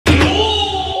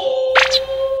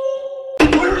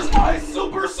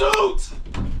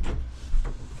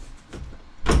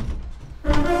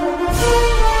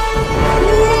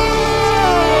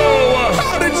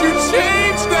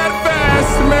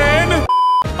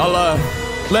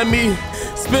Let me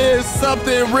spin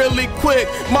something really quick.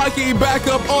 Mikeeey back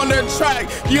up on the track.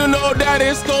 You know that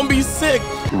it's gonna be sick.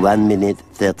 1 minute,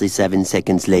 37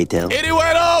 seconds later.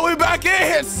 Anyway, though, we back in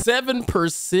here.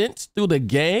 7% through the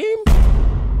game?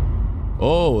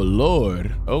 Oh,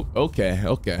 Lord. Oh, okay.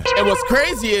 And what's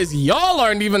crazy is y'all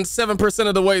aren't even 7%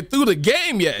 of the way through the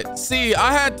game yet. See,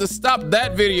 I had to stop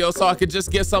that video so I could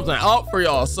just get something out for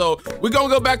y'all. So we're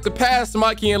gonna go back to past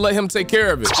Mikeeey and let him take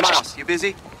care of it. Miles, you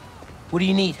busy? What do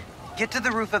you need? Get to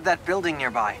the roof of that building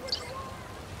nearby.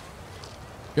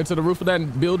 Get to the roof of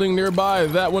that building nearby.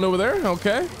 That one over there?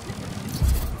 Okay.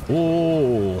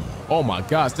 Oh my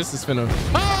gosh, this is finna.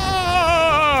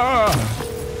 Ah!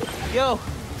 Yo,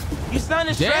 you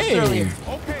sounded stressed earlier.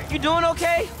 Okay. You doing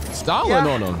okay? Stalling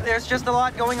on him. There's just a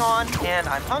lot going on, and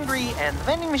I'm hungry, and the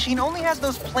vending machine only has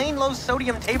those plain low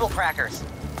sodium table crackers.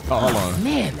 Oh, hold on.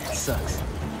 Man, that sucks.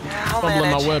 I'll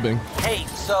Fumbling manage. my webbing. Hey,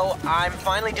 so I'm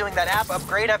finally doing that app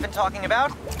upgrade I've been talking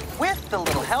about, with a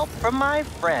little help from my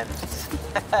friends.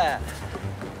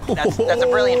 That's a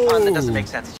brilliant pun that doesn't make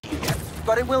sense to you yet,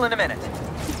 but it will in a minute.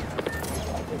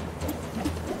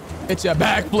 Hit your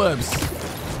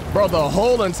backflips. Bro, the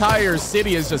whole entire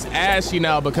city is just ashy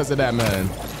now because of that, man.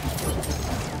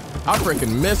 I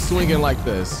freaking miss swinging like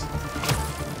this.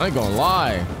 I ain't gonna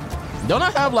lie. Don't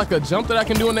I have like a jump that I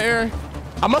can do in the air?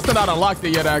 I must have not unlocked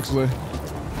it yet, actually.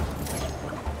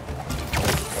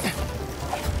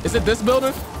 Is it this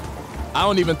building? I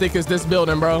don't even think it's this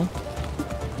building, bro.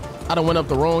 I done went up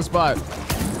the wrong spot.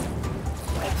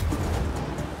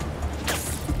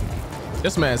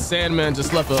 This man, Sandman,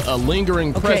 just left a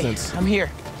lingering presence. I'm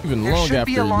here. Even There long should after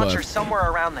be a he launcher left.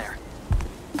 somewhere around there.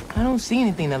 I don't see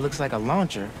anything that looks like a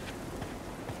launcher.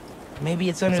 Maybe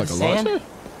it's under It's the like a sand? launcher?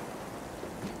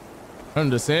 Under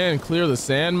the sand, clear the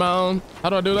sand mound. How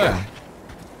do I do that?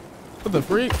 What the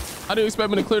freak? How do you expect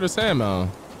me to clear the sand mound?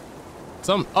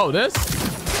 Oh, this?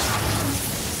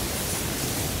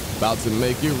 About to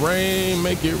make it rain,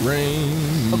 make it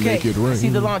rain, Okay, make it rain. I see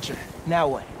the launcher. Now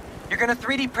what? You're gonna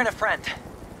 3D print a friend.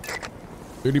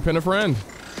 3D pin a friend.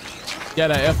 Yeah,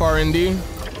 that FRND.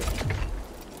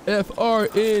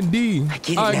 FRND. I get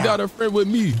it I now. got a friend with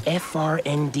me.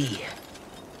 FRND.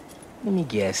 Let me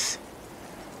guess.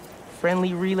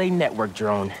 Friendly Relay Network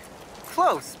drone.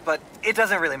 Close, but it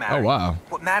doesn't really matter. Oh, wow.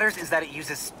 What matters is that it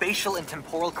uses spatial and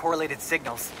temporal correlated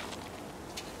signals.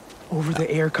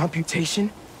 Over-the-air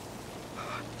computation?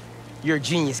 You're a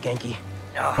genius, Genki.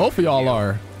 Both of y'all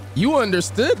are. You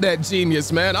understood that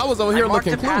genius, man. I was over here I marked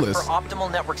looking a path clueless. for optimal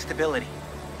network stability.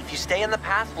 If you stay in the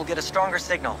path, we'll get a stronger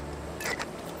signal.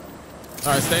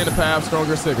 All right, stay in the path,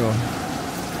 stronger signal.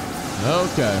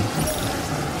 Okay.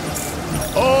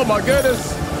 Oh my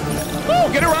goodness. Oh,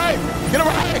 get it right. Get it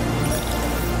right.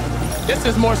 This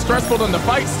is more stressful than the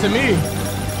fights to me.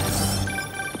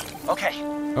 Okay.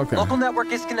 Okay. Local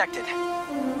network is connected.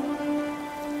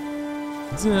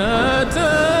 Da,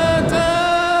 da, da.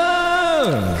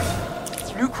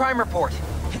 New crime report.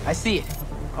 I see it.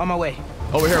 On my way.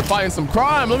 Over here fighting some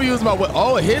crime. Let me use my weapon.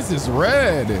 Oh, his is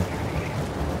red.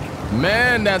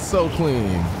 Man, that's so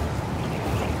clean.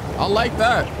 I like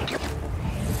that.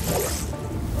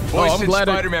 Boy, I'm glad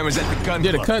Spider-Man was at the gun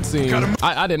did a club. cutscene.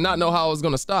 I did not know how I was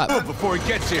gonna stop. Move before he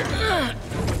gets here.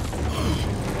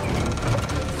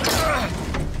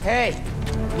 Hey,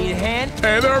 need a hand?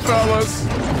 Hey there, fellas.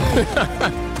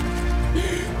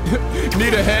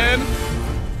 Need a hand?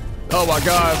 Oh my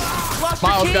gosh. Lost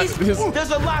Miles your got keys? his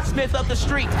There's a locksmith up the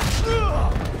street.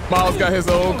 Miles got his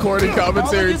own corny All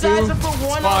commentary of you guys too. are for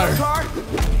one Fire. auto car?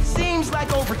 Seems like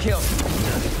overkill.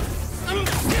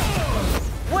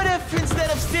 What if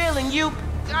instead of stealing, you,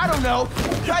 I don't know,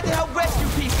 tried to help rescue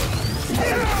people?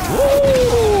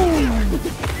 Woo!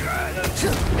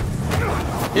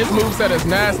 His moveset is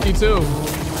nasty too.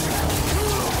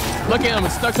 Look at him,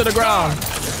 it's stuck to the ground.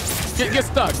 Get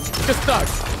stuck. Get stuck.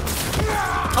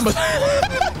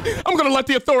 I'm gonna let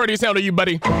the authorities handle you,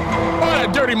 buddy. Why did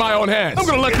I dirty my own hands? I'm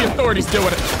gonna let the authorities deal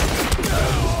with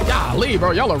it. Golly,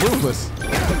 bro, y'all are ruthless.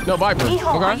 No Viper. Mijo,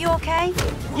 are you okay?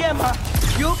 Yeah, Ma.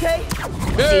 You okay?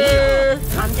 Hey.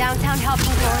 I'm downtown helping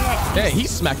Gloria. Hey, he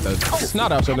smacked the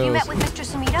snot out your Have you nose. met with Mr.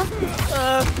 Sumida?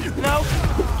 No.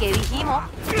 Que dijimos.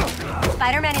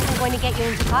 Spider-Man isn't going to get you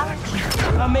into college.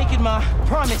 I'll make it, Ma.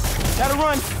 Promise. Gotta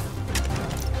run.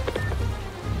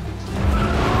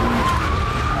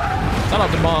 Shout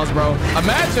out to Bonds, bro.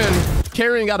 Imagine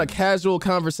carrying out a casual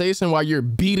conversation while you're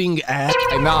beating ass.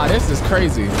 Like, nah, this is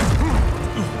crazy.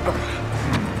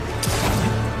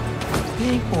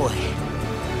 Big boy.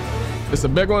 It's a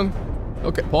big one.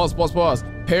 Okay, pause.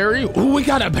 Parry. Ooh, we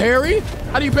got a parry?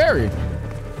 How do you parry?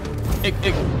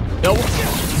 No.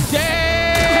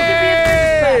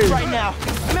 Dang! That's right now.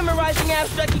 Memorizing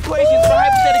abstract equations for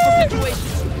hypothetical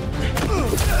situations.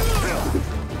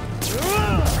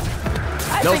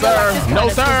 No sir, no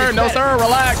sir, no sir,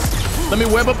 relax. Let me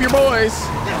web up your boys.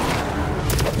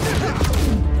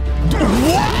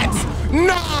 What?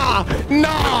 Nah.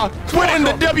 What in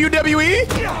the WWE?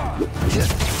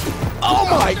 Oh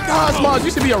my gosh, Maz, you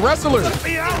should be a wrestler.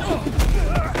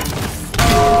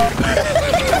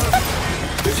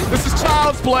 This is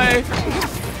child's play.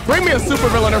 Bring me a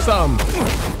supervillain or something.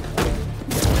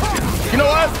 You know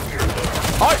what?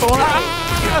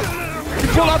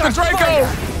 Pull out the Draco.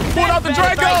 Pull out the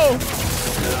Draco.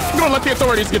 I'm gonna let the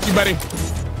authorities get you, buddy.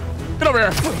 Get over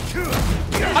here.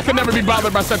 I can never be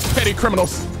bothered by such petty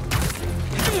criminals.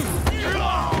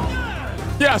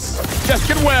 Yes,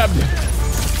 get webbed.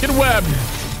 Get webbed.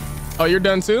 Oh, you're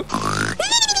done too?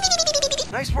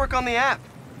 Nice work on the app.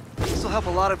 This will help a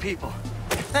lot of people.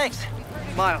 Thanks.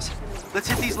 Miles, let's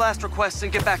hit these last requests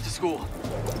and get back to school.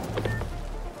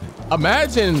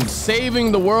 Imagine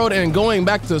saving the world and going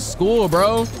back to school,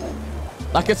 bro.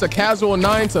 Like it's a casual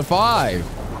 9 to 5.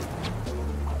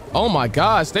 Oh my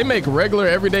gosh, they make regular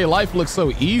everyday life look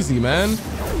so easy, man.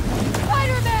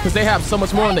 Because they have so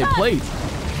much more on their plate.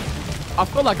 I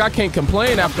feel like I can't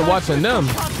complain after watching them.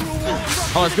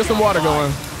 Oh, let's get some water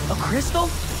going. A crystal?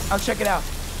 I'll check it out.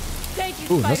 Thank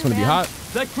you, Ooh, that's gonna be hot.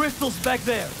 That crystal's back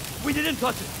there. We didn't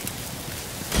touch it.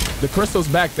 The crystal's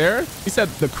back there? He said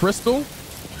the crystal?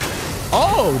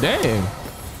 Oh, dang.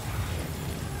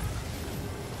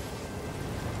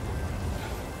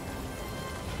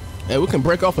 Hey, we can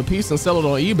break off a piece and sell it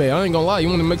on eBay. I ain't gonna lie. You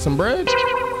want to make some bread? What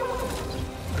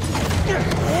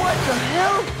the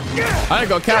hell? I ain't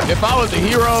gonna cap. If I was a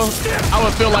hero, I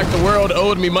would feel like the world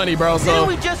owed me money, bro. So Didn't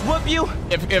we just whoop you?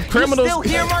 if criminals You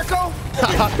still here, Marco?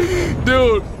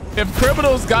 dude, if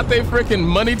criminals got their freaking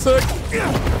money took,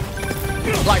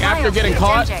 like after getting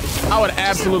caught, I would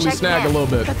absolutely snag a little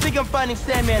bit. I think I'm finding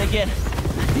Sandman again.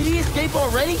 Did he escape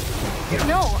already?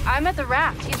 No, I'm at the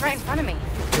raft. He's right in front of me.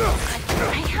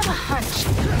 I have a hunch.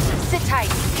 Sit tight.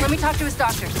 Let me talk to his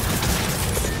doctors.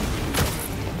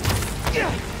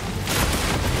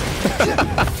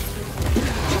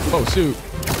 Oh shoot.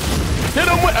 Hit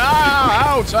him with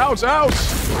ouch.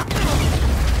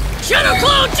 Shadow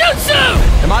Clone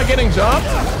Jutsu! Am I getting jumped?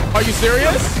 Are you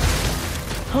serious?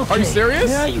 Okay, Are you serious?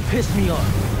 Now you pissed me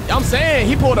off. I'm saying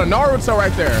he pulled a Naruto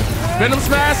right there. Venom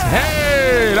Smash?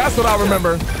 Hey, that's what I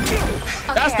remember.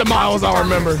 That's the Miles I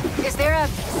remember. Is there a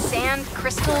sand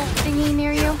crystal thingy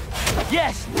near you?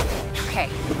 Yes. Okay.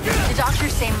 The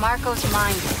doctors say Marco's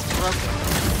mind is broken.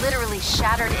 Literally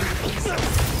shattered into pieces.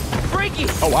 Freaky.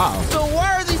 Oh, wow. So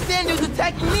why are these sand dudes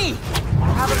attacking me?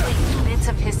 Probably bits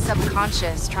of his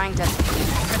subconscious trying to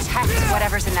protect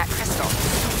whatever's in that crystal.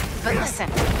 But listen,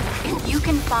 if you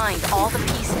can find all the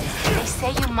pieces, they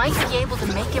say you might be able to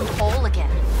make him whole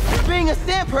again. Being a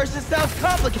sand person sounds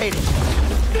complicated.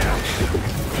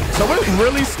 So we're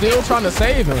really still trying to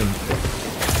save him.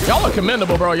 Y'all are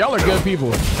commendable, bro. Y'all are good people.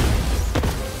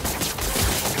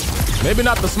 Maybe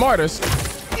not the smartest.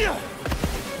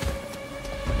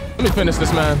 Let me finish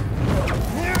this, man.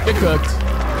 Get cooked.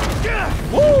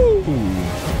 Woo!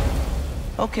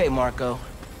 Okay, Marco.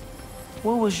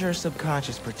 What was your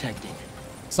subconscious protecting?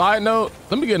 Side note,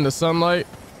 let me get in the sunlight.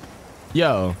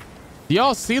 Yo, do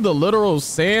y'all see the literal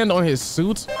sand on his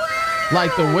suit?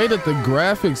 Like the way that the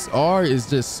graphics are is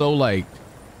just so like,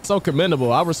 so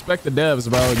commendable. I respect the devs,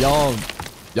 bro.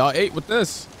 Y'all ate with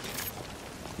this.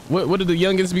 What did the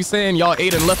youngins be saying? Y'all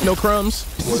ate and left no crumbs?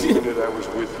 1 minute I was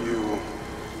with you,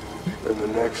 and the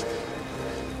next,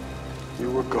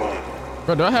 you were gone.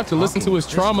 Bro, do I have to listen to his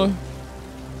trauma?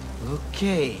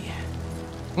 Okay.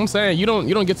 I'm saying you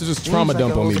don't get to just trauma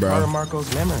dump on me, Part of bro.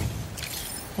 Marco's memory.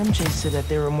 MJ said that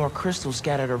there were more crystals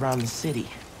scattered around the city.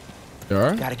 There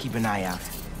are? Gotta keep an eye out.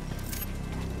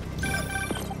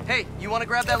 Hey, you want to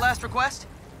grab that last request?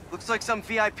 Looks like some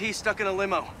VIP stuck in a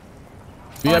limo.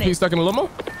 VIP stuck in a limo?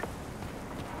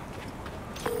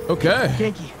 Okay.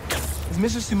 Genki, is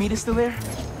Mr. Sumida still there?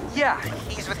 Yeah,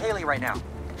 he's with Haley right now.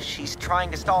 She's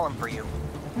trying to stall him for you.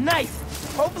 Nice!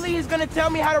 Hopefully he's gonna tell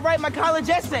me how to write my college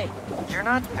essay. You're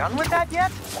not done with that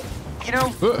yet? You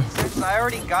know, since I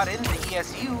already got into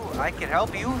ESU, I could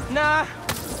help you. Nah,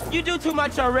 you do too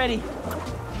much already.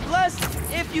 Plus,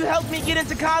 if you help me get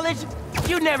into college,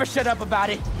 you never shut up about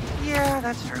it. Yeah,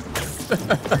 that's true.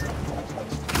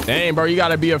 Dang, bro, you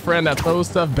gotta be a friend that throws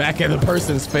stuff back at the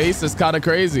person's face. It's kind of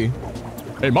crazy.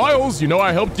 Hey, Miles, you know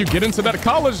I helped you get into that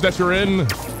college that you're in.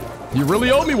 You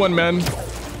really owe me one, man.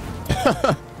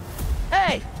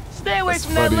 Hey, stay away That's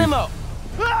from funny. that limo.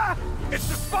 It's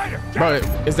the spider! Bro,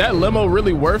 is that limo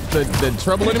really worth the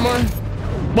trouble anymore?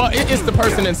 Well, it's the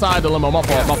person inside the limo. My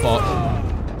fault, my fault.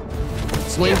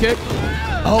 Swing kick?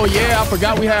 Oh yeah, I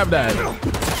forgot we have that.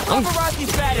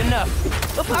 Paparazzi's bad enough.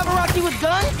 But paparazzi with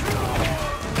guns?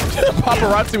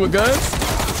 Paparazzi with guns?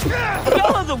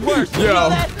 Y'all are the worst. You know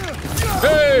that?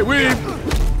 Hey, we.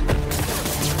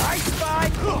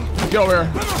 Yo, where?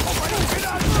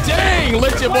 Dang,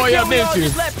 lit your boy up, didn't you?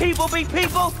 Just let people be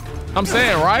people. I'm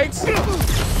saying, right?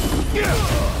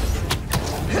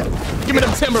 Give me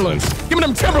them Timberlands. Give me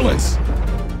them Timberlands.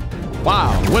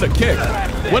 Wow, what a kick.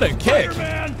 What a kick.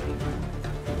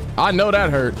 I know that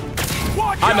hurt.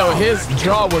 I know his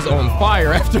jaw was on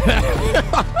fire after that.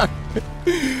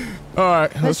 All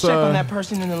right, let's check on that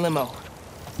person in the limo.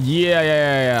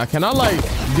 Yeah. Can I like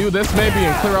do this maybe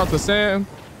and clear out the sand?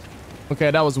 Okay,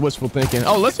 that was wishful thinking.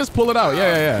 Oh, let's just pull it out.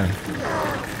 Yeah.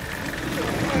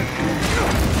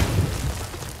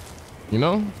 You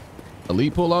know,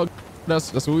 elite pull out.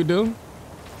 That's what we do.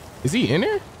 Is he in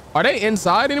here? Are they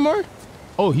inside anymore?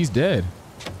 Oh, he's dead.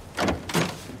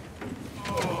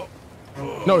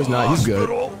 No, he's not. He's good.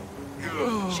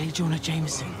 J. Jonah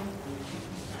Jameson.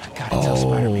 I gotta tell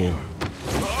Spider-Man.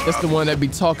 That's the one that be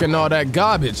talking all that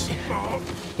garbage.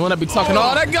 The one that be talking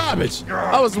all that garbage.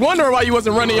 I was wondering why you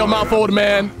wasn't running your mouth, old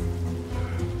man.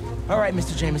 All right,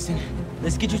 Mr. Jameson.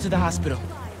 Let's get you to the hospital.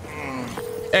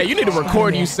 Hey, you need to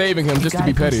record you saving him just to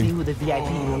be petty. See who the VIP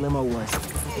in the limo was.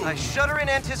 I shudder in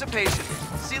anticipation.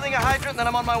 Sealing a hydrant, then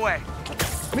I'm on my way.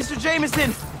 Mr.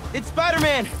 Jameson, it's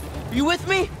Spider-Man. Are you with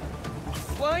me?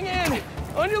 Flying in.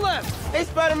 On your left. Hey,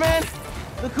 Spider-Man.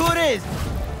 Look who it is.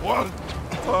 What?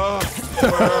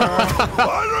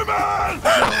 Spider-Man!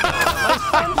 My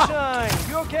sunshine.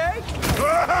 You okay?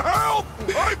 Help!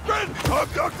 I've been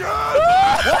abducted!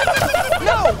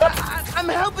 No, I'm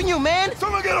helping you, man.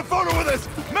 Someone get a photo with this!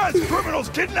 Mass criminals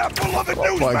kidnap beloved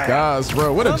newsman! Oh my gosh,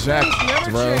 bro. What a jack,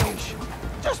 bro. Change.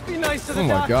 Just be nice to the Oh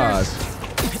my gosh.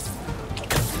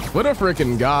 What a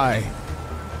freaking guy.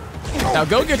 Now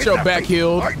go get your back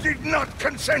healed. I did not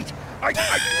consent.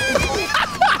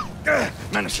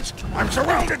 Menaces. I'm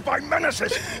surrounded by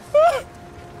menaces.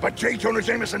 But J. Jonah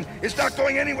Jameson is not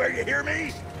going anywhere, you hear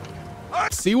me?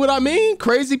 See what I mean?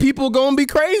 Crazy people gonna be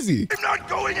crazy. I'm not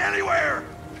going anywhere.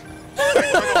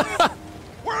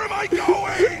 Where am I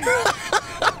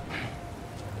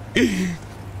going?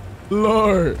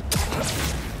 Lord.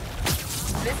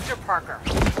 Mr. Parker,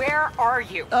 where are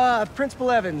you?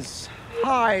 Principal Evans.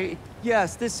 Hi.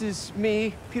 Yes, this is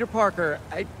me, Peter Parker.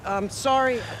 I'm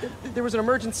sorry. There was an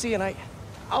emergency, and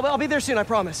I'll be there soon. I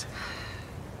promise.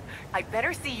 I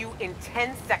better see you in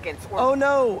 10 seconds. Or Oh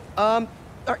no.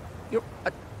 You're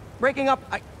breaking up.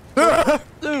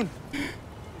 Soon.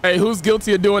 Hey, who's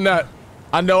guilty of doing that?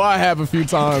 I know I have a few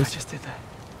times. I just did that.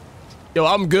 Yo,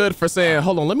 I'm good for saying,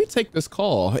 hold on, let me take this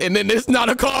call. And then it's not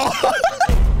a call.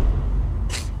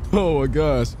 Oh my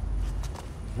gosh.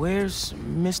 Where's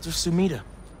Mr. Sumida?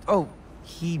 Oh,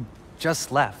 he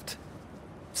just left.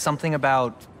 Something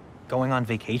about going on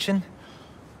vacation?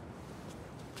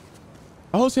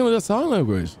 Oh, it's with sign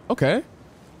language. Okay.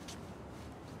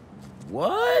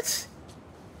 What?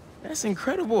 That's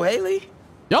incredible, Haley.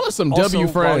 Y'all are some Also, W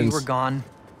while friends. you were gone,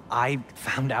 I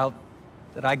found out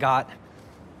that I got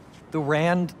the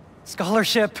Rand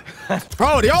scholarship.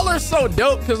 Bro, y'all are so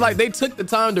dope because like they took the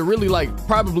time to really like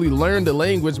probably learn the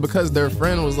language because their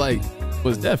friend was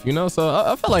deaf, you know? So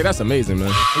I feel like that's amazing, man.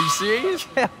 Are you serious?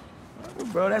 Yeah.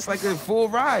 Bro, that's like a full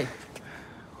ride.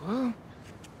 Well,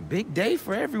 big day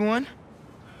for everyone.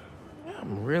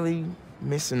 I'm really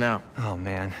missing out. Oh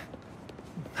man,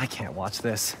 I can't watch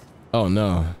this. Oh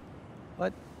no.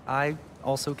 But I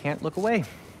also can't look away.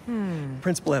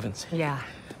 Principal Evans. Yeah.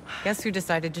 Guess who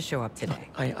decided to show up today?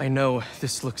 I know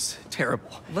this looks terrible.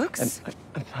 Looks?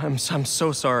 And I'm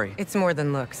so sorry. It's more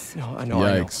than looks. No, I know,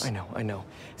 Yikes. I know.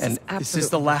 This And is this is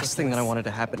the absolutely last thing that I ridiculous. wanted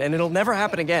to happen, and it'll never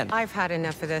happen again. I've had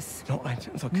enough of this. No,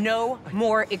 look. No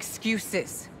more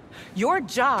excuses. Your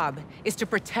job is to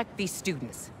protect these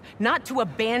students, not to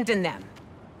abandon them.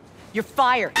 You're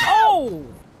fired. Oh!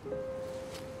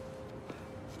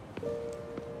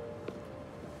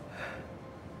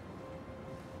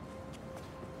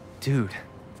 Dude,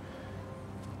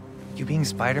 you being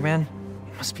Spider-Man,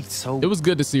 it must be so It was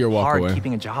good to see her walk hard away.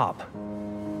 keeping a job.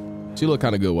 She looked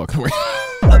kind of good walking away.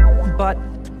 But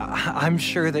I'm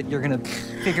sure that you're gonna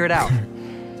figure it out.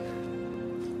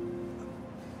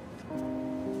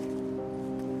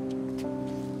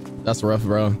 That's rough,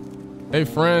 bro. Hey,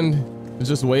 friend,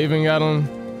 just waving at him.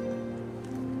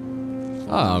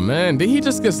 Oh man, did he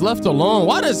just get left alone?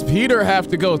 Why does Peter have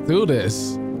to go through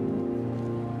this?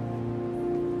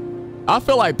 I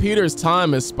feel like Peter's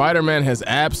time as Spider-Man has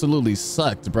absolutely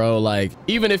sucked, bro. Like,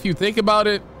 even if you think about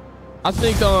it, I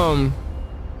think,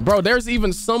 bro, there's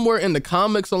even somewhere in the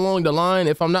comics along the line,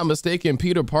 if I'm not mistaken,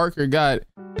 Peter Parker got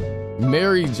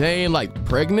Mary Jane like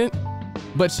pregnant,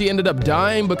 but she ended up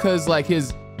dying because like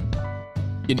his,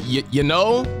 you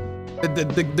know,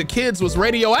 the kids was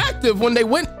radioactive when they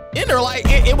went in her. Like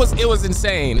it was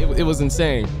insane. It was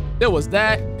insane. There was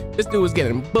that. This dude was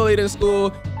getting bullied in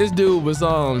school. This dude was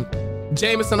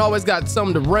Jameson always got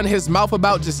something to run his mouth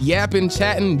about, just yapping,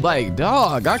 chatting. Like,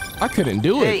 dog, I couldn't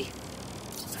do it. Hey,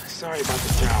 sorry about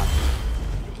the job.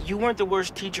 You weren't the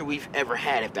worst teacher we've ever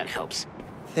had, if that helps.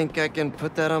 Think I can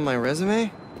put that on my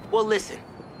resume? Well, listen.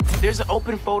 There's an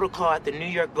open photo call at the New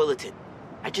York Bulletin.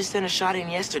 I just sent a shot in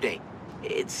yesterday.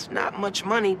 It's not much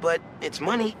money, but it's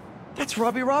money. That's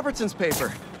Robbie Robertson's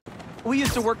paper. We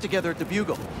used to work together at the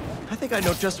Bugle. I think I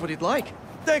know just what he'd like.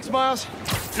 Thanks, Miles.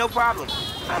 No problem.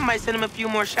 I might send him a few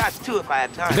more shots, too, if I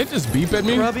have time. Did they just beep at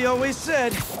me? Robbie always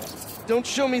said, don't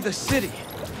show me the city.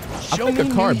 Show I think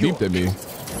me a car New York. beeped at me.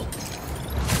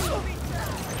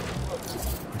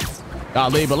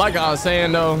 Golly, but like I was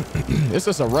saying though, it's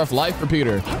just a rough life for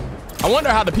Peter. I wonder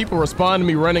how the people respond to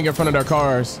me running in front of their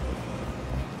cars.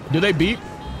 Do they beep?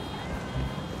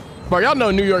 Bro, y'all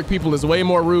know New York people is way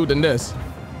more rude than this.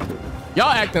 Y'all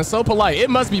acting so polite. It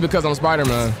must be because I'm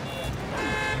Spider-Man.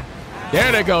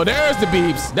 There they go. There's the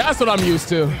beeps. That's what I'm used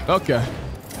to. Okay.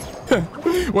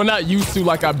 Well, not used to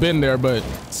like I've been there, but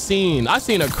seen. I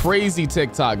seen a crazy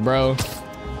TikTok, bro.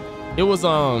 It was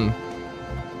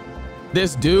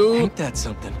this dude. Ain't that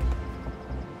something?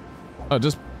 Oh,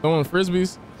 just throwing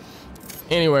frisbees.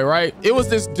 Anyway, right? It was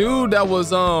this dude that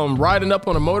was riding up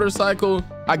on a motorcycle.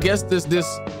 I guess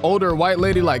this older white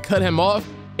lady like cut him off,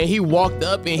 and he walked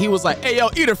up and he was like, "Hey yo,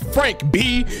 eat a Frank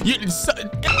B."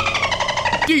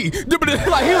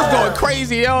 Like he was going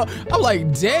crazy, yo. I'm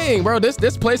like, dang, bro,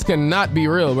 this place cannot be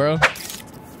real, bro.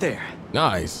 There.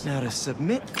 Nice. Now to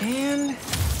submit and...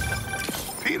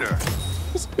 Peter.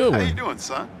 That's a good one. How you doing,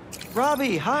 son?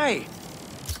 Robbie, hi.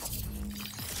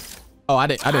 Oh, I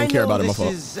didn't care about it. My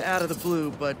fault. This is out of the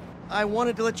blue, but I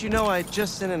wanted to let you know I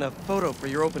just sent in a photo for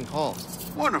your open call.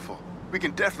 Wonderful. We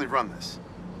can definitely run this.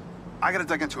 I gotta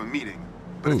duck into a meeting,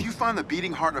 but if you find the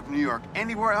beating heart of New York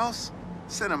anywhere else,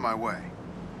 send it my way.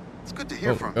 It's good to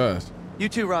hear from you. You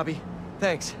too, Robbie.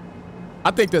 Thanks.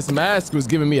 I think this mask was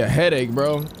giving me a headache,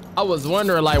 bro. I was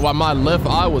wondering like why my left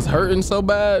eye was hurting so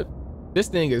bad. This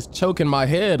thing is choking my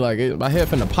head, like my head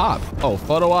finna pop. Oh,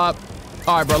 photo op.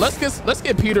 All right, bro, let's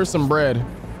get Peter some bread.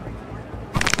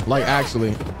 Like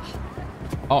actually.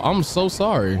 Oh, I'm so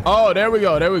sorry. Oh, there we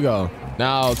go, there we go.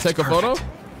 Now take a photo.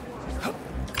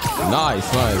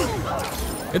 Nice, nice.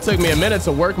 It took me a minute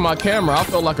to work my camera. I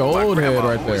felt like an old head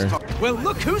right there. Well,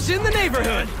 look who's in the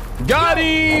neighborhood. Got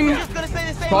him.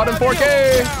 Caught him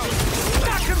 4K.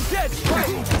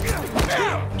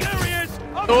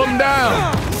 Throw him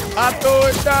down. I throw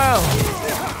it down.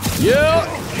 Yep.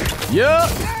 Yep.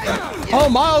 Oh,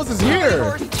 Miles is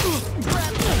here.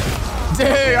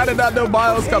 Dang, I did not know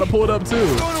Miles kind of pulled up too.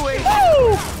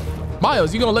 Woo!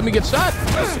 Miles, you gonna let me get shot?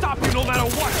 I'll stop you no matter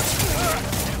what.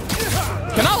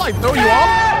 Can I like throw you off?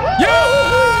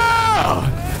 Yeah!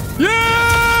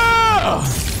 Yeah!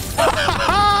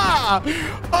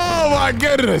 Oh my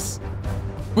goodness.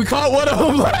 We caught one of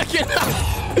them lacking.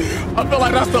 I feel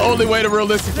like that's the only way to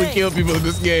realistically kill people in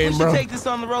this game, bro. We should take this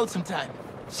on the road sometime.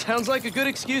 Sounds like a good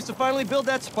excuse to finally build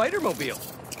that Spider-Mobile.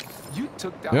 You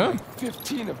took down like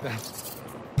 15 of them.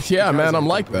 Yeah, man, I'm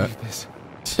like that.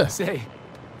 Say,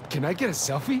 can I get a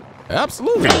selfie?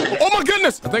 Absolutely. Oh my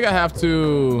goodness. I think I have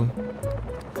to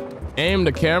aim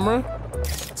the camera,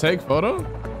 take photo.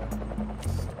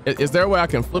 Is there a way I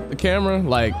can flip the camera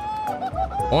like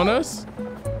on us?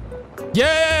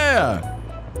 Yeah.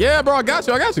 Yeah, bro, I got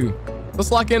you. I got you. Let's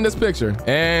lock in this picture.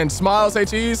 And smile, say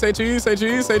cheese, say cheese, say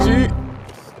cheese, say cheese.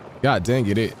 God dang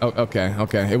it. Oh, okay,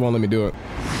 okay. It won't let me do it.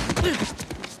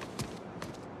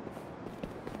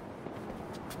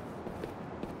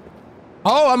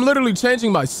 Oh, I'm literally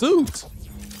changing my suit.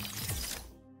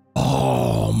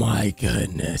 Oh my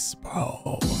goodness,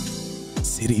 bro.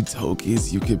 City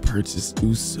tokens, you could purchase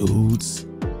new suits.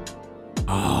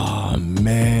 Oh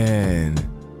man.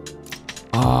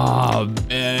 Oh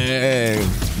man.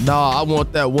 Nah, I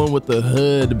want that one with the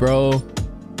hood, bro.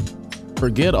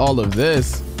 Forget all of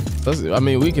this. I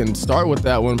mean, we can start with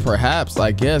that one perhaps,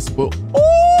 I guess, but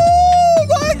oh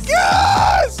my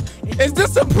gosh! Is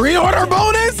this a pre-order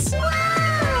bonus?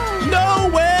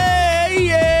 No way!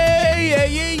 Yeah, yeah,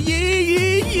 yeah,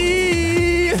 yeah,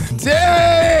 yeah.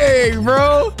 Dang,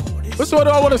 bro. Which one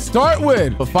do I want to start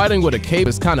with? But fighting with a cape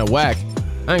is kind of whack.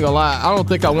 I ain't gonna lie, I don't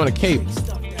think I want a cape.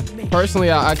 Personally,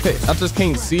 I just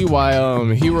can't see why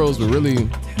heroes would really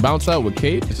bounce out with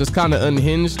cape. It's just kind of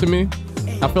unhinged to me.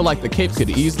 I feel like the cape could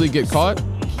easily get caught.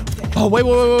 Oh,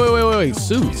 wait.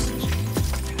 Suits.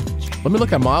 Let me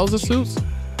look at Miles' suits.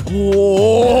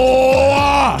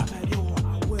 Whoa!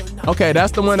 Okay,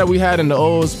 that's the one that we had in the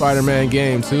old Spider-Man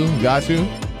game too. Got you.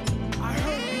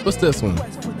 What's this one?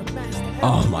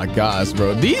 Oh my gosh,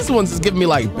 bro. These ones is giving me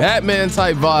like Batman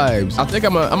type vibes. I think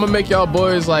I'm gonna make y'all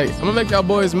boys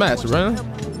match, right?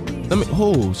 Let me,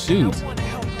 oh shoot.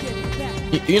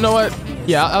 You know what?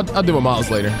 Yeah, I'll do a Miles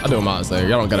later. Y'all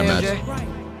don't gotta match.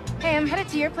 Hey, I'm headed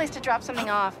to your place to drop something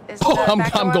off.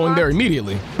 I'm going there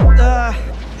immediately.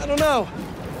 I don't know.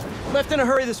 Left in a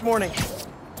hurry this morning.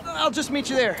 I'll just meet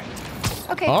you there.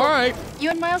 Okay, all cool. right. You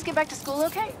and Miles get back to school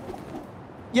okay?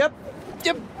 Yep.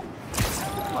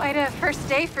 Quite a first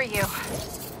day for you.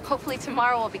 Hopefully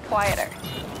tomorrow will be quieter.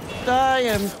 I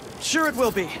am sure it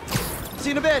will be.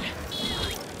 See you in a bit.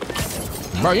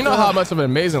 Bro, you know how much of an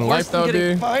amazing life that would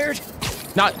be? Fired?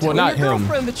 Not him.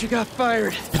 Girlfriend that you got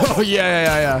fired. Oh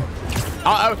yeah.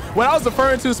 What I was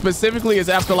referring to specifically is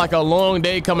after like a long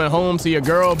day coming home to your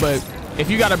girl, but if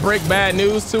you gotta break bad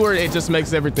news to her, it just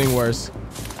makes everything worse.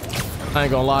 I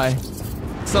ain't gonna lie.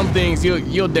 Some things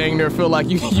you'll dang near feel like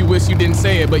you wish you didn't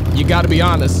say it, but you gotta be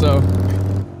honest, so.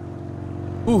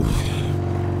 Ooh.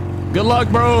 Good luck,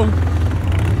 bro.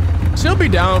 She'll be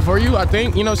down for you, I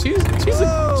think. You know, she's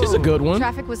a good one.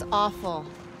 Traffic was awful.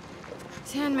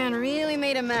 Tan Man really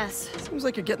made a mess. Seems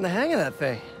like you're getting the hang of that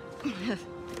thing.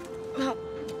 Well,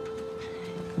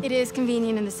 it is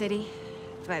convenient in the city,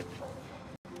 but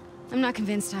I'm not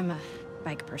convinced I'm a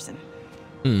bike person.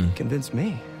 Convince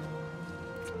me.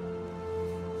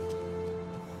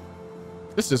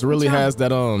 This just really has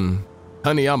that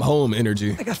honey, I'm home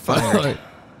energy. I got fired.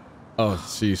 Oh,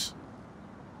 sheesh.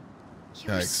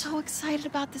 You were so excited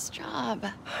about this job.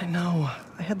 I know.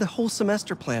 I had the whole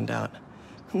semester planned out.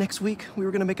 Next week, we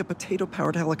were gonna make a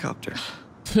potato-powered helicopter.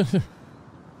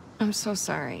 I'm so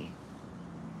sorry.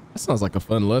 That sounds like a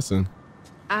fun lesson.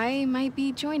 I might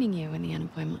be joining you in the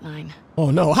unemployment line.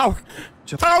 Oh no, how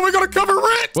are we gonna cover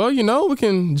rent? Well, you know, we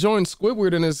can join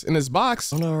Squidward in his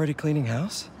box. I'm already cleaning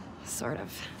house? Sort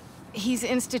of. He's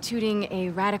instituting a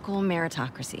radical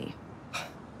meritocracy.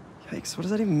 Yikes, what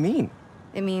does that even mean?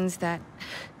 It means that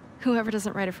whoever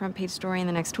doesn't write a front page story in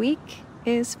the next week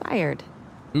is fired.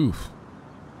 Oof.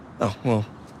 Oh, well,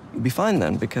 you'll be fine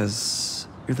then, because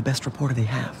you're the best reporter they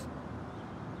have.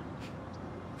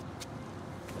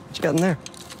 What you got in there?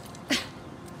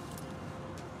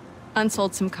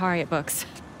 Unsold Mikeeey books.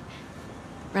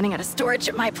 Running out of storage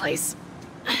at my place.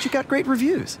 But you got great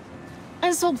reviews.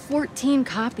 I sold 14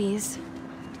 copies.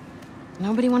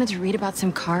 Nobody wanted to read about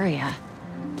Mikeeey.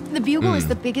 The Bugle is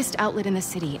the biggest outlet in the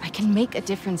city. I can make a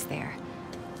difference there.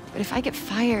 But if I get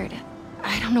fired,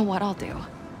 I don't know what I'll do.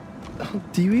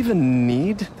 Do you even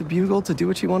need the Bugle to do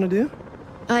what you want to do?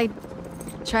 I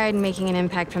tried making an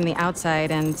impact from the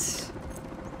outside and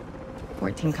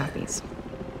 14 copies.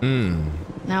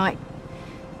 Now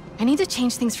I need to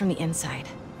change things from the inside.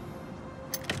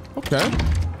 Okay.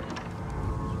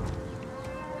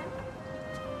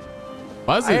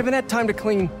 Why is I haven't had time to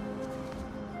clean.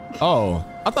 Oh,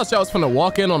 I thought y'all was finna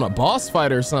walk in on a boss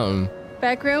fight or something.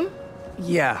 Back room?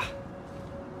 Yeah.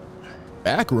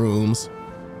 Back rooms?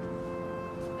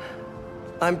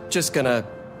 I'm just gonna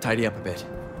tidy up a bit.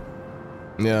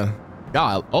 Yeah.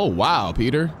 God. Oh wow,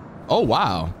 Peter. Oh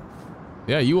wow.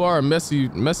 Yeah, you are a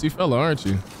messy fella, aren't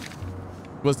you?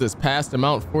 What's this? Past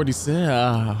amount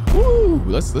 46. Woo!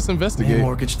 Let's investigate. They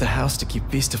mortgaged the house to keep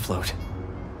Beast afloat,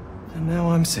 and now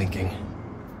I'm sinking.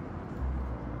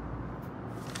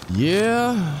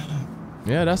 Yeah,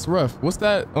 that's rough. What's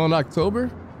that on October?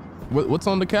 What's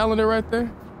on the calendar right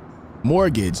there?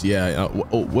 Mortgage. Yeah.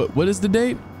 What is the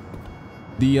date?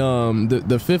 The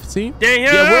 15th. Damn.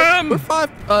 Yeah, we're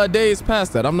 5 days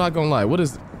past that. I'm not gonna lie. What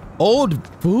is old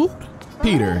food?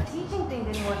 Peter. The teaching thing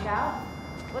didn't work out.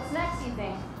 What's next, you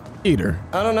think? Peter.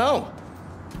 I don't know.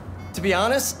 To be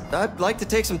honest, I'd like to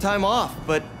take some time off,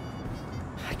 but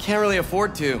I can't really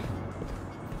afford to.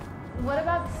 What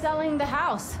about selling the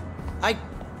house? I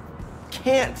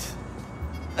can't.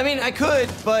 I mean, I could,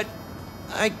 but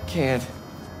I can't.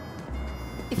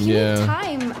 If you need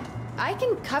time, I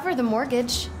can cover the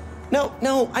mortgage.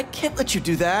 No, I can't let you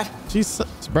do that. She's such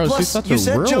a real Plus, you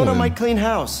said Jonah might clean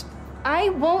house. I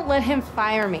won't let him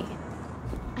fire me.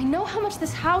 I know how much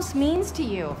this house means to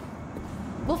you.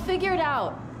 We'll figure it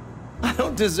out. I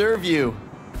don't deserve you.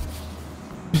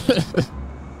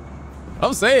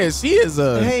 I'm saying she is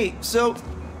a. Hey, so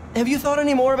have you thought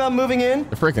any more about moving in?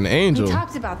 A freaking angel. We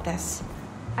talked about this.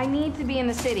 I need to be in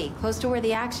the city, close to where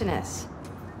the action is.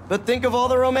 But think of all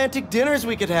the romantic dinners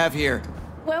we could have here.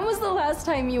 When was the last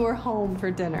time you were home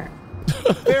for dinner?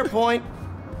 Fair point.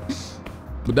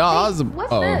 But nah, I was.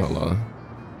 What's Oh, this? hold on.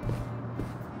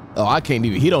 Oh, I can't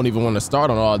even. He don't even want to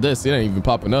start on all this. It ain't even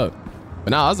popping up.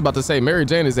 But now I was about to say, Mary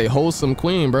Jane is a wholesome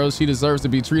queen, bro. She deserves to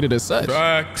be treated as such.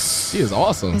 Facts. She is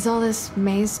awesome. Is all this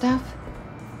maze stuff?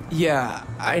 Yeah,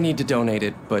 I need to donate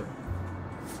it, but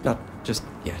not just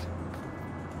yet.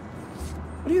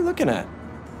 What are you looking at?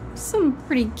 Some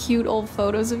pretty cute old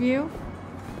photos of you.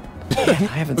 Man, I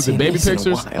haven't Was it seen baby these in a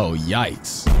pictures? while. Oh,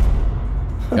 yikes.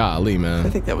 Golly, I man.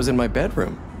 think that was in my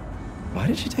bedroom. Why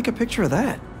did she take a picture of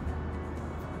that?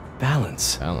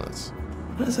 Balance. Balance.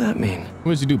 What does that mean?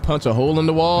 What did you do? Punch a hole in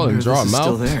the wall and draw a This is mouth?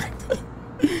 still there.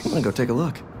 I'm gonna go take a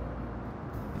look.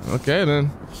 Okay, then.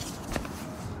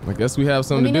 I guess we have Let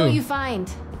something me to know do. what you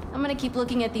find. I'm gonna keep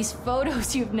looking at these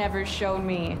photos you've never shown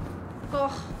me.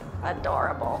 Oh,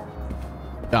 adorable.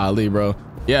 Golly, bro.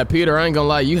 Yeah, Peter, I ain't gonna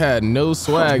lie. You had no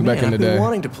swag back in the I've been day.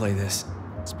 wanting to play this.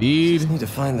 Speed. Just need to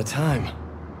find the time.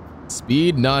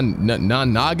 Speed,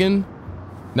 non-noggin?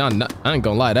 I ain't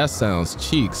gonna lie, that sounds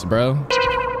cheeks, bro.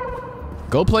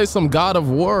 Go play some God of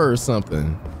War or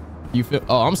something. You feel?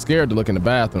 Oh, I'm scared to look in the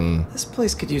bathroom. This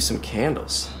place could use some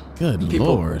candles. Good People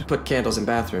Lord. put candles in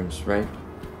bathrooms, right?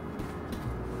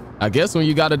 I guess when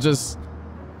you gotta just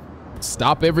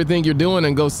stop everything you're doing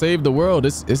and go save the world,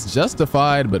 it's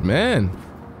justified, but man.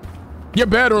 Your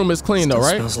bedroom is clean though,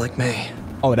 right? Smells like May.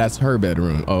 Oh, that's her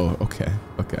bedroom. Oh, okay,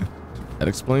 okay. That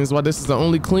explains why this is the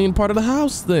only clean part of the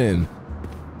house then.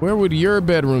 Where would your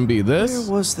bedroom be? This?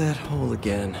 Where was that hole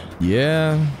again?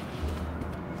 Yeah.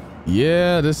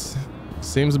 Yeah, this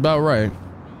seems about right.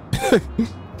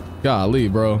 Golly,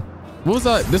 bro. What was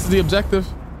that? This is the objective?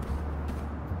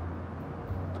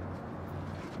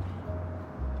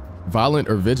 Violent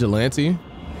or vigilante?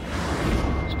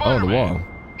 Oh, the wall.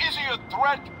 Is he a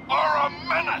threat or a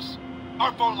menace?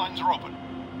 Our phone lines are open.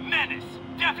 Menace.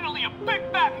 Definitely a big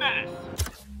fat menace.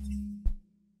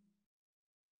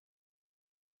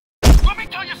 Let me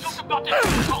tell you something about this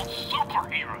thing called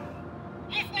superhero.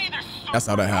 He's neither super That's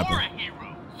how that or happened. a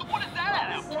hero. So what does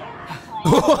that have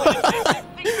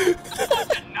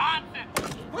to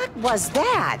nonsense. What was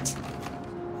that?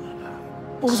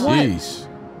 What was Jeez.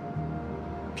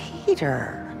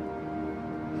 Peter.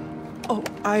 Oh,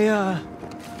 I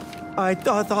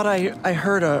thought I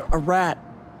heard a rat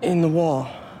in the wall.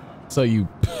 So you...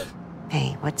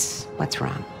 Hey, what's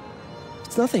wrong?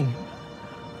 It's nothing.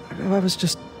 I was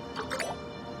just...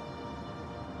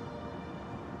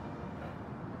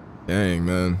 Dang,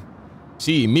 man.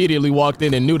 She immediately walked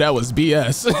in and knew that was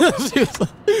BS. She was like,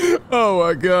 oh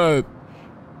my God.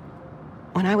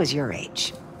 When I was your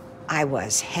age, I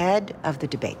was head of the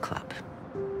debate club,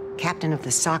 captain of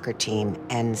the soccer team,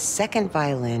 and second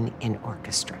violin in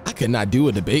orchestra. I could not do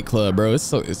a debate club, bro. It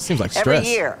seems like stress. Every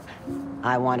year,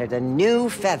 I wanted a new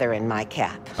feather in my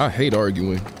cap. I hate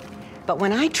arguing. But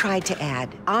when I tried to add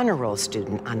honor roll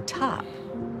student on top,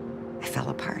 I fell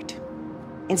apart.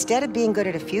 Instead of being good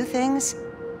at a few things,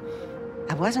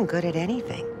 I wasn't good at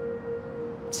anything.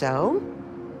 So,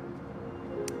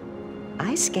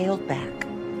 I scaled back.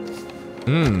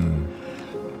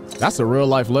 That's a real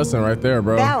life lesson right there,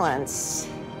 bro. Balance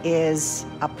is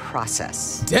a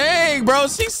process. Dang, bro.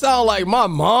 She sound like my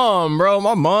mom, bro.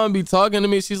 My mom be talking to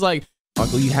me. She's like,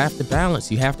 Michael, you have to balance.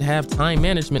 You have to have time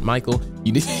management, Michael.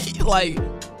 You need like,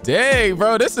 dang,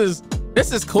 bro. This is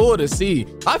cool to see.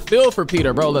 I feel for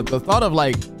Peter, bro. The thought of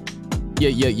like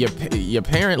your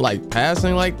parent like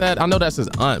passing like that. I know that's his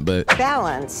aunt, but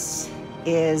Balance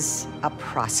is a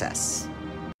process,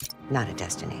 not a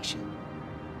destination.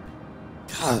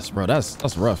 gosh, bro,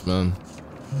 that's rough, man.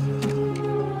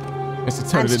 It's to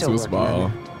turn I'm it still into a working on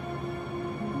smile.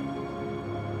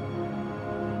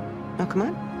 Oh, come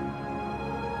on.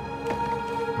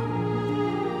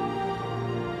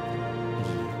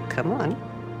 Come on.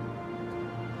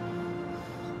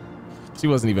 She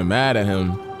wasn't even mad at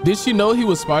him. Did she know he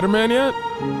was Spider-Man yet?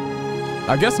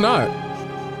 I guess not.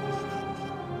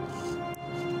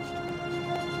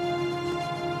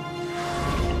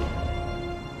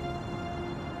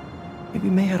 Maybe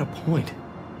May had a point.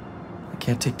 I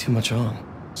can't take too much on.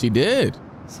 She did.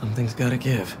 Something's gotta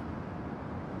give.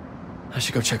 I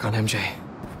should go check on MJ.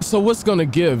 So what's gonna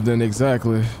give then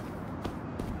exactly?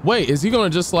 Wait, is he gonna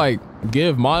just like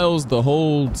give Miles the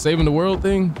whole saving the world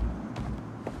thing?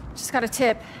 Just got a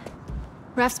tip.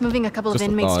 Raph's moving a couple Just of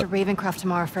a inmates thought. to Ravencroft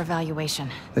tomorrow for evaluation.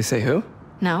 They say who?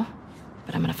 No,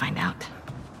 but I'm gonna find out.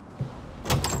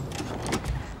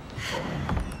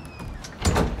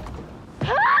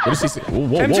 What did she say? Whoa,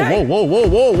 whoa, whoa, whoa, whoa,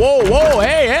 whoa, whoa, whoa,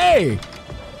 hey, hey!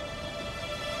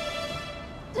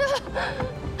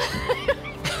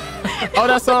 Oh,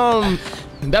 that's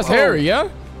That's Harry, yeah?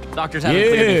 Doctors haven't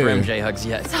cleared me for MJ hugs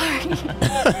yet. Sorry.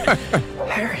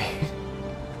 Harry.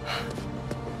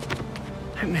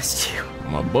 I missed you.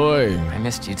 My boy. I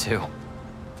missed you too.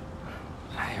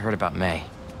 I heard about May.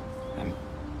 I'm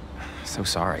so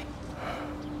sorry.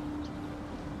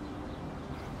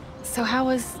 So how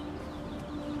was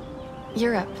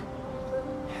Europe?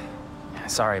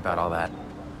 Sorry about all that.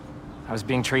 I was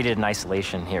being treated in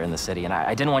isolation here in the city, and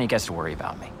I didn't want you guys to worry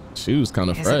about me. She was kind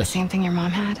of Is it the same thing your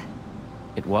mom had?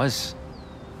 It was.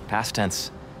 Past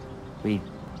tense. We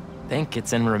think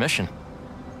it's in remission.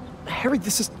 Harry,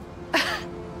 this is...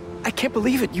 I can't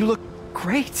believe it. You look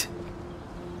great.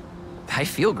 I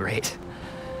feel great.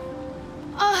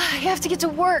 I have to get to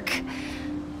work.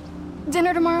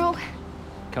 Dinner tomorrow?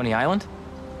 Coney Island?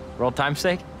 For old time's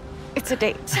sake? It's a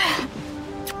date.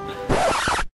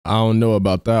 I don't know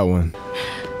about that one.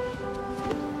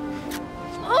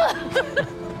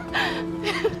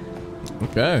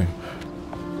 Okay.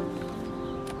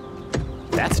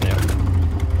 That's new.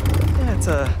 Yeah, it's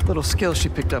a little skill she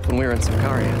picked up when we were in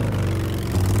Sakaria.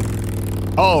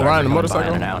 Oh, riding a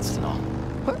motorcycle? Unannounced and all.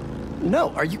 What? No,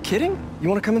 are you kidding? You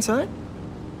want to come inside?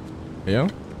 Yeah.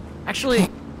 Actually,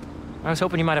 I was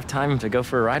hoping you might have time to go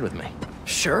for a ride with me.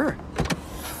 Sure.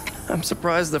 I'm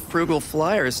surprised the frugal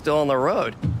flyer is still on the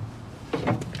road.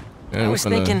 Yeah, I was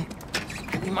thinking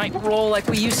we might roll like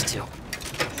we used to.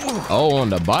 Oh, on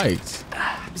the bikes.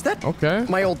 Is that okay?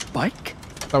 My old bike?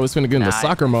 I was gonna get in the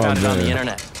soccer mode. Found it on the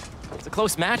internet. It's a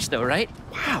close match, though, right?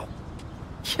 Wow.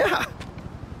 Yeah.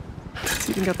 It's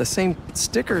even got the same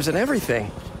stickers and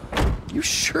everything. You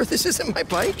sure this isn't my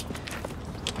bike?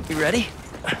 You ready?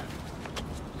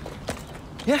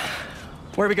 Yeah.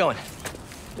 Where are we going?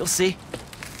 You'll see.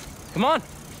 Come on.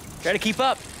 Try to keep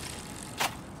up.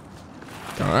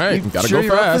 All right, gotta sure go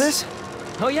you're fast. Up for this?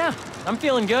 Oh yeah, I'm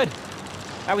feeling good.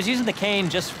 I was using the cane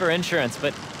just for insurance,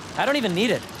 but I don't even need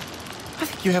it. I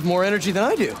think you have more energy than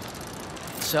I do.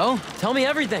 So, tell me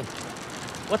everything.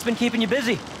 What's been keeping you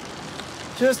busy?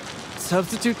 Just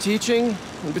substitute teaching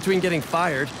in between getting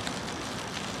fired.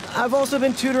 I've also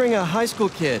been tutoring a high school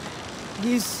kid.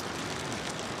 He's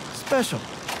special.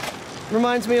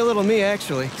 Reminds me a little of me,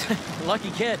 actually.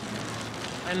 Lucky kid.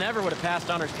 I never would have passed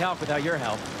honors calc without your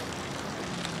help.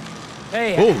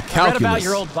 Hey, Ooh, I read about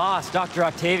your old boss, Dr.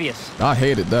 Octavius. I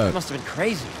hated that. It must have been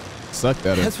crazy. Sucked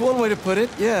at it. That's one way to put it,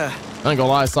 yeah. I ain't gonna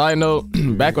lie, side note,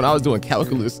 back when I was doing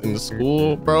calculus in the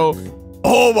school, bro,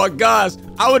 oh my gosh,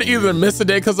 I would either miss a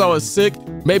day because I was sick,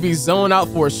 maybe zone out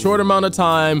for a short amount of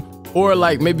time, or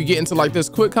like maybe get into like this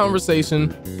quick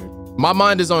conversation. My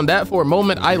mind is on that for a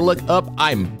moment. I look up,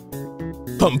 I'm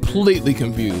completely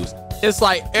confused. It's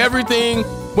like everything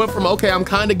went from, okay, I'm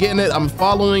kind of getting it, I'm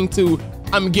following, to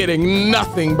I'm getting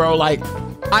nothing, bro. Like,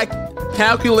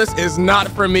 calculus is not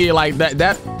for me. Like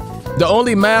that the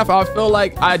only math I feel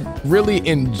like I really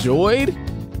enjoyed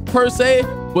per se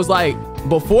was like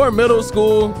before middle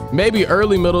school, maybe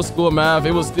early middle school math.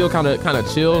 It was still kind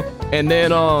of chill. And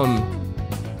then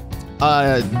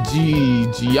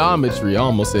geometry. I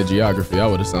almost said geography. I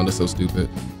would have sounded so stupid.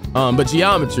 But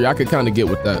geometry, I could kind of get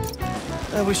with that.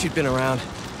 I wish you'd been around.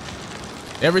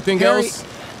 Everything Harry, else?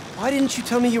 Why didn't you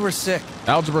tell me you were sick?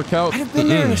 Algebra, calc. I'd have been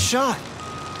there in a shot.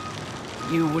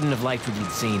 You wouldn't have liked what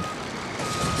you'd seen.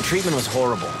 The treatment was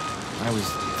horrible. I was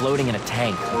floating in a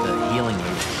tank with a healing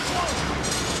agent.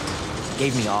 It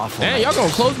gave me awful. Hey, y'all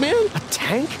gonna close me in? A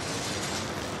tank?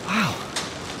 Wow.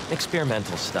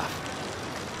 Experimental stuff.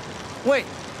 Wait,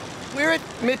 we're at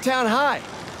Midtown High.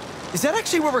 Is that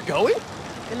actually where we're going?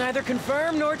 Can neither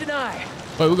confirm nor deny.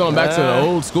 Wait, we're going back to the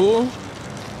old school?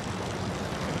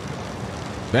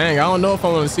 Dang, I don't know if I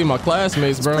want to see my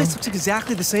classmates, bro. This place looks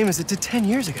exactly the same as it did 10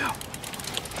 years ago.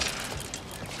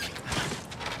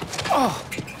 Oh.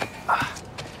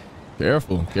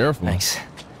 Careful, careful. Thanks.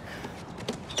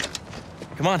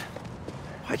 Come on.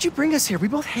 Why'd you bring us here? We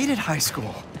both hated high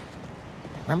school.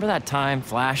 Remember that time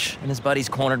Flash and his buddies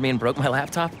cornered me and broke my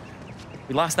laptop?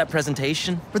 We lost that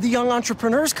presentation. For the Young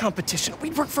Entrepreneurs competition.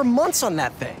 We'd worked for months on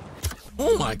that thing.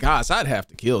 Oh my gosh, I'd have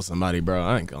to kill somebody, bro.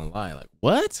 I ain't gonna lie. Like,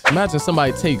 what? Imagine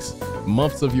somebody takes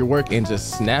months of your work and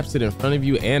just snaps it in front of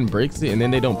you and breaks it, and then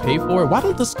they don't pay for it. Why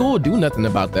don't the school do nothing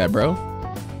about that, bro?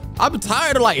 I'm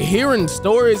tired of like hearing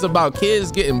stories about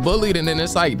kids getting bullied, and then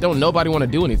it's like, don't nobody want to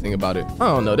do anything about it. I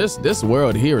don't know. This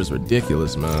world here is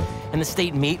ridiculous, man. And the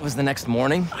state meet was the next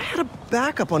morning. I had a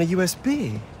backup on a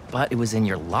USB. But it was in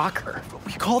your locker.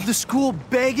 We called the school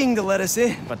begging to let us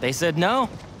in. But they said no.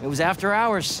 It was after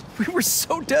hours. We were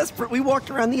so desperate, we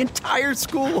walked around the entire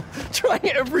school, trying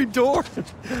every door.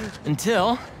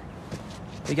 Until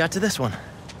we got to this one.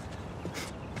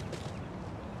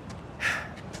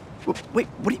 Wait,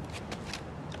 what are you...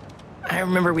 I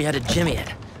remember we had to jimmy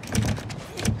it.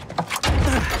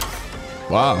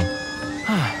 Wow.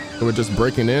 So we're just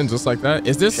breaking in just like that.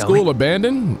 Is this school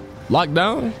abandoned? Locked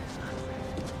down?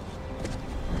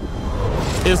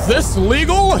 Is this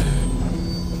legal?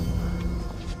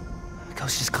 The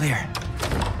coast is clear.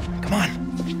 Come on.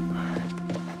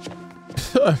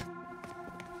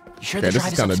 You sure the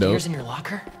drive is upstairs in your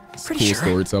locker? Pretty cool sure.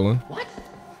 Storytelling. What?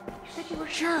 You said you were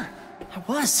sure. I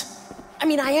was. I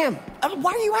mean, I am.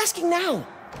 Why are you asking now?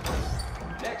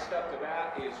 Next up to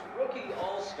bat is rookie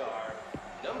all-star,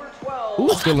 number 12.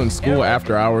 Who's still in school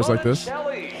after hours like this?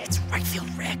 It's right field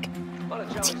Rick.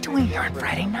 What's he doing here on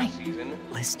Friday night?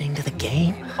 Listening to the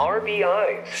game?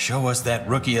 RBI. Show us that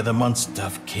Rookie of the Month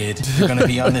stuff, kid. You're gonna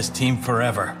be on this team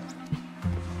forever.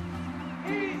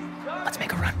 Let's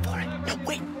make a run for it. No,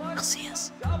 wait. He'll see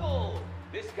us.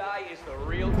 This guy is the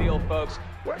real deal, folks.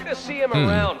 We're gonna see him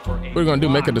around for What are we gonna do?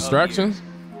 Make a distraction?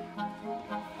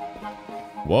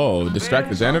 Whoa, distract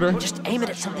the janitor? Just aim it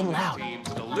at something loud.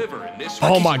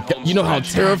 Oh my god, you know how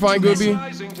terrifying it would be?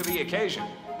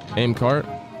 Aim cart.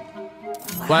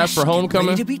 Flash for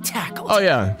homecoming. To be tackled. Oh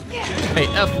yeah. Hey,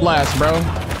 F flash, bro.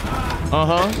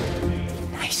 Uh-huh.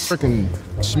 Nice. Freaking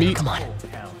Schmeat. Come on.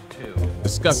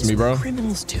 Disgust me, bro.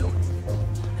 Criminals do.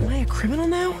 Am I a criminal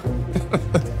now?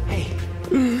 Hey,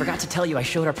 forgot to tell you I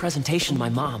showed our presentation to my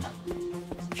mom.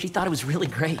 She thought it was really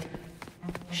great.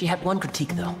 She had one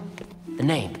critique though. The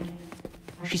name.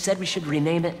 She said we should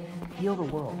rename it Heal the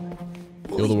World.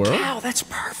 Heal the world? Wow, that's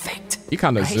perfect. You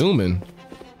kind of zooming.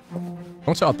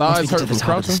 Don't y'all thighs hurt from top of the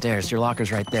crouching? stairs. Your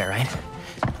locker's right there, right?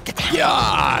 Get down.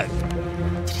 God.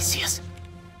 Did he see us?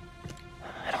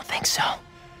 I don't think so.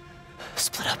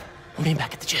 Split up. We'll meet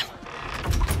back at the gym.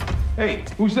 Hey,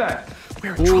 who's that?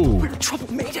 We're in trouble. We're in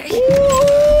trouble, Mayday.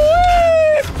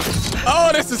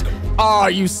 Oh, this is. Oh, are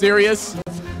you serious?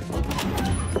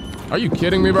 Are you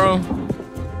kidding me, bro?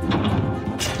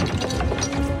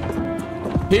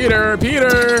 Peter.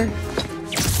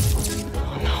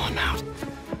 Oh no, I'm out.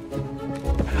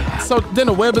 So then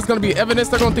the web is gonna be evidence.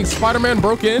 They're gonna think Spider-Man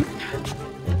broke in.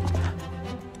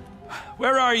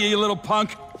 Where are you, you little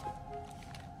punk?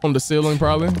 On the ceiling,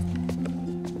 probably.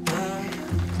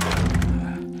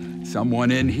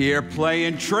 Someone in here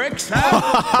playing tricks,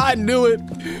 huh? I knew it.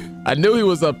 I knew he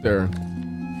was up there.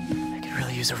 I could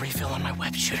really use a refill on my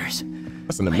web shooters.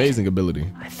 That's an amazing ability.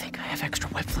 I think I have extra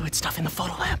web fluid stuff in the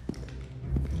photo lab.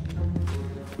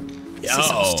 Yo. This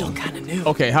is all still kind of new.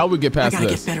 Okay, how we get past I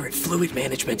gotta this? get better at fluid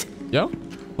management. Yo?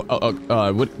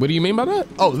 What do you mean by that?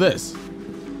 Oh, this.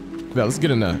 Yeah, let's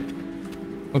get in there.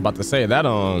 I was about to say that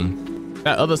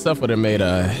that other stuff would have made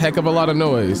a heck of a lot of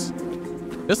noise.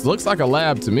 This looks like a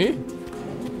lab to me.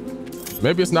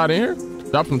 Maybe it's not in here.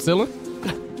 Drop from ceiling.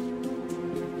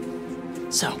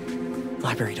 So,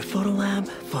 library to photo lab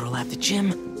to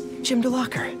gym, gym to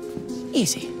locker.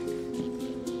 Easy.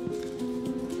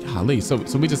 Golly, so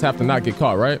we just have to not get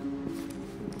caught, right?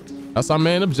 That's our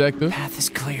main objective. Path is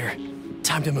clear.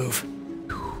 Time to move.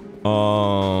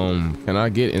 Can I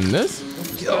get in this?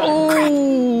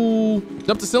 Oh,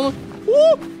 jump the ceiling.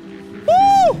 Woo!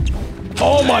 Woo!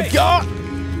 Oh my god!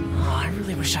 Oh, I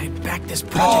really wish I had backed this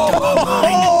project up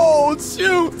online. Oh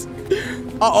shoot!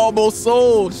 I almost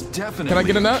sold. Definitely. Can I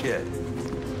get in that? Kid.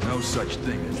 No such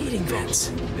thing as Eating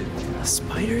vents. A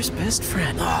spider's best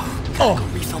friend. Oh, gotta go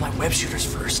refill my web shooters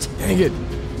first. Dang it.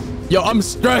 Yo, I'm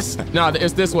stressed. Nah,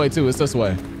 it's this way too. It's this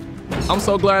way. I'm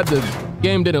so glad the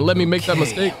game didn't let me make that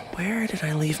mistake. Where did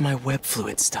I leave my web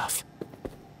fluid stuff?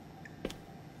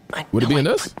 Would it be in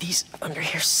this? Put these under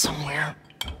here somewhere.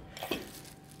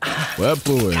 Web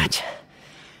fluid. Gotcha.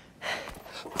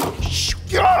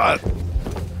 God!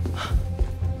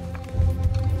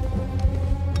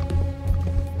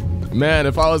 Man,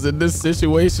 if I was in this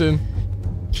situation,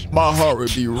 my heart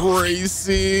would be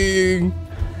racing.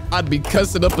 I'd be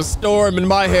cussing up a storm in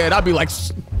my head. I'd be like,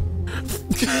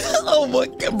 oh my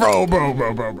god,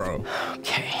 bro.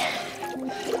 Okay.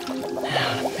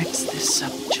 Now mix this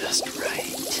up just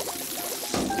right.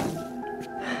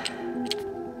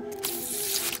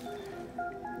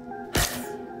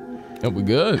 Yep, we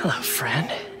good. Hello,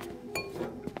 friend.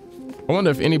 I wonder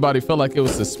if anybody felt like it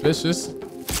was suspicious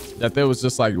that there was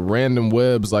just like random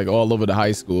webs like all over the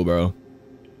high school, bro.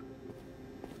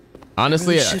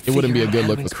 Honestly, it wouldn't be a good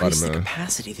look for Spider-Man. The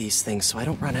capacity of these things so I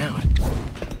don't run out.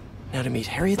 Now to meet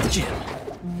Harry at the gym.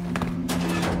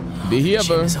 Did he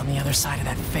ever? Gym is on the other side of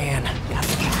that fan. Got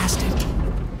the plastic.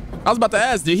 I was about to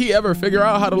ask, did he ever figure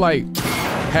out how to like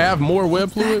have more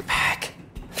web fluid? Backpack.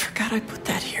 Forgot I put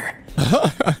that here.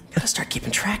 Gotta start keeping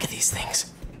track of these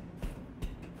things.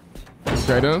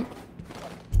 Straight in.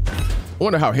 I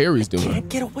wonder how Harry's doing. Can't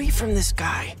get away from this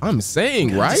guy. I'm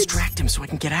saying, right? Distract him so I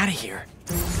can get out of here.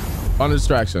 On a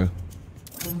distraction.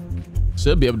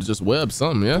 Should be able to just web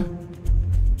something, yeah?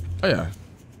 Oh, yeah.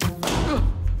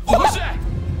 What's that?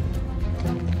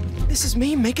 This is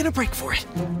me making a break for it.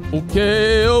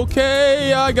 Okay,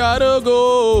 okay, I gotta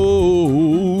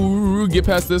go. Get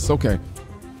past this, okay.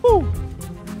 Woo.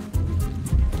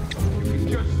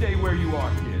 Just stay where you are,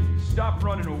 kid. Stop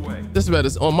running away. This bed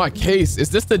is on my case. Is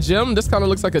this the gym? This kind of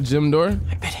looks like a gym door.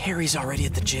 I bet Harry's already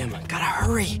at the gym. Gotta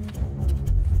hurry.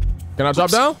 Can I drop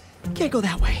down? Can't go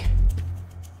that way.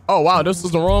 Oh, wow, this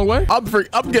was the wrong way? I'm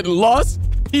getting lost.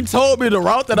 He told me the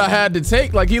route that I had to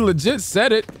take. Like, he legit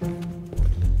said it.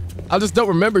 I just don't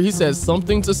remember. He said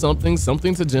something to something,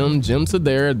 something to gym, gym to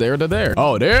there, there to there.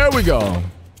 Oh, there we go.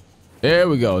 There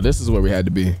we go. This is where we had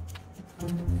to be.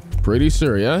 Pretty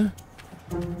sure, yeah?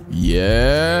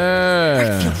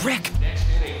 Yeah. Rick.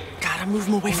 Gotta move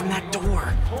him away from that door.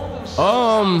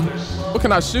 What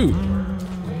can I shoot?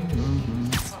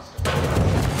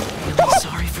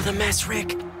 Sorry for the mess,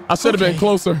 Rick. I should have been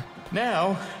closer.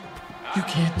 Now, you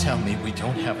can't tell me we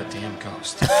don't have a damn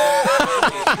ghost.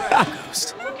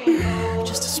 Ghost.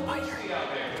 Just a spider.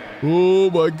 Oh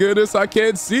my goodness, I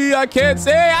can't see, I can't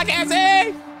see, I can't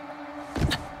see!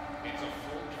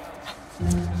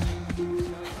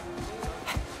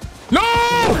 No!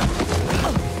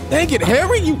 Dang it,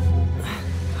 Harry, you...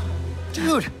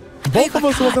 Dude. Both of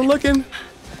us wasn't looking.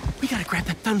 We gotta grab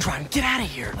that thumb drive and get out of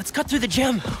here. Let's cut through the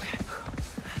gym. Okay.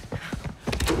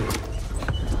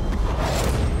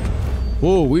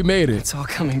 Whoa, we made it. It's all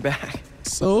coming back.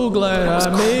 So glad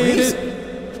I made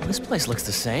it. This place looks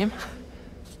the same,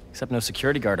 except no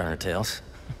security guard on our tails.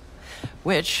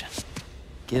 Which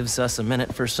gives us a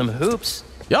minute for some hoops.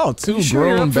 Y'all two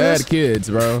grown bad kids,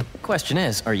 bro. Question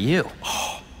is, are you?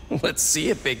 Let's see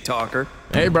it, big talker.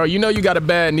 Hey, bro, you know you got a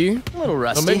bad knee. A little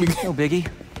rusty, Don't make me no biggie.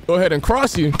 Go ahead and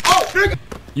cross you. Oh, nigga.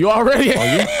 You already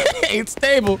ain't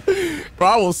stable. Bro,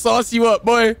 I will sauce you up,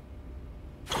 boy.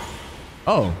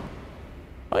 Oh.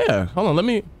 Oh, yeah. Hold on, let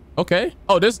me... Okay.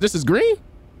 Oh, this is green?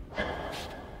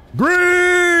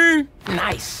 Green!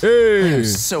 Nice. Hey. I'm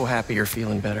so happy you're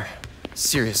feeling better.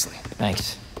 Seriously.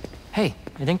 Thanks. Hey,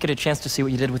 I didn't get a chance to see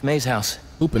what you did with May's house.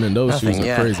 Hooping in those shoes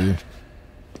are crazy.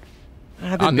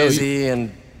 I've been busy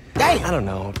and... I don't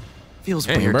know. Feels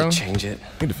weird bro. to change it.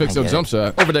 Need to fix your jump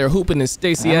shot. Over there hooping in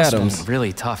Stacey Adams.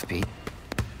 Really tough, Pete.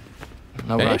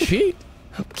 No Hey, rush. Pete.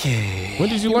 Okay. When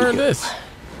did you learn this?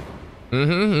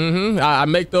 I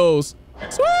make those.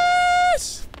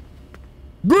 Swish!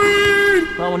 Green!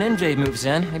 Well, when MJ moves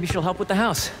in, maybe she'll help with the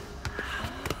house.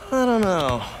 I don't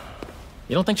know.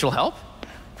 You don't think she'll help?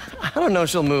 I don't know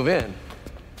she'll move in.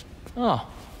 Oh.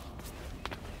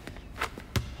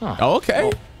 Huh. Oh, okay.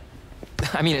 Well,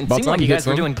 I mean, it About seemed time like to you get guys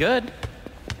were some. doing good.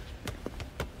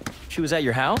 She was at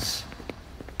your house?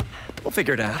 We'll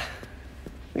figure it out.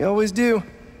 We always do.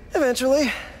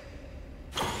 Eventually.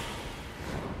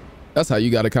 That's how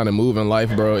you got to kind of move in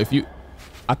life, bro.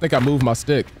 I think I moved my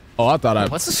stick. Oh, I thought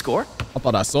What's the score? I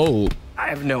thought I sold. I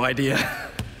have no idea.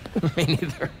 Me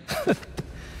neither.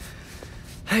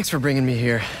 Thanks for bringing me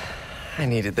here. I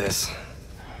needed this.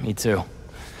 Me too.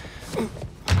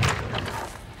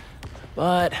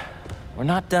 But we're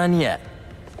not done yet.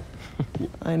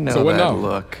 I know So what that now?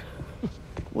 look.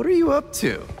 What are you up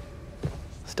to?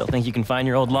 Still think you can find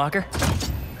your old locker?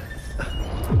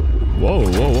 Whoa,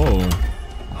 whoa, whoa.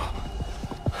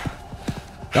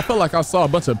 I felt like I saw a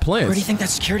bunch of plants. Where do you think that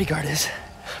security guard is?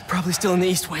 Probably still in the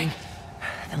East Wing.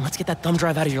 Then let's get that thumb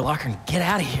drive out of your locker and get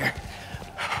out of here.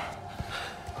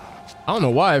 I don't know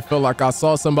why I felt like I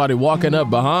saw somebody walking up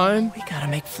behind. We gotta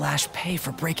make Flash pay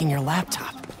for breaking your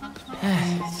laptop.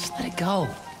 Just let it go.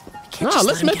 Nah,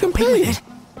 let's make him pay.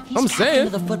 I'm saying. He's captain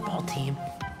of the football team,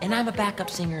 and I'm a backup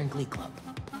singer in Glee Club.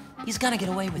 He's gonna get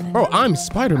away with it. Bro, I'm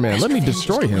Spider-Man. Best Let me revenge is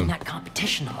destroy to win him. that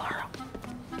competition tomorrow.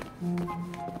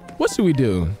 What should we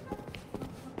do?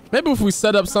 Maybe if we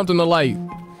set up something to like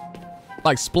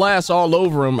splash all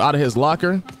over him out of his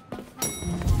locker.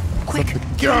 Quick.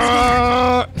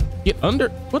 Get under.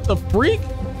 What the freak?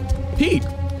 Pete.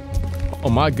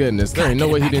 Oh my goodness. There ain't no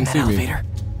way he didn't see me.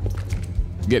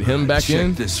 Get him back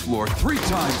in. This floor 3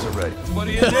 times already. What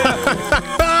are you doing?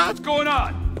 What's going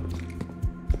on?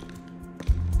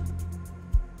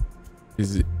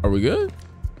 Are we good?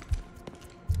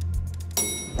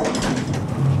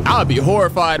 I'll be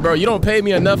horrified, bro. You don't pay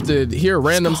me enough to hear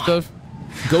random stuff,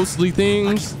 ghostly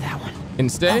things,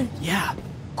 and stay? Yeah.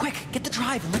 Quick, get the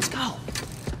drive and let's go.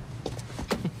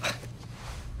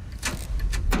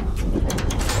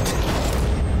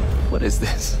 What is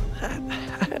this?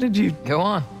 How did you... Go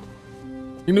on.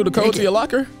 You knew the code to your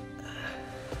locker?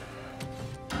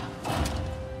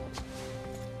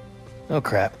 Oh,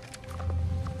 crap.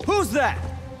 Who's that?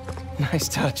 Nice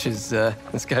touch. Is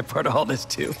this guy part of all this,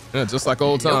 too? Yeah, just like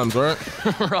old times, right?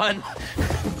 Run.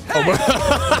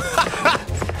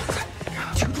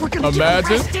 Dude, we're gonna Imagine.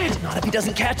 get arrested. Not if he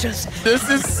doesn't catch us. This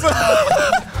is so...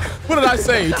 What did I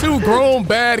say? 2 grown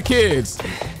bad kids.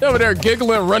 They over there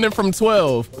giggling, running from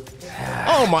 12.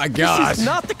 Oh my gosh. This is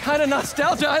not the kind of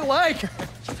nostalgia I like.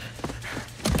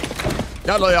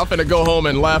 Y'all know y'all finna go home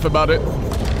and laugh about it.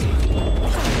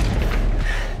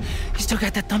 You still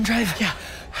got that thumb drive? Yeah.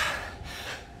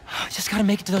 Just gotta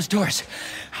make it to those doors.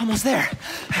 Almost there.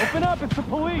 Open up, it's the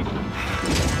police.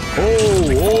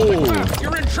 Oh.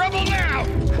 You're in trouble now.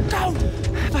 No!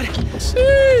 But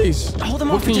Jeez. hold him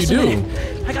What off can for you just a do?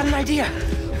 minute. I got an idea.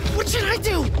 What should I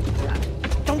do?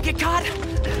 Don't get caught.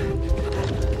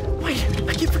 Wait,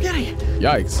 I keep forgetting.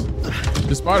 Yikes.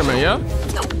 The Spider-Man, yeah?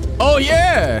 Oh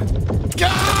yeah!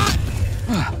 God!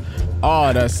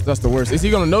 Oh, that's the worst. Is he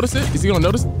gonna notice it? Is he gonna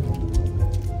notice?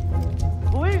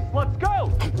 Police, let's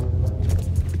go.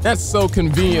 That's so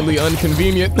conveniently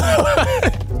inconvenient.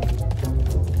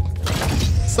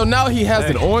 So now he has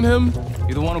it on him?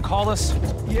 You the one who called us?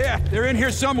 Yeah, they're in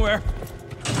here somewhere.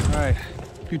 All right,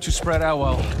 you two spread out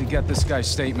while we get this guy's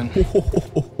statement. I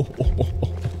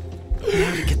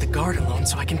have to get the guard alone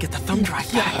so I can get the thumb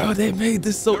drive back. Oh, they made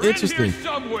this so They're interesting. in here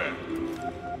somewhere.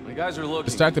 The guys are looking.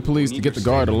 Distract the police We to need get the your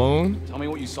guard statement. alone. Tell me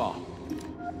what you saw.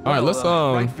 All right, let's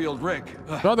Right field Rick.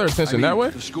 draw their attention that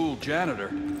way. The school janitor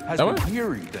has That been way?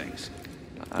 hearing things.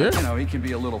 Here? You know, he can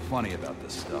be a little funny about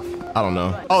this stuff. I don't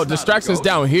know. Oh, distractions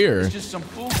down here. It's just some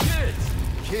fool kids.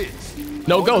 Kids.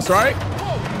 No ghost, right?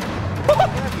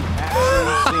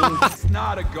 It's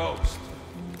not a ghost.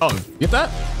 Oh, get that?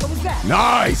 What was that?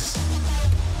 Nice.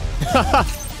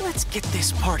 Let's get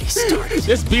this party started.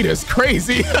 This beat is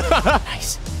crazy.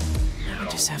 Nice. Now we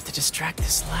just have to distract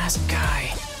this last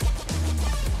guy.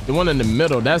 The one in the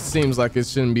middle, that seems like it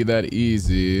shouldn't be that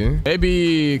easy.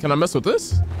 Maybe, can I mess with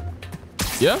this?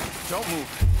 Yeah? Don't move.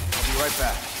 I'll be right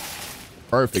back.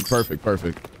 Perfect, perfect,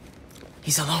 perfect.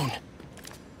 He's alone.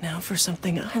 Now for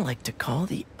something I like to call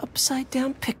the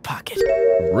upside-down pickpocket.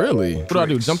 Really? What do I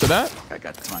do? Jump to that? I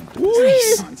got time for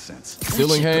Nice. nonsense.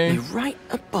 Ceiling hang? Put me right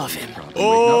above him.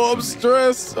 Oh, I'm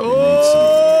stressed.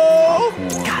 Oh.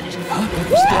 Got it.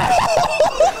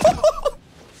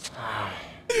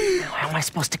 How am I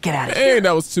supposed to get out of here? Hey,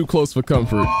 that was too close for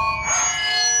comfort.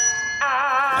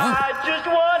 I just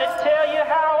want to tell you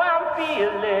how I'm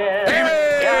feeling. Hey,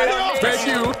 bet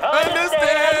you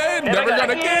understand. Never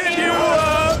gonna give you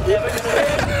up. Never gonna let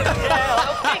you down.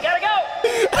 Okay, gotta go.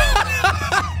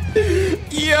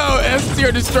 Yo, S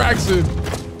tier distraction.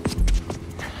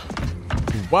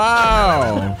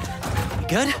 Wow.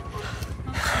 Good?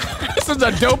 This is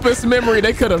the dopest memory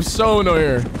they could have shown on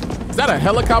here. Is that a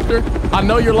helicopter? I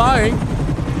know you're lying.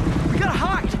 We gotta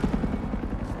hide.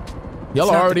 Y'all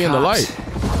are already in the light.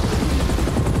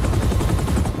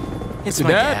 It's See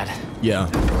my that? dad. Yeah.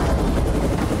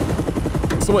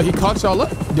 So what, he caught y'all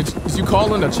up? Did you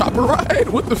call in a chopper ride?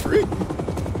 What the freak?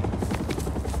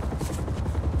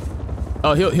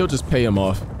 Oh, he'll just pay him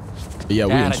off. Yeah,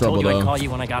 we in Dad, I trouble told you though. I'd call you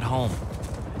when I got home.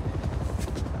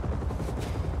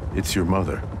 It's your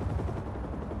mother.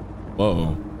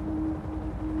 Whoa.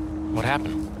 What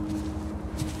happened?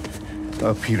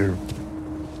 Peter,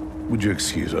 would you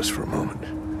excuse us for a moment?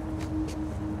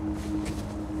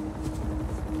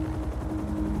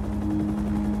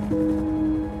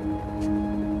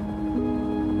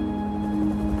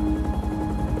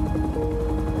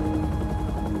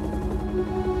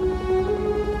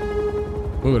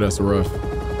 Ooh, that's rough.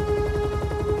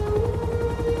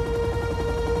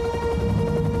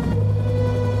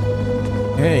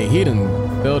 Hey, he done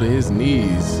fell to his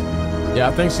knees. Yeah,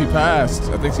 I think she passed.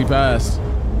 I think she passed.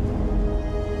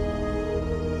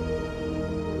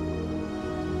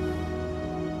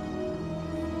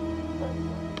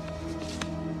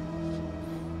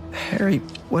 Harry,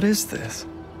 what is this?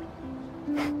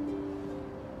 You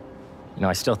know,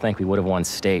 I still think we would have won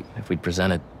state if we'd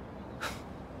presented.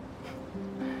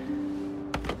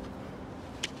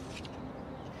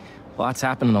 A lot's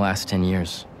happened in the last 10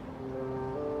 years.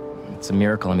 It's a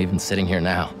miracle I'm even sitting here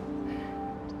now.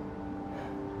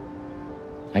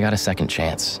 I got a second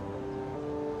chance.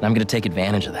 And I'm gonna take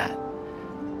advantage of that.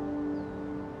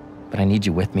 But I need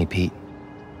you with me, Pete.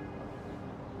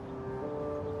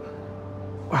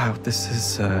 Wow, this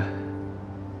is a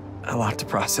lot to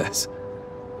process.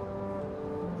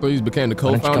 So he became the Why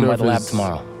don't you come co-founder by of the lab his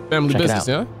tomorrow? family Check it business,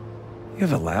 out. yeah? You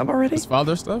have a lab already? His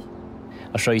father stuff?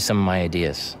 I'll show you some of my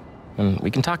ideas. And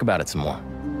we can talk about it some more.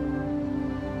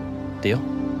 Deal?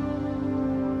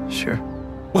 Sure.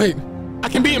 Wait, I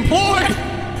can be employed!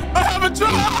 I have a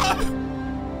job!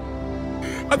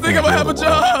 I think I'm gonna have a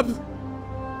job.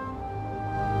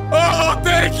 Oh,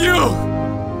 thank you.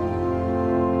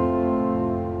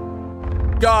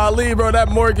 Golly, bro, that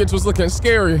mortgage was looking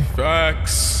scary.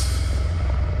 Facts.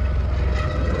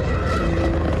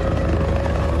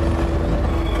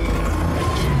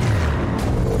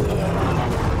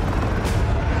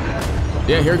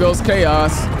 Yeah, here goes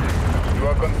chaos. You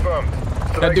are confirmed.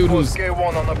 That dude who's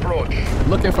K1 on approach.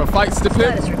 Looking for fights to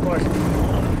pick. Status report.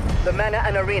 The manor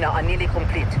and arena are nearly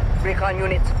complete. Recon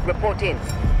units, report in.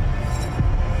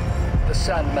 The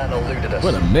Sandman eluded us.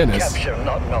 What a menace. Capture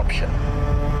not an option.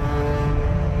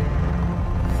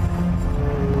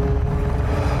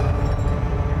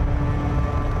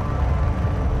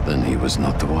 Then he was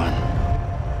not the one.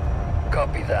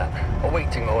 Copy that.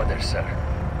 Awaiting orders, sir.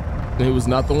 He was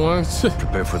not the one?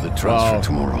 Prepare for the transfer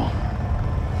tomorrow.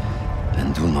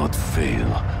 And do not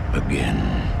fail again.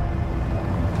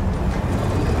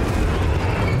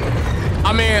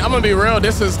 I mean, I'm gonna be real.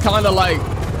 This is kind of like,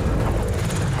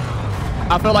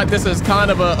 I feel like this is kind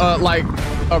of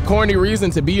a corny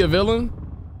reason to be a villain,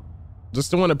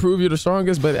 just to want to prove you're the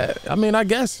strongest. But I mean, I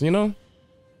guess, you know,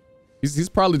 he's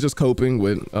probably just coping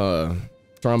with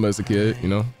trauma as a kid, you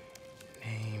know.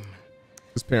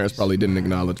 His parents probably didn't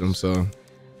acknowledge him, so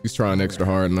he's trying extra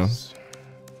hard now.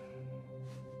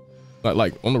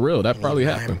 Like on the real, that probably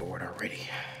happened.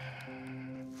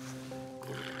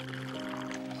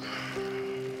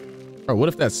 Or what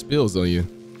if that spills on you?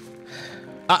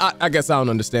 I guess I don't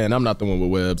understand. I'm not the one with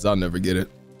webs. I'll never get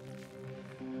it.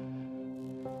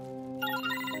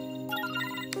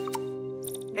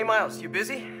 Hey Miles, you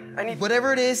busy? I need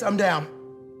whatever it is, I'm down.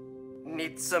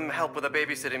 Need some help with a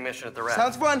babysitting mission at the raft.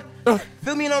 Sounds fun.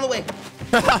 Fill me in on the way.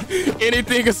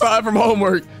 Anything aside from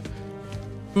homework.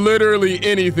 Literally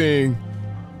anything.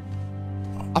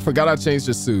 I forgot I changed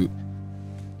the suit.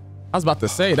 I was about to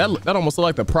say that almost looked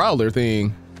like the Prowler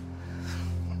thing.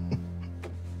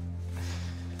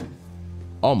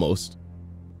 Almost.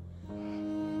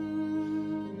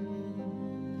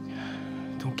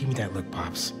 Don't give me that look,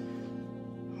 Pops.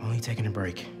 I'm only taking a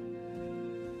break.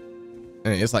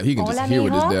 And it's like he can just hear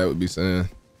what his dad would be saying.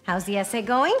 How's the essay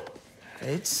going?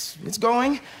 It's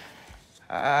going.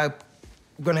 I'm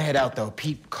gonna head out though.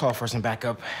 Pete called for some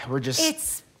backup. We're just.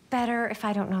 It's better if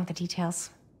I don't know the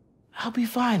details. I'll be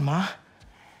fine, Ma.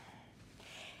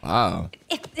 Wow.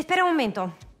 Espera un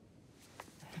momento.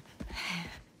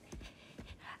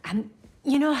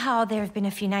 You know how there have been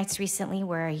a few nights recently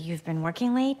where you've been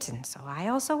working late, and so I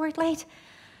also worked late?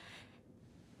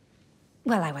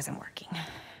 Well, I wasn't working.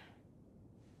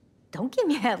 Don't give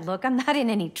me that look. I'm not in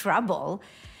any trouble.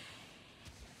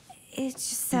 It's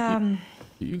just,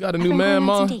 You got a new man,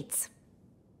 Ma?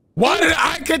 Why did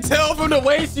I could tell from the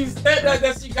way she said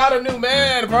that she got a new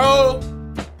man, bro?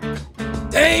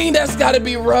 Dang, that's gotta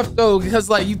be rough though, because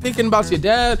like you thinking about your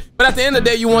dad, but at the end of the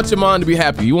day, you want your mom to be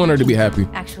happy. You want her to be happy.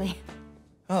 Actually.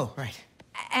 Oh, right.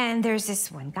 And there's this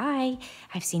one guy.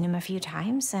 I've seen him a few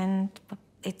times, and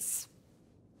it's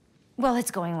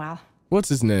going well. What's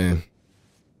his name?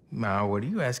 Ma, what are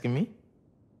you asking me?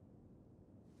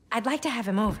 I'd like to have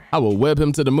him over. I will web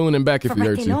him to the moon and back if he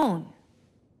hurts you. Alone.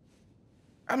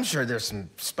 I'm sure there's some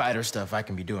spider stuff I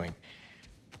can be doing.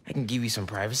 I can give you some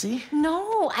privacy.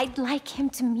 No, I'd like him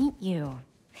to meet you.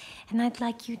 And I'd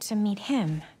like you to meet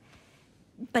him.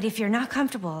 But if you're not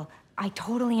comfortable, I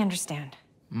totally understand.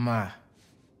 Ma.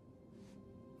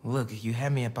 Look, you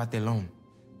had me at Patelón.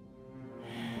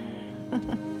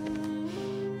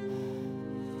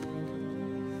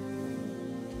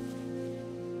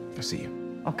 I'll see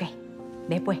you. Okay.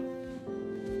 Después.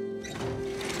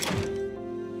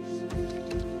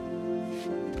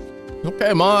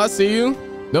 Okay, Ma, I see you.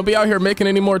 Don't be out here making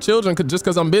any more children just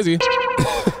because I'm busy.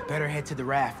 Better head to the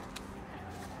raft.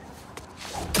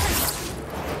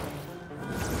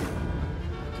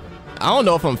 I don't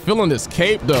know if I'm feeling this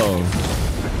cape though.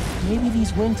 Maybe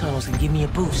these wind tunnels can give me a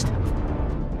boost.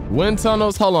 Wind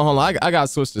tunnels? Hold on. I gotta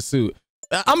switch the suit.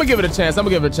 I'm gonna give it a chance.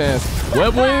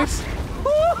 Web wings?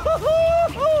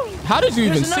 How did you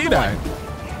even see that?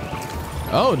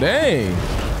 Oh, dang.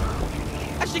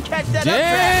 I should catch that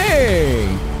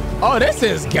Dang. Oh, this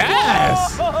is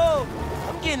gas. Whoa.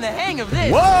 I'm getting the hang of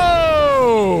this.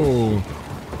 Whoa.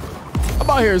 I'm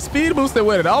out here speed boosting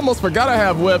with it. I almost forgot I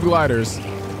have web gliders.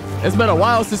 It's been a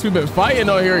while since we've been fighting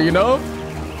on here, you know?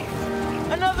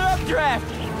 Another updraft.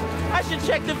 I should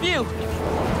check the view.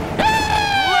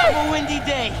 Love a windy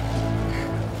day.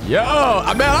 Yo,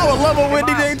 man, I would love a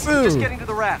windy day too. Just getting to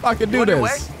the raft. I could do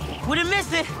this. Wouldn't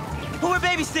miss it. Who are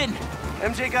babysitting?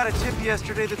 MJ got a tip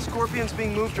yesterday that Scorpion's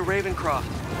being moved to Ravencroft.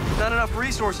 Not enough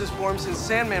resources for him since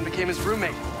Sandman became his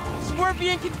roommate.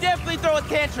 Scorpion can definitely throw a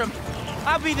tantrum.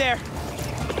 I'll be there.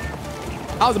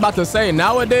 I was about to say,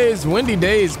 nowadays, windy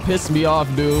days piss me off,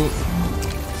 dude.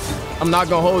 I'm not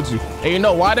gonna hold you. And you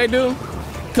know why they do?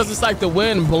 Because it's like the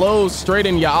wind blows straight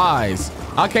in your eyes.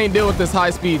 I can't deal with this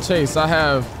high-speed chase. I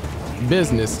have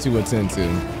business to attend to.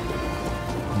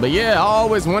 But yeah, I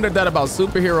always wondered that about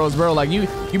superheroes, bro. Like you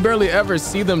barely ever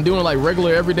see them doing like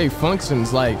regular everyday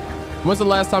functions. Like, when's the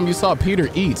last time you saw Peter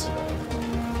eat?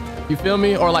 You feel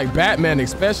me? Or like Batman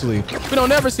especially. We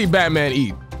don't ever see Batman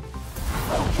eat.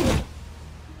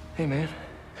 Hey man,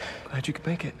 glad you could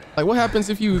make it. Like what happens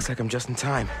if you... Looks like I'm just in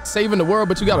time. Saving the world,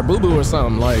 but you got a boo-boo or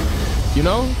something, like, you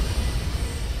know?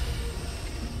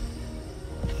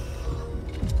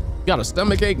 You got a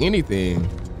stomachache, anything.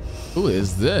 Who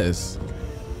is this?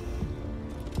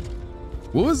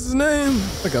 What was his name? I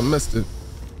think I missed it.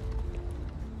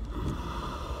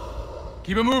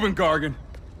 Keep it moving, Gargan.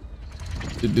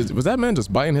 Was that man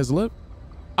just biting his lip?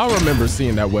 I remember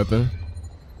seeing that weapon.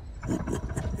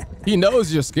 He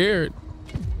knows you're scared.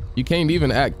 You can't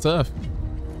even act tough.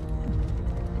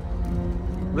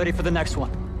 Ready for the next one.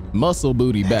 Muscle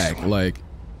booty back, like.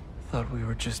 Thought we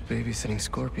were just babysitting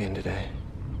Scorpion today.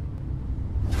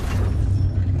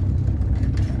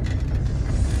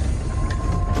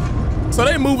 So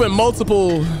they moving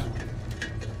multiple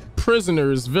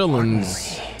prisoners,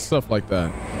 villains, stuff like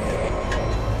that.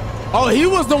 Oh, he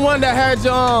was the one that had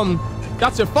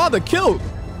got your father killed.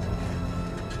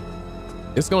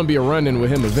 It's gonna be a run-in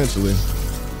with him eventually.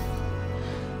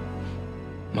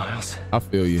 Miles. I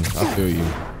feel you. I feel you.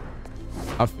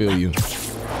 I feel you.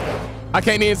 I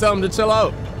can't even tell him to chill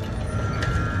out.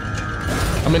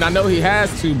 I mean, I know he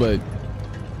has to, but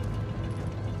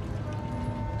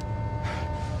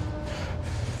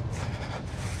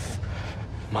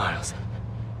Miles.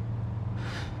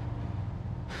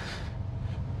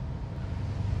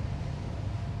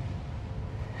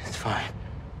 It's fine.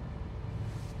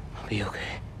 I'll be okay.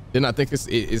 Then I think it's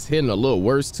hitting a little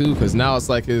worse too, because now it's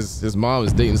like his mom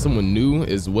is dating someone new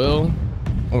as well.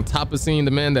 On top of seeing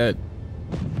the man that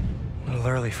A little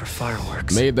early for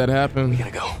fireworks. Made that happen. We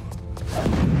gotta go.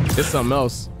 It's something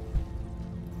else.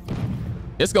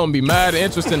 It's gonna be mad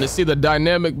interesting to see the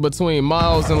dynamic between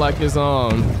Miles and like his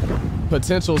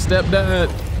potential stepdad.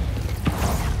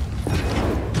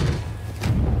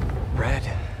 Red,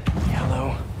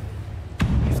 yellow.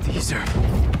 If these are...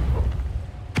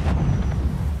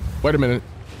 Wait a minute.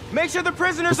 Make sure the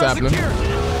prisoners What's are happening? secure.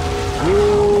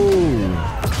 Ooh.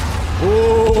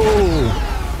 Ooh.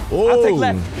 Ooh. I'll take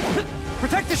left.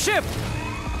 Protect the ship.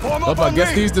 Form up I on guess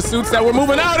me. these the suits that we're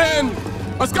moving out in.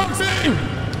 Let's go, team.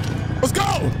 Let's go.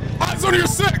 Eyes on your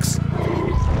six.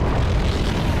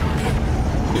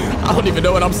 I don't even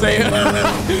know what I'm saying.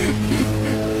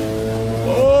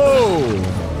 Oh,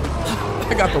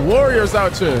 they got the warriors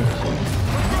out here.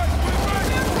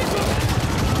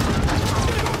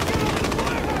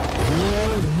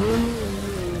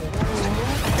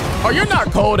 Oh, you're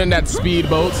not cold in that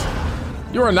speedboat.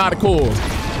 You are not cool.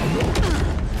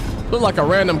 Look like a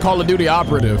random Call of Duty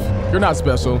operative. You're not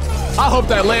special. I hope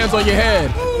that lands on your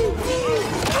head.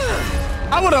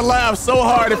 I would have laughed so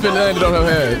hard if it landed on her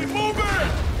head.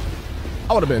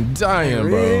 I would have been dying,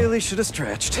 bro. Really should have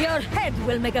stretched. Your head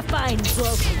will make a fine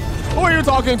joke. Who are you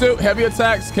talking to? Heavy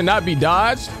attacks cannot be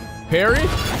dodged. Parry?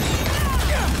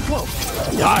 Whoa.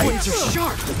 Yikes. These are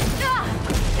sharp.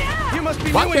 You must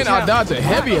be Why new in can't I town. dodge a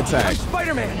heavy attack?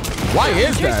 Spider-Man. Why is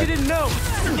In case that? you didn't know,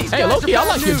 these Hey, guys Loki, are I bad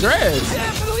like your news. dreads.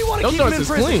 Definitely want to Those keep him shorts in is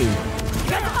prison. clean.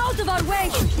 Get out of our way.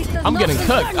 This does I'm not getting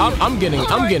concern cooked. you. I'm getting Guess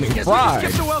we can fried.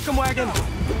 skip the welcome wagon.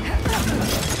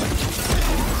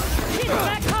 Hit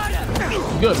back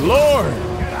harder. Good Lord.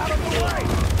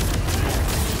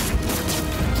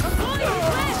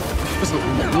 Just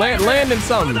landing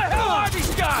something.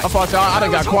 I thought y'all, I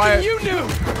done got quiet. You knew.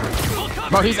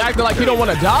 Bro, he's acting like he don't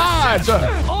want to dodge.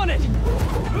 On it.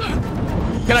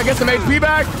 Can I get some HP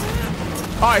back?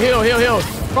 All right, heal.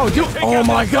 Bro, you, oh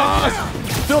my gosh.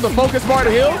 Feel the focus bar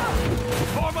to heal?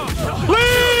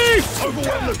 Please!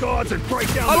 Overwhelm the guards and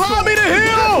break down Allow me to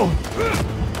heal!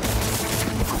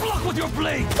 Block with your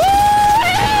blade.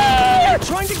 They're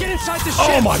trying to get inside the ship.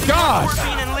 Oh my gosh!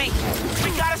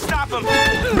 We gotta stop him.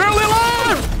 Barely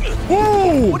alive!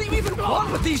 Woo! What do you even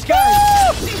want with these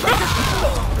guys?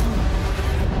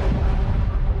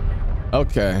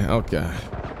 Okay.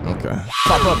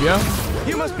 Pop up, yeah?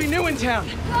 You must be new in town.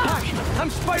 Hi, I'm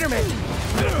Spider-Man.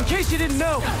 In case you didn't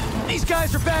know, these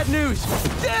guys are bad news.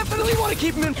 Definitely want to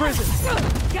keep them in prison.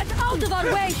 Get out of our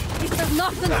way. This does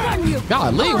not concern you.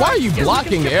 Golly, why are you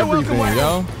blocking everything,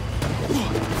 yo?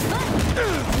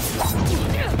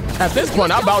 At this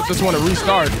point, I about just want to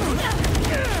restart.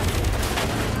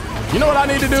 You know what I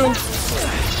need to do?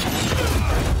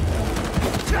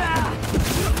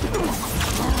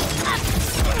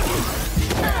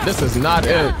 This is not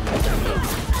it.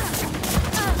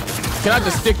 Can I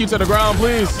just stick you to the ground,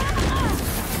 please?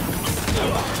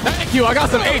 Thank you, I got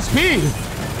some HP.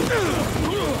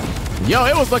 Yo,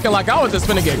 it was looking like I was just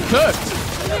finna get cooked.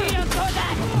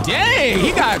 Dang,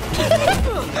 he got...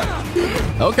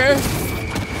 Okay.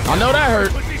 I know that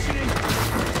hurt.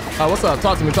 Oh, what's up?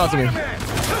 Talk to me, talk to me. Who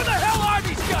the hell are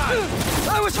these guys?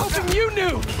 I was hoping you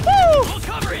knew. We'll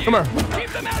cover you. Come here.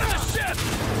 Keep them out of the ship.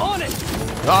 On it.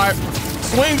 All right.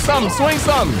 Swing some, swing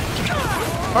some.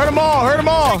 Hurt them all, hurt them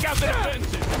all. Take out the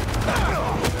defenses.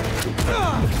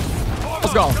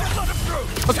 Let's go.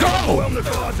 Let's go. Overwhelm the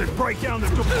closet, break down the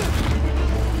door.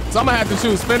 So I'm gonna have to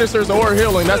choose finishers or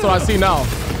healing. That's what I see now.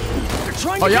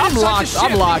 Oh yeah, I'm locked.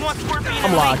 I'm locked.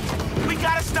 I'm locked. We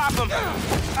gotta stop them.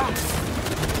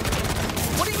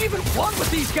 What do you even want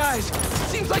with these guys?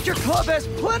 Seems like your club has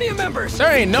plenty of members. There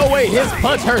ain't no way his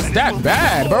punch hurts that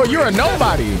bad, bro. You're a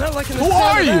nobody. Who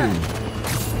are you?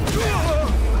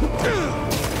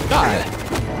 God.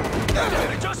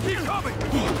 Just keep coming.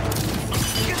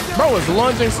 Bro is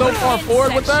lunging so far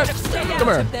forward with that. Come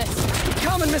here.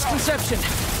 Common misconception.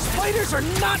 Spiders are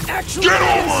not actually Get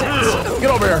over insects. here. Get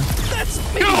over here. That's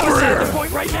Get over beside here. the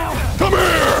point right now. Come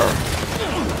here.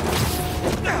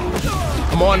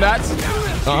 Come on, that.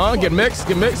 Get mixed,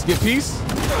 get mixed, get peace.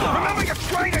 Remember your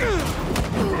training.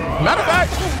 Matter of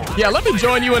fact, yeah, let me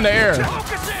join you in the air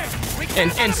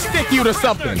and stick you to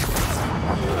something.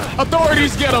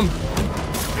 Authorities, get him.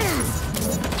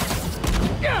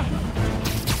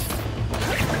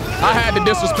 I had to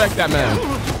disrespect that man.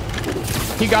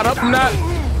 He got up from that.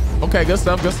 Okay, good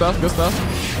stuff, good stuff, good stuff.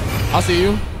 I'll see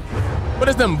you. What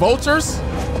is them, vultures?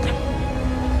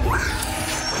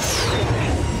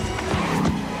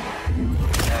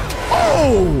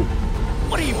 Oh!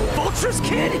 What are you, vultures,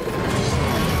 kid?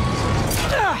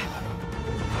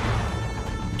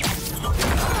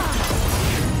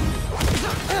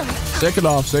 Shake it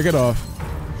off, shake it off.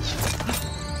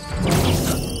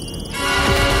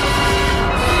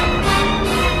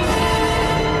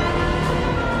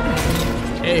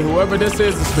 Hey, whoever this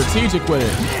is strategic with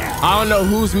it. I don't know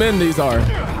whose men these are. Don't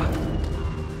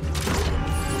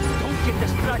get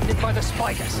distracted by the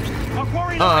spiders.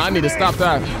 I need to stop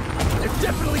that. They're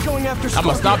definitely going after I'm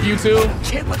gonna stop you two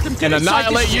Can't let them and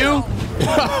annihilate you.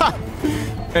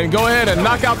 And go ahead and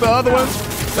knock out the other ones.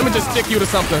 Let me just stick you to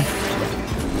something.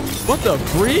 What the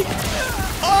freak?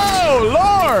 Oh,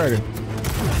 Lord.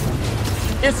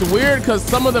 It's weird because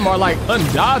some of them are like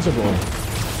undodgeable.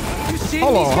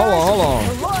 Hold on, hold on, hold on.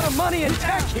 A lot of money in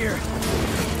tech here.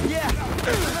 Yeah.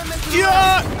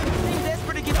 Yeah. Seem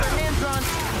desperate to get their hands on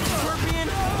Scorpion,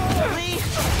 Lee,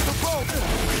 the boat.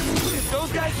 If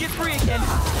those guys get free again.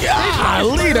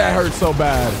 Golly, that hurts so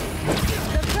bad.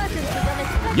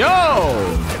 Yo,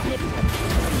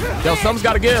 something's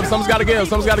gotta give, something's gotta give,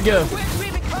 something's gotta give.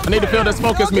 I need to feel this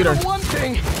focus meter. One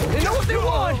thing. They know what they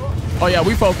want. Oh yeah,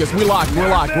 we focus, we locked, we're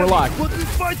locked, we're locked. We'll just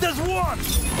fight as one.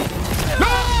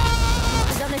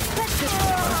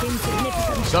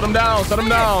 Shut him down, shut him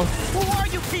down. Who are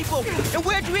you people? And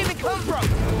where'd you even come from?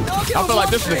 I feel like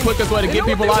this is the quickest way to get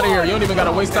people out of here. You don't even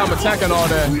gotta waste time attacking all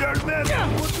that. We are men.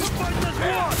 We'll just fight as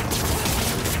one.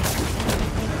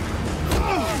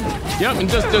 Yep, and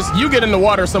just you get in the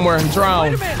water somewhere and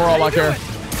drown for all I care.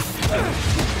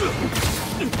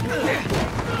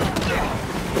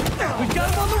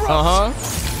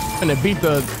 And then beat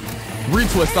the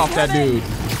retwist off that dude.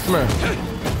 Come here.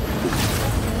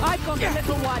 I got the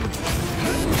little one.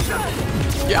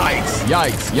 Yikes,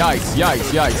 yikes, yikes,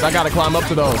 yikes, yikes. I gotta climb up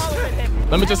to those.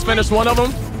 Let me just finish one of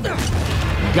them.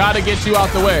 Gotta get you out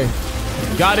the way.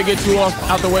 Gotta get you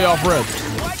out the way off rip.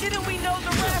 Why didn't we know the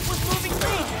raft was moving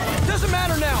feet? Doesn't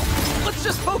matter now. Let's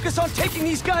just focus on taking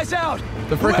these guys out.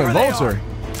 The freaking vulture.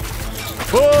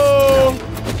 Whoa!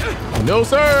 No,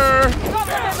 sir.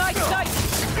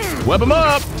 Web them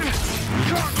up.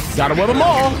 Gotta web them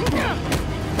all.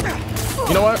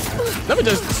 You know what? Let me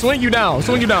just swing you down.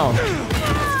 Swing you down.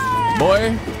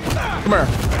 Boy, come here.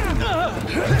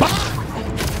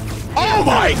 Oh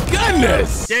my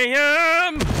goodness!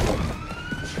 Damn!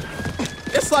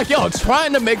 It's like y'all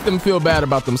trying to make them feel bad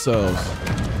about themselves.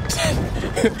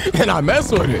 And I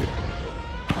mess with it.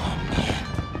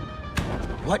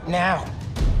 What now?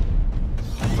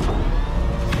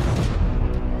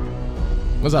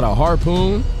 Was that a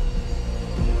harpoon?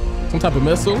 Some type of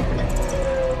missile?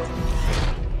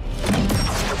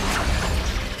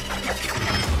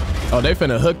 Oh, they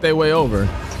finna hook their way over.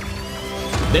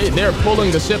 They're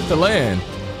pulling the ship to land.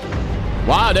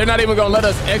 Wow, they're not even gonna let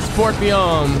us export the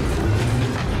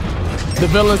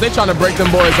villains. They trying to break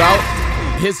them boys out.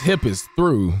 His hip is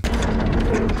through.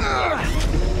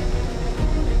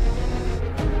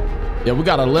 Yeah, we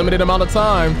got a limited amount of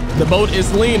time. The boat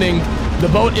is leaning. The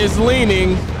boat is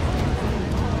leaning.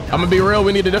 I'm gonna be real,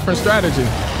 we need a different strategy.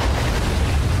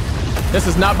 This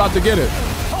is not about to get it.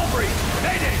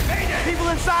 People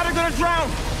inside are gonna drown.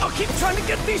 I'll keep trying to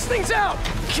get these things out.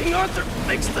 King Arthur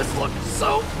makes this look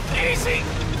so easy.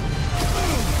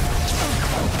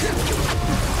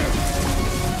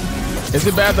 Is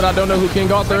it bad that I don't know who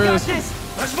King Arthur is?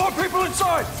 There's more people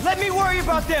inside. Let me worry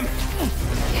about them.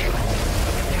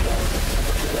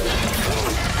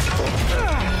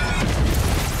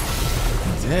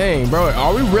 Dang, bro,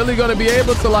 are we really gonna be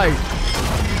able to like?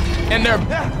 And there,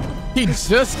 he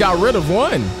just got rid of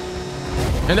one,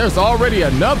 and there's already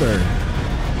another.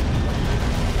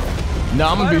 No,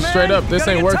 I'm gonna be straight up. This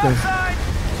ain't working.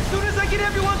 As soon as I get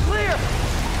everyone clear.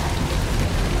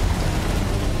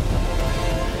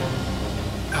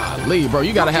 Lee, bro,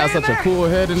 you gotta have such a cool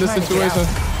head in this situation.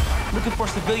 Looking for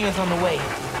civilians on the way.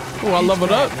 Oh, I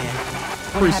leveled up.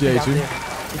 Appreciate you.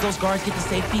 Did those guards get to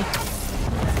safety?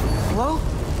 Hello?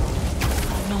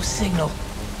 No signal.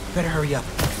 Better hurry up.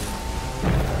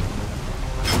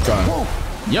 Okay.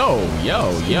 Yo.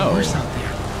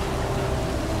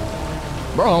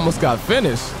 Bro, almost got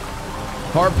finished.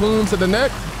 Harpoon to the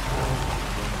neck.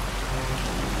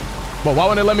 But why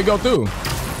wouldn't it let me go through?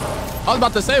 I was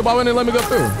about to say, why wouldn't it let me go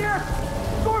through?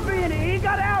 Scorpion, he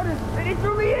got out and he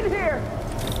threw me in here.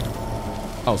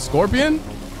 Oh, Scorpion?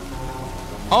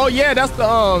 Oh yeah, that's the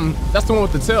one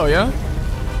with the tail, yeah?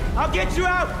 I'll get you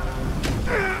out.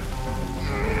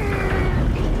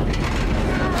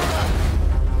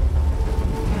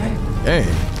 Dang.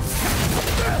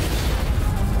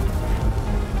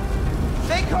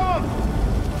 Stay calm.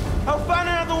 I'll find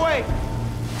another way.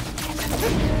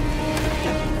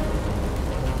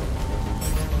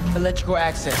 Electrical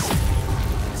access.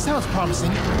 Sounds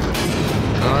promising.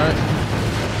 All right.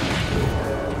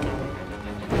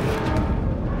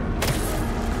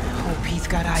 Hope he's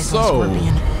got eyes on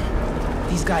Scorpion.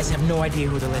 These guys have no idea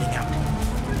who they're letting out.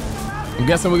 I'm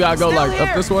guessing we gotta go like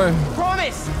up this way.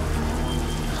 Promise.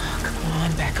 Come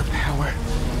on, backup power.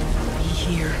 Be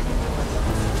here.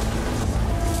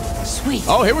 Sweet.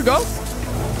 Oh, here we go.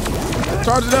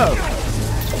 Charge it up.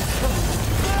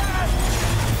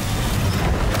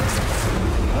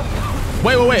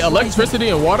 Wait. Electricity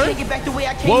and water? Take it back the way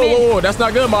I came in. Whoa. That's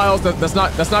not good, Miles. That's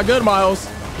not good, Miles.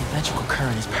 The electrical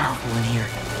current is powerful in here.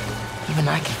 Even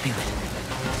I can feel it.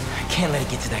 I can't let it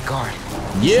get to that guard.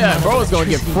 Yeah, bro, it's gonna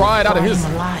get fried out of his.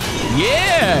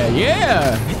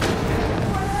 Yeah.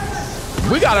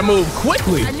 We gotta move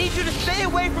quickly. I need you to stay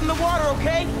away from the water,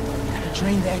 okay? Gotta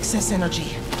drain the excess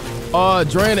energy.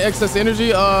 Drain the excess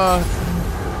energy?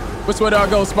 Which way do I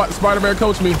go? Spider-Man,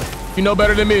 coach me. You know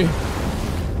better than me.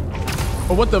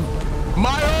 Oh, what the?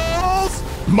 Miles!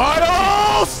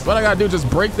 What I gotta do, just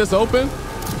break this open?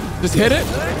 Just hit it?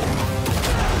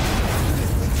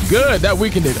 Good, that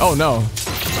weakened it. Oh no.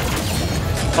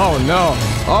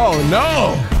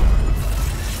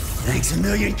 Thanks a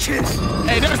million, kid.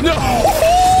 Hey, there's no.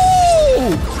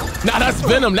 Nah, that's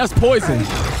venom. That's poison.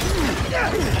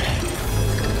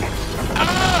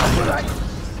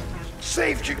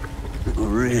 Saved you.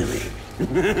 Really?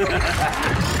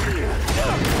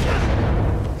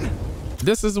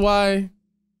 This is why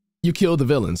you kill the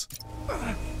villains.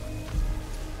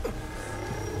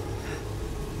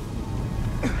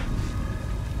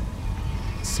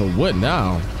 So what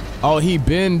now? Oh, he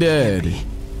been dead.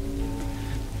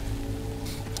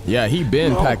 Yeah, he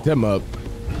been packed him up.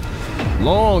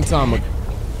 Long time ago.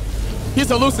 He's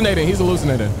hallucinating.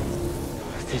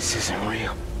 This isn't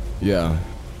real. Yeah.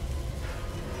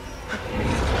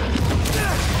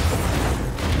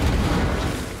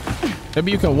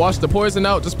 Maybe you can wash the poison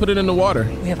out, just put it in the water.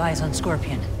 We have eyes on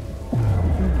Scorpion.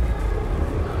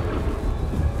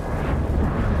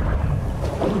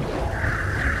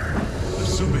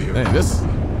 Dang, this.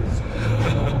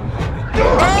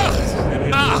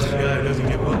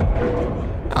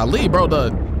 Ali, bro,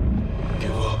 the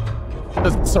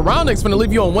surroundings finna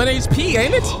leave you on 1 HP,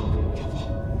 ain't it?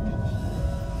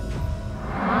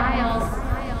 Miles.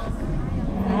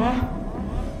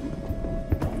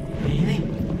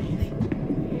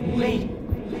 Wait.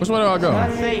 Which way do I go?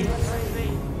 Not safe.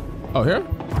 Oh, here?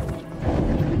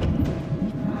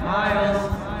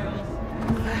 Miles.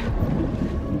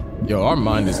 Yo, our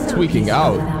mind is tweaking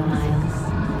out.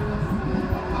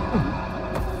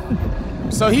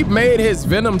 So he made his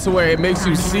venom to where it makes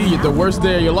you see the worst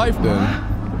day of your life then.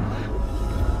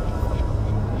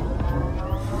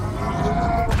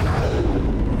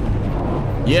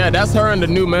 Yeah, that's her and the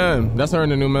new man.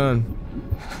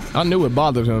 I knew it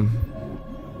bothered him.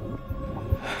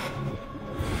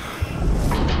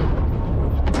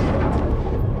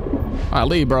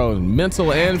 Ali, bro,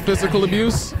 mental and physical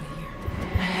abuse. I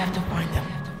have to find them.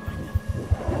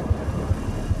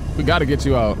 We gotta get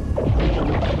you out.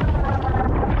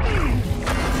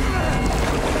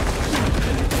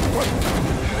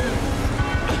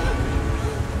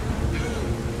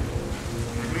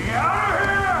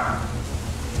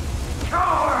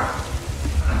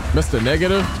 Mr.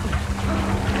 Negative.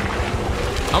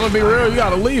 I'm gonna be real, you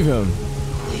gotta leave him.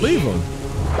 Leave him.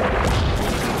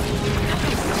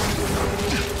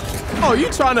 Oh, you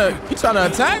trying to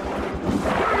attack?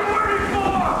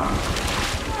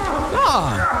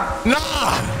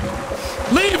 Nah.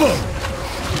 Leave him.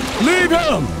 Leave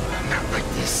him. Not like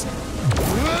this.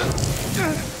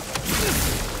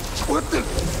 What the?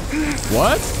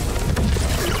 What?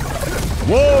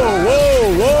 Whoa,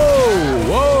 whoa, whoa,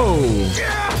 whoa.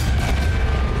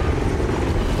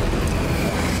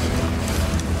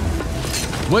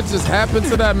 What just happened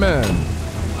to that man?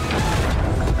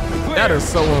 That is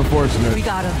so unfortunate. We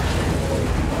got him.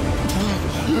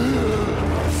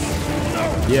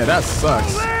 Yeah, that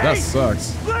sucks. That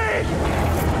sucks.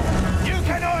 You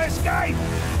cannot escape.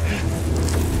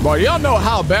 Boy, y'all know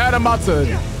how bad I'm about to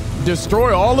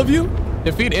destroy all of you?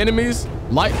 Defeat enemies,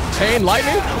 chain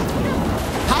lightning?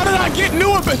 How did I get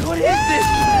new of it? What is this?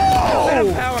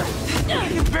 Oh. Power. I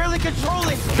can barely control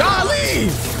it. Golly!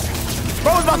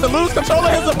 Bro's about to lose control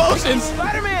of his emotions.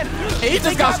 Spider-Man! He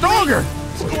just got stronger.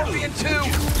 Scorpion 2.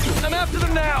 I'm after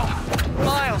them now.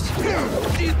 Miles,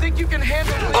 do you think you can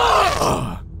handle it?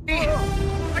 I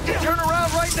can turn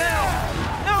around right now.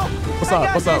 No! What's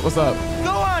up? What's up? What's up?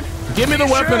 Go on! Give me the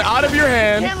weapon out of your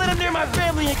hand. Can't let him near my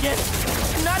family again.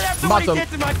 Not after what he did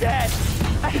to my dad.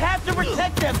 I have to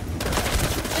protect them.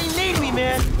 They need me,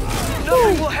 man.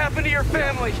 Nothing will happen to your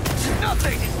family.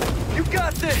 Nothing. You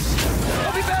got this.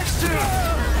 I'll be back soon.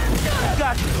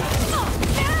 Got you.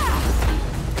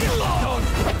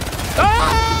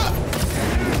 Ah!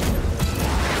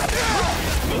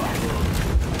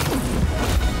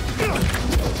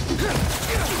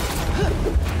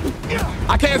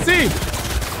 I can't see.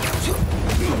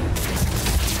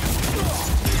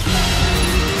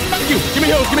 Thank you. Give me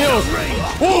heals. Give me heals.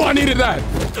 Oh, I needed that.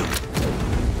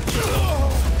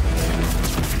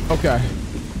 Okay.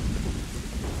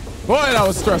 Boy, that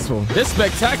was stressful. This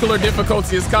spectacular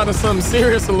difficulty is kind of something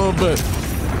serious a little bit.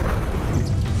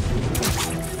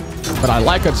 But I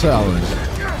like a challenge.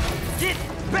 Get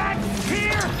back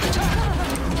here!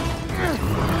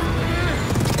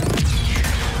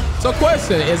 So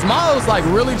question, is Miles like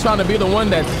really trying to be the one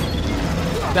that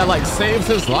like saves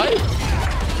his life?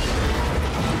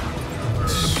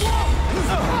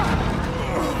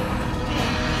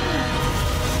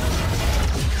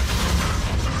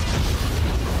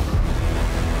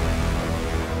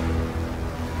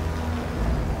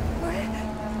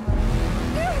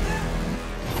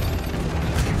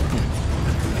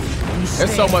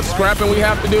 There's so much scrapping we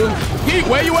have to do. Pete,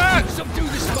 where you at?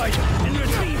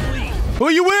 Who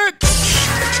you with?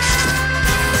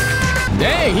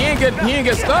 Dang, he ain't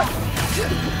get stuck.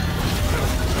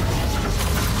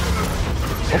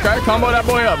 Okay, combo that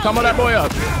boy up. Combo that boy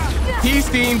up. Pea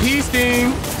steam, pea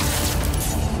steam.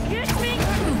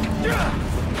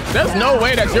 There's no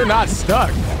way that you're not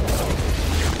stuck.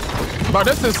 Bro,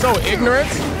 this is so ignorant.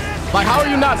 Like, how are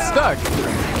you not stuck?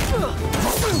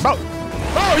 Bro,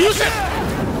 you should.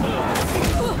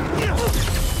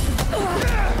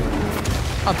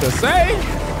 About to say.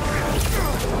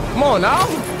 Come on now.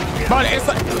 But it's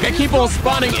like they keep on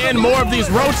spawning in more of these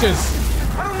roaches.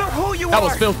 I don't know who you are. That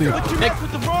was filthy. But you messed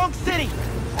with the wrong city.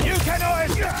 You cannot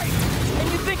escape.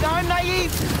 And you think I'm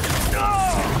naive? No.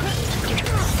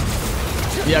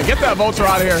 Yeah, get that vulture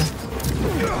out of here.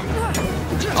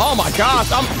 Oh my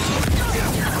gosh,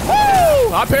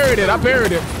 Woo! I parried it. I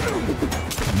parried it.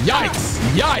 Yikes!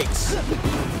 Yikes!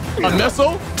 A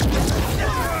missile?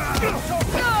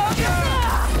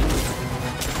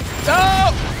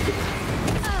 Oh!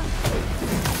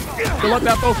 Fill up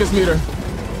that focus meter.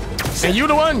 And you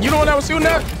the one that was shooting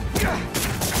that?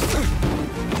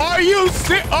 Are you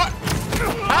sick?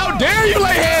 How dare you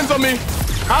lay hands on me?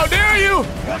 How dare you?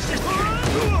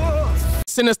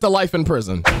 Sinister life in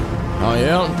prison. Oh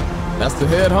yeah, that's the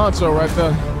head honcho right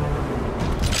there.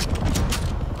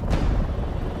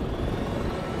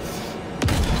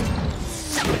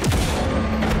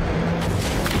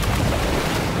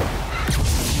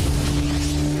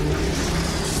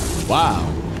 Wow.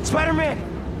 Spider-Man,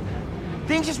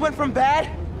 things just went from bad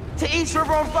to East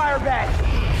River on fire bad.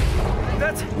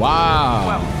 That's... Wow.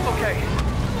 Well, okay.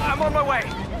 I'm on my way.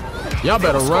 Y'all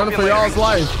better run for y'all's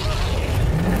life.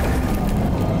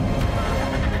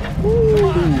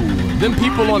 Ooh, them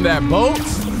people on that boat.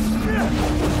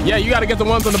 Yeah, you gotta get the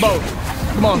ones on the boat.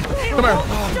 Come on, come here.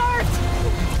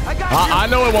 I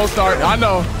know it won't start. I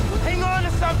know. Hang on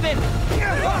to something.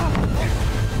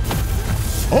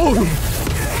 Oh,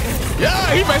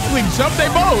 yeah, he basically jumped a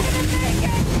boat.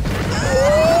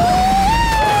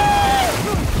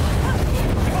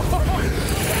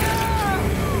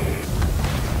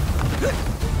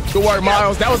 Good work,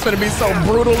 Miles. That was gonna be so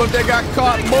brutal if they got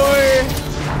caught, boy.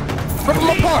 Rip them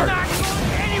apart.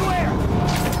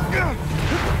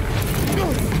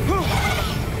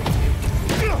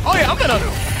 Oh yeah, I'm gonna.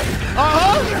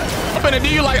 I'm gonna do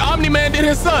you like Omni-Man did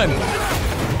his son.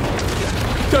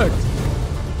 Good.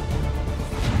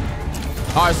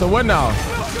 All right, so what now?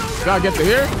 Gotta get to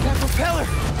here. That propeller.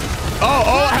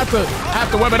 Oh, I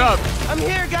have to whip it up. I'm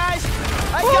here, guys.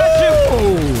 I got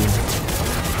you.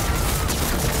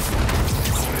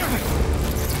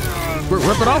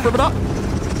 Rip it off, rip it up.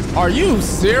 Are you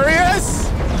serious?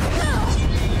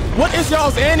 What is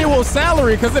y'all's annual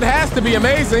salary? Because it has to be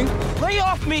amazing. Lay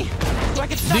off me. So I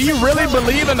can Do you really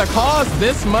believe in the cause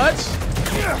this much?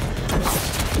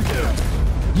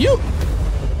 You.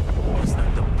 Is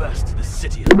that the best the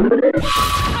city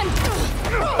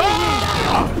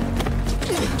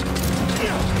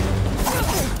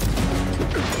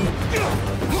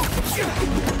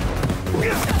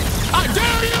I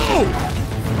dare you!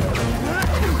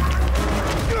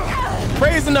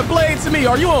 Raising the blade to me.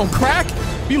 Are you on crack?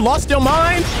 You lost your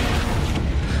mind?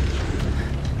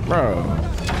 Bro.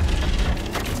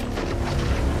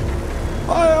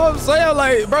 I'm saying,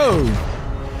 like, bro,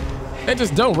 they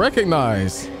just don't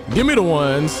recognize. Give me the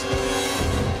ones.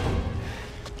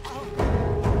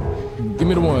 Give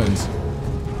me the ones.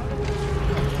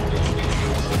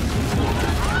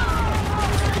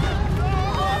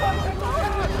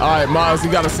 All right, Miles,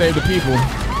 you gotta save the people.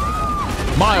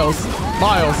 Miles.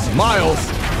 Miles,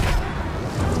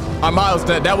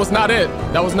 that was not it.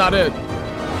 That was not it.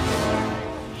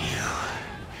 You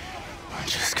are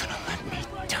just gonna let me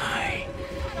die.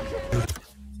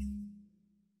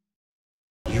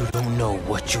 You don't know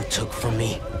what you took from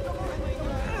me.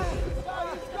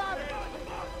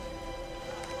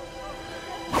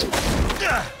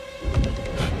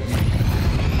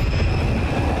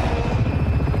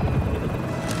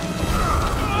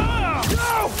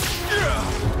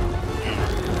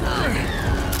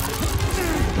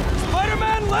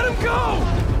 Spider-Man, let him go!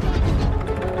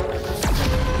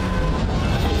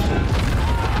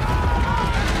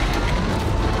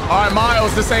 All right,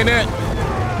 Miles, this ain't it.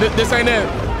 This ain't it.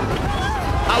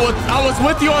 I was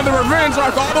with you on the revenge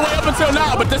arc all the way up until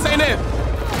now, but this ain't it.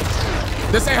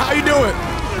 This ain't how you do it.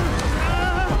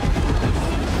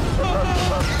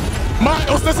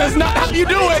 Miles, this is not how you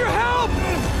do it.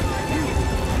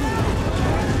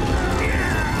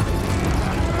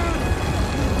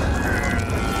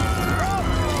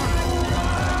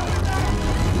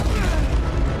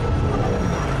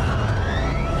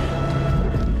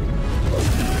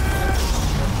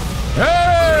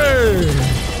 Hey!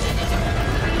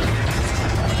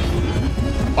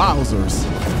 Wowzers.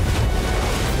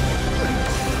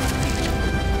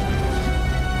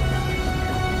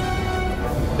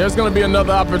 There's gonna be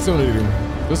another opportunity.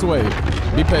 Just wait.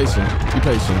 Be patient. Be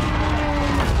patient.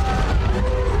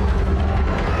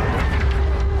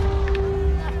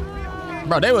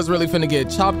 Bro, they was really finna get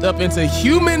chopped up into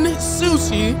human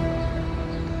sushi.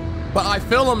 But I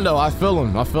feel them though. I feel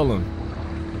them.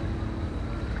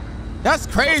 That's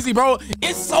crazy, bro.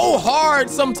 It's so hard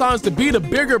sometimes to be the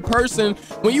bigger person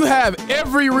when you have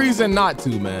every reason not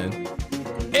to, man.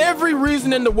 Every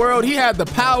reason in the world. He had the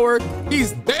power.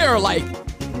 He's there. Like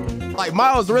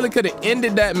Miles really could have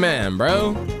ended that man,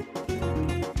 bro.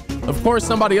 Of course,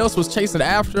 somebody else was chasing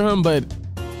after him, but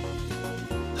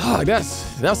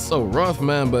that's so rough,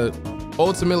 man. But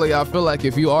ultimately, I feel like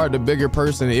if you are the bigger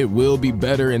person, it will be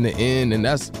better in the end, and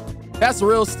that's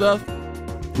real stuff.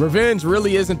 Revenge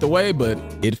really isn't the way, but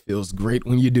it feels great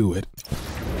when you do it.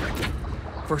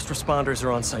 First responders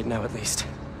are on site now, at least.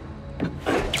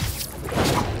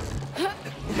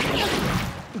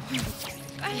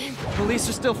 Police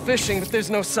are still fishing, but there's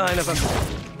no sign of them.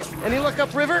 Any luck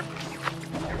upriver?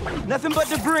 Nothing but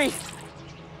debris.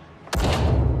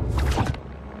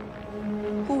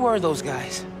 Who were those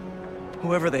guys?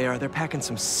 Whoever they are, they're packing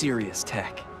some serious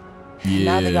tech. Yeah.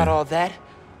 Now they got all that,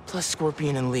 plus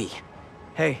Scorpion and Lee.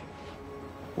 Hey,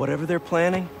 whatever they're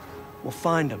planning, we'll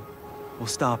find them. We'll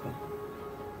stop them.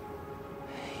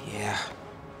 Yeah.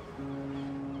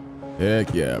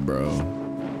 Heck yeah, bro.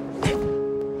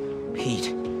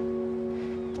 Pete.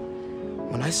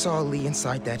 When I saw Lee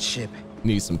inside that ship...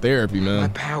 Need some therapy, man. My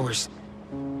powers...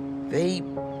 They...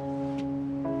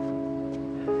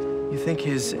 You think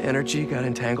his energy got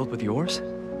entangled with yours?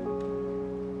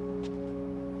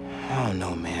 I don't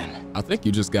know, man. I think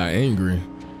you just got angry.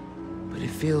 But it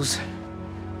feels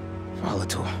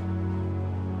volatile.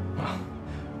 Well,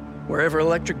 wherever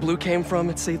electric blue came from,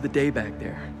 it saved the day back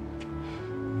there.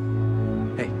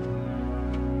 Hey.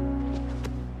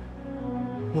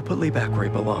 We'll put Lee back where he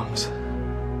belongs.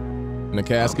 In the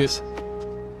casket?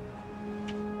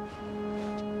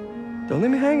 Don't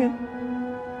leave me hanging.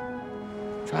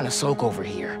 Trying to soak over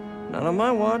here. Not on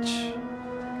my watch.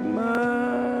 Come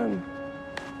on.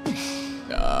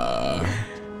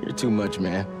 You're too much,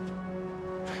 man.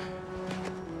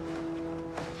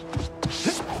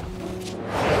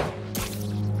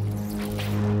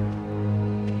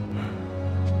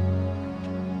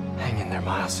 Hang in there,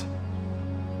 Miles.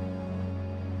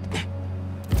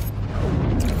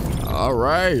 All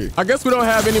right. I guess we don't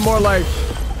have any more like...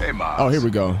 Hey, Miles. Oh, here we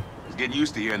go. I was getting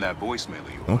used to hearing that voicemail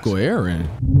of yours. Uncle Aaron.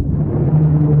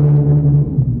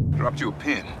 Dropped you a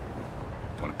pin.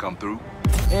 Want to come through?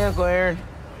 Hey, Uncle Aaron.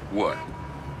 What?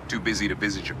 Too busy to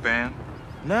visit your fam?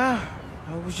 Nah,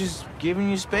 I was just giving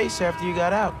you space after you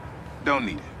got out. Don't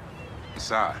need it.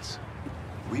 Besides,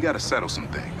 we gotta settle some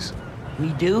things. We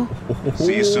do?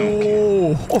 See you soon,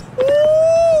 kid.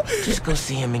 Just go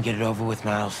see him and get it over with,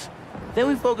 Miles. Then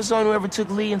we focus on whoever took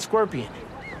Lee and Scorpion.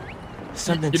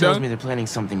 Something tells me they're planning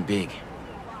something big.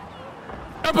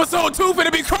 Episode 2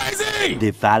 finna be crazy!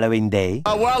 The following day.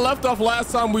 Where I left off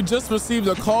last time, we just received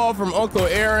a call from Uncle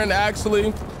Aaron,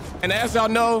 actually. And as y'all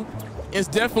know, it's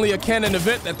definitely a canon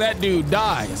event that that dude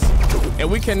dies. And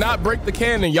we cannot break the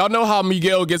canon. Y'all know how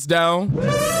Miguel gets down.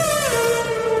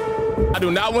 I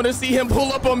do not want to see him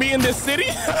pull up on me in this city.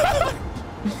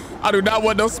 I do not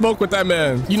want no smoke with that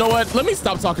man. You know what? Let me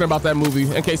stop talking about that movie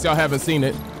in case y'all haven't seen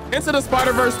it. Into the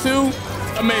Spider-Verse 2,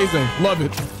 amazing, love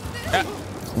it.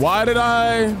 Why did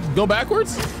I go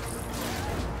backwards?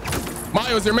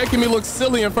 Miles, you're making me look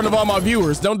silly in front of all my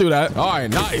viewers. Don't do that. All right,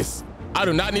 nice. I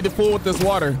do not need to fool with this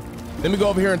water. Let me go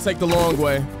over here and take the long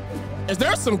way. Is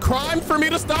there some crime for me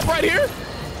to stop right here?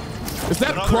 Is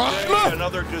that crime? Day,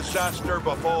 another disaster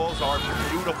befalls our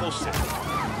beautiful city.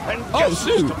 And oh,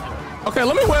 shoot. Okay,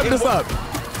 let me web this up.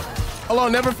 Hello,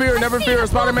 never fear,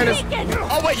 Spider-Man is...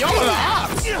 Oh, wait, y'all are the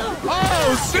ops.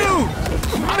 Oh, shoot.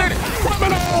 I didn't...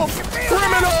 Criminal!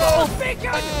 Oh,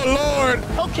 Lord.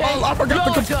 Okay, oh, I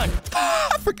forgot the gun.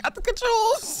 I forgot the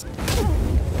controls.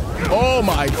 Oh,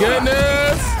 my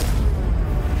goodness.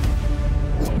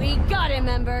 We got it,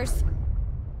 members.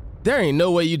 There ain't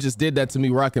no way you just did that to me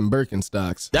rocking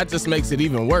Birkenstocks. That just makes it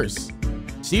even worse.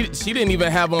 She didn't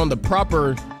even have on the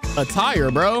proper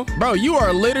attire, bro. Bro, you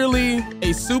are literally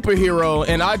a superhero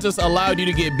and I just allowed you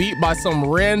to get beat by some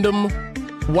random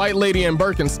white lady in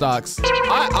Birkenstocks.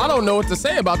 I don't know what to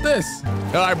say about this.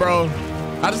 All right, bro.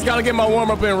 I just gotta get my warm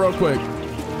up in real quick.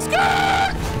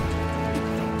 Skirt!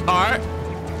 All right.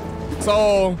 So,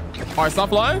 all right, stop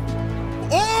flying.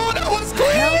 Oh, that was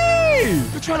clean!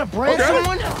 You're trying to brand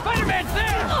someone? Spider-Man's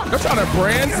there! They're trying to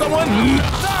brand someone?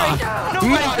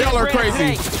 Nah, y'all are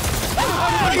crazy.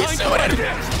 Oh, he's shooting!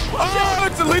 Oh,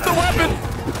 it's a lethal weapon!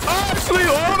 Oh, it's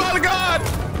lethal! Oh my God!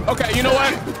 Okay, you know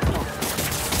what?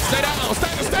 Stay down!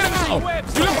 Stay down!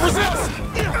 Do not resist!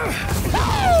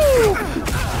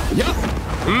 Yep.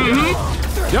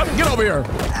 Yep, get over here.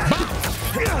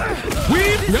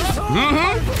 Weave! Yep.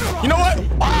 You know what?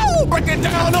 Oh, break it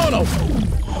down on him!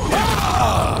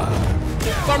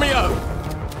 Throw me up.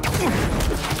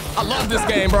 I love this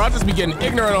game, bro. I just be getting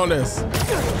ignorant on this.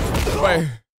 Wait,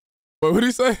 what did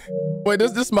he say? Wait,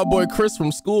 this is my boy Chris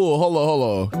from school.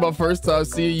 Hold on. My first time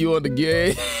seeing you on the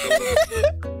game.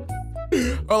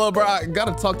 Hold on, bro. I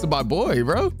gotta talk to my boy,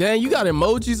 bro. Dang, you got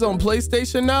emojis on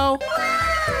PlayStation now?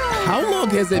 How long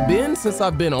has it been since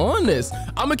I've been on this?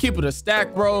 I'm gonna keep it a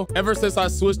stack, bro. Ever since I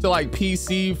switched to like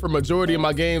PC for majority of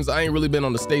my games, I ain't really been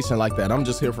on the station like that. I'm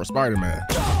just here for Spider-Man.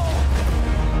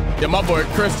 Yeah, my boy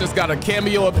Chris just got a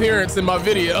cameo appearance in my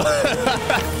video.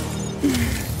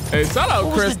 Hey, shout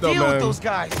out Chris though, man. With those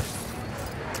guys?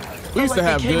 We used to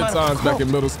have good times back in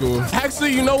middle school.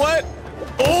 Actually, you know what?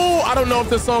 Oh, I don't know if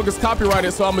this song is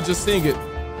copyrighted, so I'm gonna just sing it.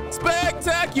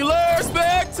 Spectacular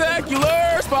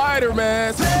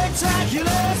Spider-Man.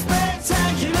 Spectacular.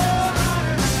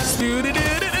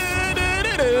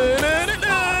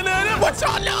 What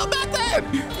y'all know about that?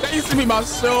 That used to be my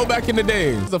show back in the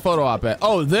day. It's a photo op at.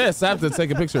 Oh, this, I have to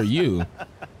take a picture of you.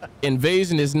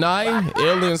 Invasion is nigh.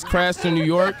 Aliens crashed in New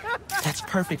York. That's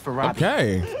perfect for Robbie.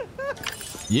 Okay.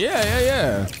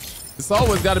 Yeah. It's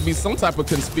always got to be some type of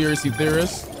conspiracy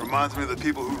theorist. Reminds me of the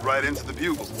people who write into the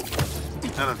Bugle.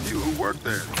 And a few who work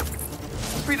there.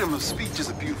 Freedom of speech is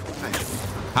a beautiful thing.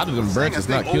 How do them branches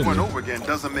not kill over and me? over again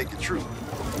doesn't make it true.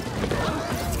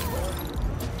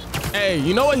 Hey,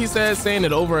 you know what he says? Saying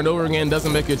it over and over again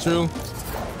doesn't make it true.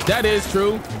 That is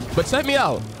true. But check me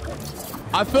out.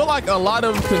 I feel like a lot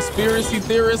of conspiracy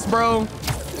theorists, bro,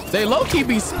 they low-key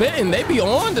be spitting. They be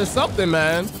on to something,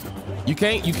 man. You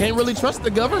can't really trust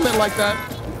the government like that.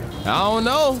 I don't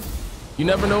know. You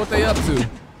never know what they up to.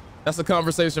 That's a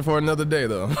conversation for another day,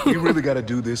 though. You really got to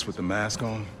do this with the mask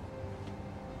on?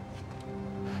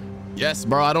 Yes,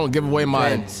 bro. I don't give away my...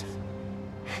 Friends.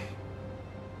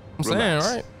 I'm saying,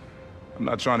 right? I'm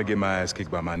not trying to get my ass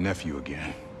kicked by my nephew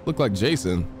again. Look like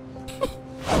Jason.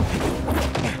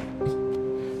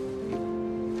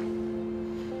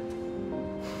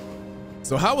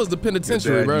 So how was the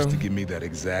penitentiary, Your dad bro? used to give me that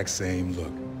exact same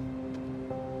look.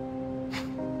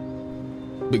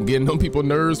 Been getting on people's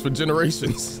nerves for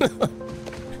generations. All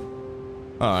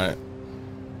right.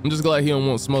 I'm just glad he don't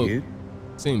want smoke.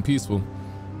 Seem peaceful.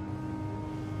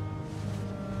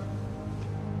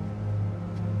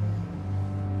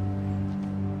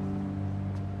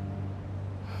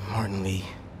 Martin Lee.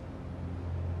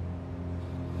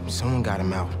 Someone got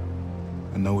him out.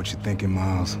 I know what you're thinking,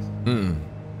 Miles.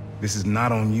 This is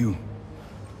not on you.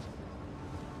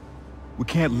 We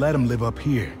can't let him live up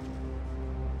here.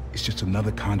 It's just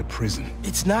another kind of prison.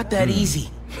 It's not that easy.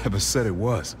 Never said it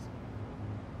was.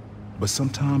 But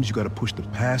sometimes you gotta push the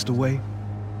past away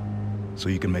so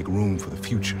you can make room for the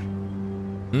future.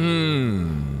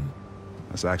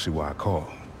 That's actually why I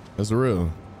called. That's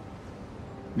real.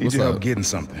 Need What's your help up? getting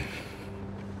something.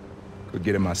 Could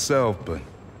get it myself, but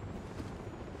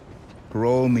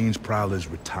parole means Prowler's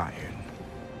retired.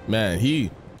 Man,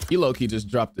 he low-key just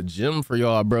dropped the gem for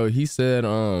y'all, bro. He said,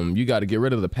 you got to get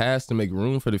rid of the past to make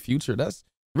room for the future. That's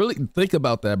really, think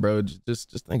about that, bro.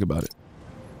 Just think about it.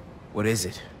 What is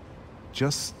it?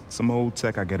 Just some old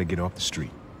tech I gotta get off the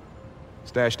street.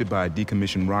 Stashed it by a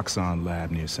decommissioned Roxxon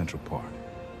lab near Central Park.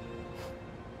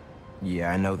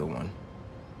 Yeah, I know the one.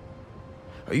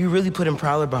 Are you really putting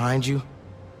Prowler behind you?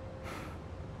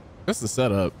 That's the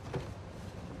setup.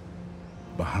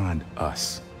 Behind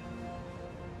us.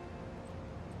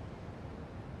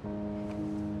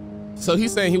 So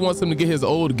he's saying he wants him to get his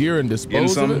old gear and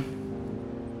dispose of it?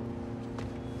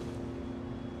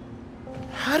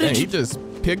 How did he just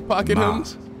pickpocket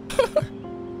Miles,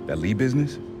 him? that Lee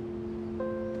business?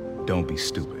 Don't be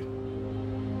stupid.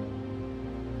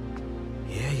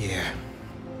 Yeah.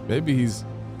 Maybe he's...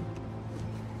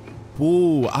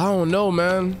 Ooh, I don't know,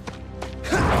 man.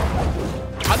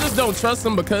 I just don't trust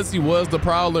him because he was the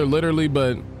Prowler, literally,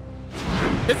 but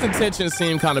his intentions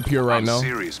seem kind of pure right now. I'm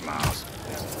serious, Miles.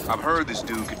 I've heard this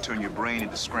dude could turn your brain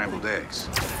into scrambled eggs.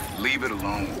 Leave it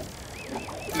alone.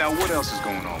 Now, what else is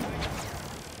going on?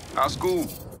 How's school?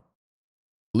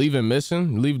 Leaving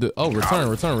mission? Leave the... Oh,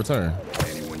 return.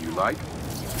 Anyone you like?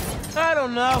 I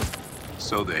don't know.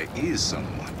 So there is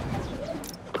someone.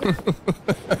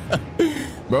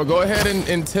 Bro, go ahead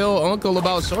and tell Uncle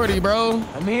about Shorty, bro.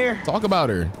 I'm here. Talk about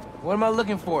her. What am I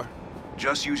looking for?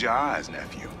 Just use your eyes,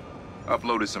 nephew.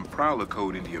 Uploaded some Prowler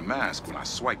code into your mask when I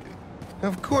swiped it.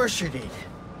 Of course you did.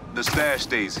 The stash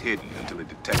stays hidden until it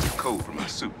detects the code from my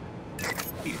suit.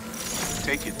 Here,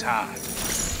 take your time.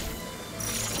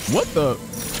 What the?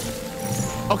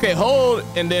 Okay, hold,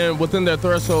 and then within their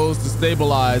thresholds to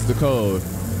stabilize the code.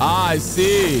 I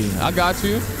see. I got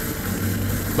you.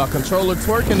 My controller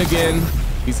twerking again.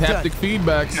 These haptic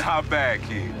feedbacks. Not bad,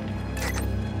 kid.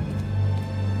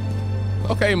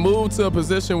 Okay, move to a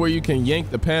position where you can yank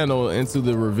the panel into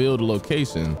the revealed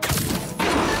location.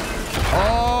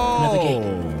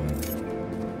 Oh!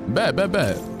 Bet.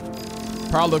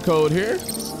 Prowler code here.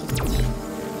 So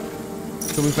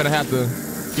we finna have to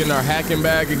get in our hacking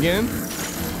bag again.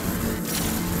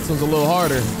 This one's a little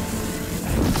harder.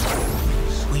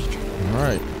 Sweet. All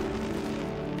right.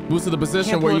 Move to the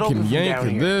position where you can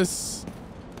yank this.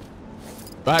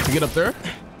 Do I have to get up there?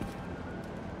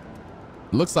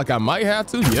 Looks like I might have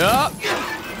to.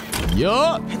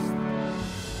 Yup.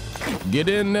 Get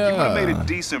in there. You would have made a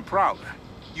decent Prowler.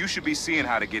 You should be seeing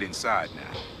how to get inside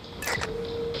now.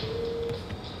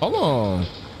 Hold on.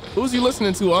 Who's you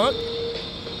listening to, Aunt?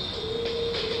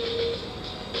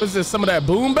 Is this some of that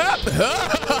boom bap?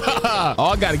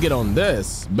 Oh, I gotta get on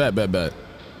this. Bet. Did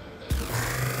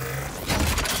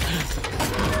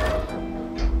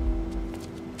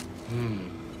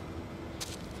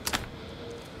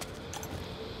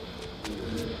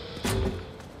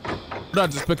I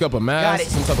just pick up a mask,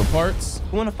 some type of parts?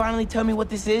 You wanna finally tell me what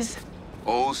this is?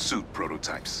 Old suit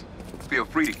prototypes. Feel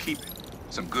free to keep it.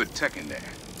 Some good tech in there.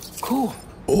 Cool.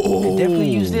 Could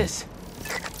definitely use this.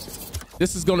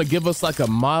 This is gonna give us like a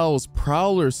Miles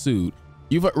Prowler suit.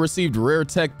 You've received rare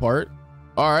tech part.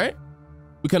 All right.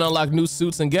 We can unlock new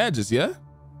suits and gadgets, yeah?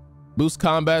 Boost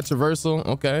combat traversal.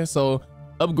 Okay, so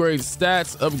upgrade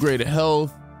stats, upgrade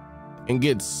health, and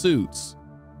get suits.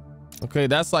 Okay,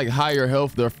 that's like higher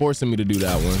health. They're forcing me to do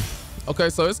that one. Okay,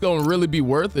 so it's gonna really be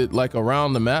worth it, like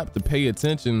around the map, to pay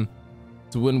attention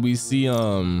to when we see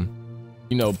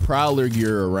you know, prowler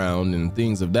gear around and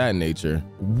things of that nature.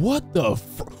 What the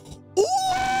Ooh!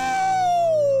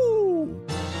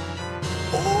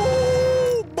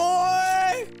 Ooh,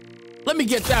 boy! Let me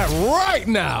get that right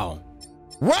now.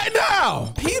 Right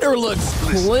now! Peter looks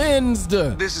cleansed.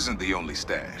 This isn't the only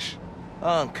stash.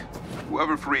 Unc.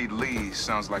 Whoever freed Lee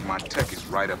sounds like my tech is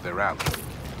right up their alley.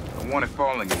 I want it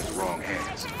falling into the wrong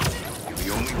hands. You're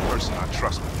the only person I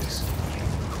trust with this.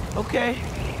 Okay,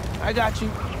 I got you.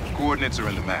 Coordinates are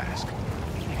in the mask.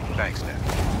 Thanks,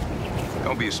 Dad.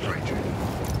 Don't be a stranger.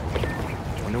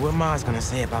 Wonder what Ma's gonna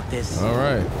say about this. All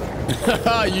right.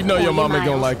 You know your mama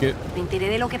gonna like it. Me enteré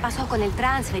de lo que pasó con el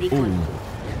transfer y Ooh.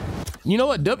 You know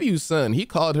what? W's son, he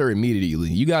called her immediately.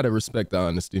 You gotta respect the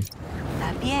honesty.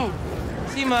 Está bien.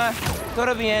 Sí, Ma.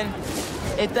 Todo bien.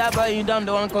 Estaba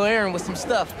ayudando a Uncle Aaron with some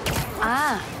stuff.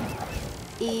 Ah.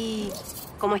 ¿Y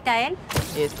cómo está él?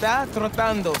 Está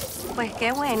trotando. Pues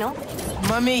qué bueno.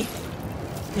 Mami,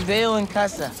 te veo en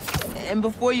casa. And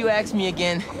before you ask me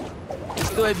again,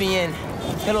 estoy bien.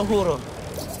 Te lo juro.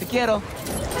 Te quiero.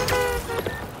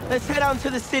 Let's head out to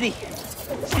the city.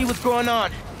 See what's going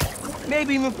on.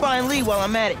 Maybe even find Lee while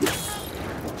I'm at it.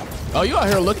 Oh, you out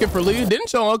here looking for Lee?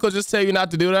 Didn't your uncle just tell you not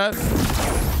to do that?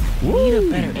 You need a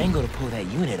better angle to pull that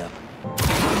unit up.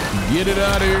 Get it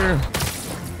out of here.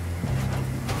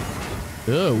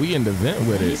 Ugh, we in the vent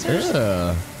with it.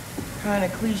 Yeah. Kinda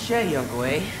cliche, Uncle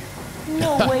A.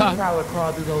 No way Prowler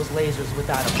crawled through those lasers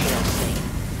without a fail-safe.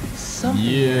 Something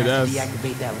here has to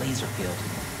deactivate that laser field.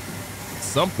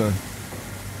 Something.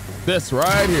 This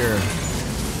right here.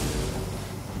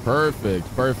 Perfect,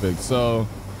 perfect. So,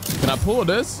 can I pull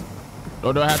this?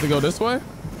 Or do I have to go this way?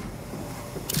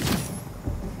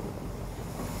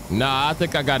 Nah, I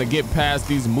think I gotta get past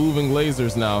these moving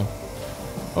lasers now.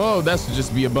 Oh, that should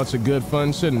just be a bunch of good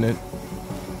fun, shouldn't it?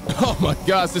 Oh my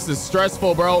gosh, this is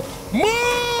stressful, bro.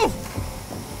 Move!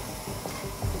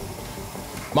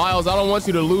 Miles, I don't want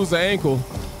you to lose an ankle.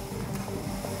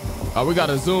 Oh, we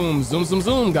gotta zoom, zoom, zoom,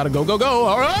 zoom. Gotta go, go, go.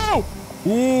 All right.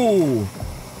 Ooh.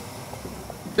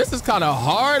 This is kind of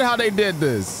hard how they did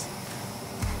this.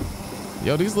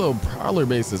 Yo, these little prowler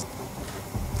bases.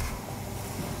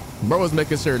 Bro was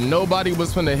making sure nobody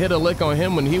was finna hit a lick on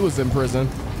him when he was in prison.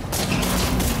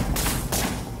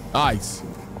 Nice.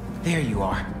 There you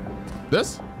are.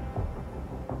 This?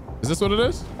 Is this what it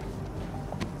is?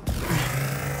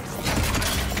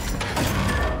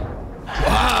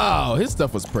 Wow, his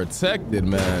stuff was protected,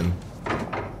 man.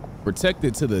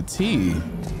 Protected to the T.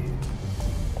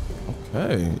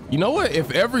 Okay. You know what?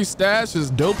 If every stash is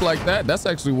dope like that, that's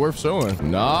actually worth showing.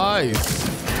 Nice.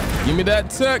 Give me that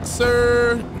tech,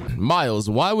 sir. Miles,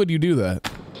 why would you do that?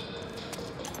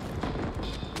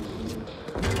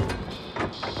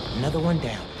 Another one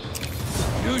down.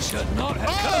 You should not have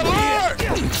come here.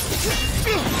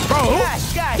 Bro,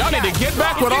 y'all need to get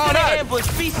back with all that.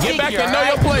 Get back and know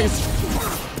your place.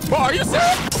 Bro, are you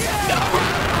serious?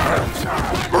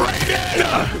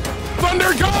 Raiden!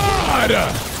 Thunder God!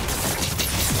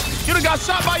 You done got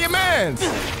shot by your mans.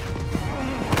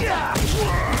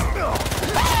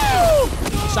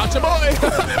 Shot your boy.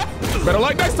 Better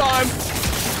like next time.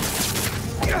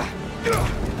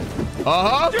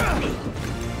 Uh-huh.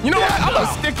 You know what? I'm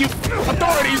gonna stick you.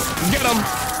 Authorities, get him.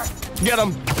 Get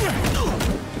him.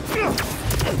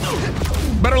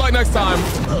 Better like next time.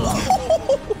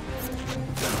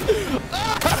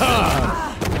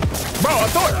 Bro,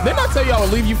 authority. Didn't I tell you I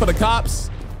would leave you for the cops?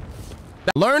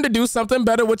 Learn to do something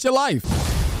better with your life.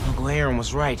 Uncle Aaron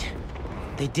was right.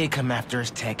 They did come after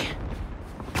his tech.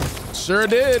 Sure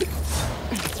did.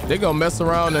 They gonna mess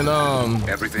around and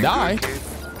Everything die. Good, kid?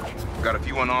 Got a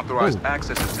few unauthorized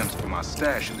access attempts for my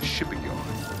stash in the shipping yard.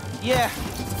 Yeah.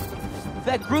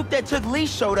 That group that took Lee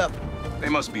showed up. They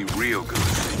must be real good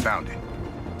if they found it.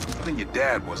 Then your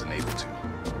dad wasn't able to.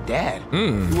 Dad?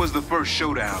 It was the first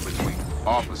showdown between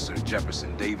Officer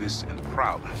Jefferson Davis and the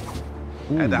Prowler.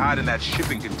 Had to hide in that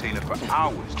shipping container for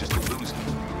hours just to lose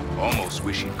him. Almost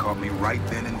wish he'd caught me right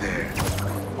then and there.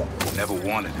 Never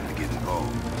wanted him to get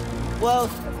involved. Well,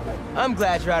 I'm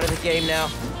glad you're out of the game now.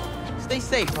 Stay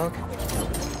safe, punk.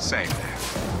 Same there.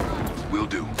 Will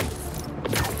do.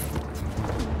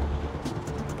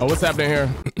 Oh, what's happening here?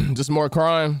 Just more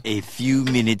crime? A few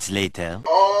minutes later.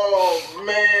 Oh,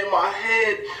 man, my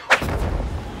head.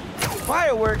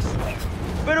 Fireworks?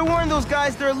 Better warn those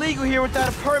guys they're illegal here without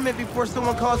a permit before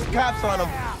someone calls the cops on them.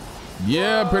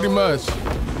 Yeah, pretty much.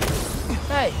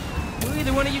 Hey,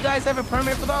 Either one of you guys have a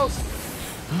permit for those?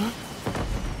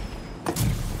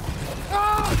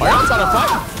 Are y'all trying to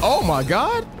fight? Oh my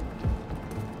God.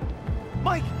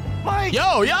 Mike!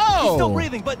 Yo! He's still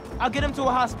breathing, but I'll get him to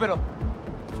a hospital.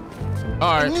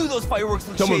 All right. I knew those fireworks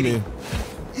looked Come shady. with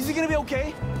me. Is he gonna be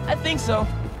okay? I think so.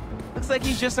 Looks like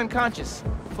he's just unconscious,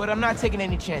 but I'm not taking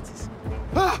any chances.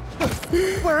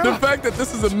 The fact that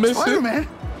this is a mission. Spider-Man.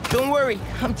 Don't worry,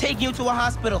 I'm taking you to a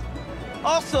hospital.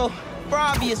 Also, for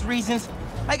obvious reasons,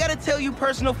 I gotta tell you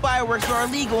personal fireworks are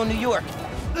illegal in New York.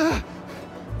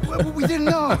 We didn't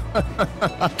know.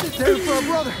 They're for our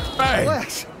brother, Hey,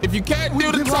 Lex. if you can't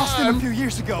do the We lost him time, a few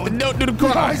years ago. then don't do the We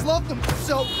crime. always loved him,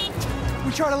 so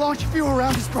we try to launch a few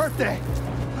around his birthday.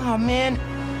 Oh man,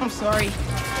 I'm sorry.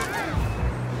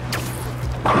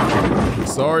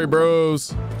 Sorry,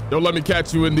 bros. Don't let me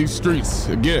catch you in these streets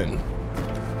again.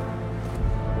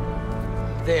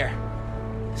 There.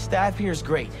 The staff here is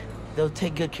great. They'll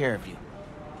take good care of you.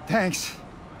 Thanks.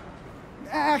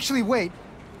 Actually, wait.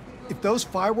 If those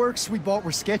fireworks we bought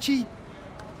were sketchy,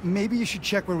 maybe you should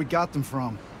check where we got them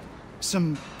from.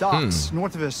 Some docks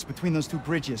north of us between those two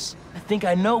bridges. I think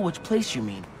I know which place you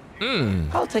mean.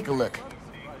 I'll take a look.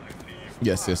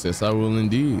 Yes, I will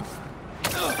indeed.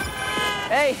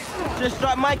 Hey, just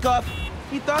dropped Mike off.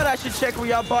 He thought I should check where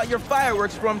y'all bought your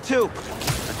fireworks from, too.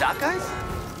 The dock guys?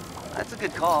 That's a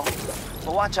good call.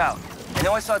 But watch out. I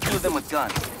know I saw 2 of them with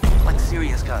guns. Like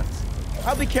serious guns.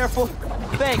 I'll be careful.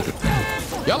 Thanks.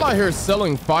 Y'all out here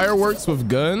selling fireworks with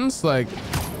guns? Like,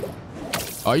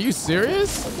 are you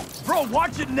serious? Bro,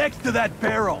 watch it next to that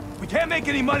barrel. We can't make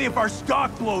any money if our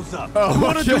stock blows up. Oh, you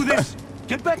wanna yeah. do this?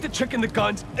 Get back to checking the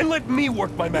guns and let me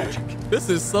work my magic. This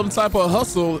is some type of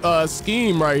hustle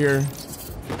scheme right here.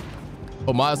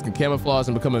 Oh, Miles can camouflage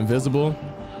and become invisible.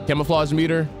 Camouflage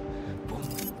meter.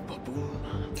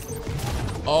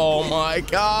 Oh my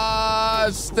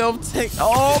gosh, stealth take.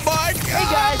 Oh my gosh. Hey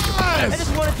guys, I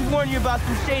just wanted to warn you about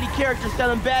some shady characters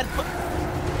selling bad.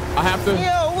 I have to.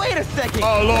 Yo, wait a second.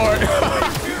 Oh Lord,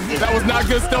 that was not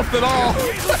good stealth at all.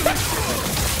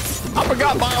 I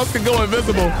forgot Miles could go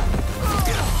invisible.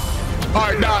 All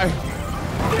right, die.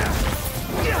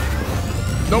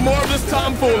 No more of this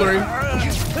tomfoolery.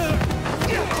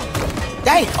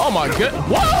 Hey! Oh my god!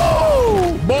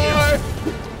 Whoa, boy!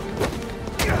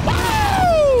 Whoa!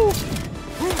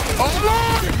 Oh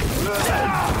Lord!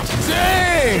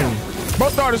 Dang! Bro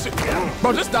started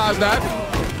bro, just dodge that.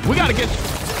 We gotta get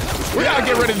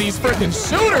rid of these freaking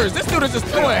shooters. This dude is just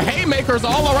throwing haymakers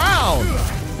all around.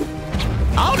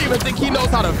 I don't even think he knows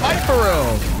how to fight for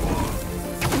real.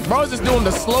 Bro's just doing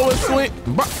the slowest swing.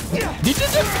 Bro, did you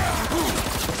just?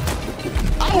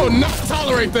 I will not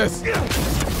tolerate this.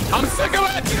 I'm sick of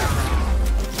it.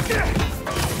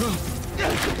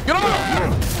 Get on.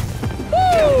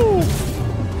 Woo!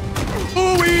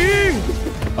 Ooh-wee.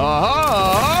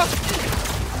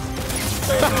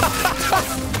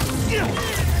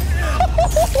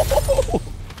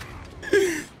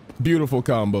 Beautiful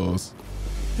combos.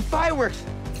 The fireworks.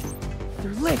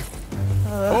 They're lit.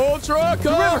 Ultra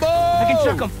combo. I can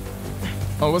check them.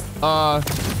 Oh, what's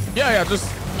yeah, just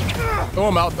throw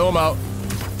them out.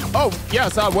 Oh,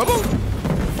 yes, I whip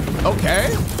them.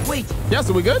 Okay. Wait. Yeah,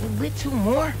 so we good? Lit 2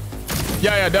 more?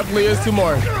 Yeah, definitely is 2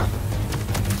 more.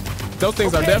 Those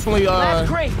things are definitely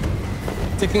great.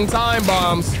 ticking time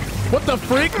bombs. What the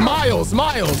freak? Miles.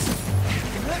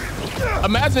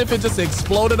 Imagine if it just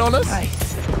exploded on us.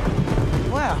 Nice.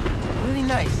 Wow, really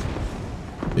nice.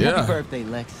 Yeah. Happy birthday,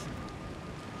 Lex.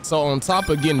 So on top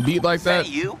of getting beat like that,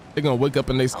 you? they're gonna wake up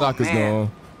and their stock is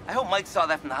gone. I hope Mike saw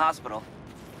that from the hospital.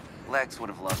 Lex would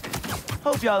have loved it.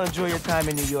 Hope y'all enjoy your time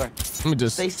in New York. Let me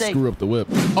just Stay safe. screw up the whip.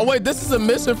 Oh wait, this is a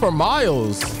mission for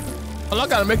Miles. Oh, I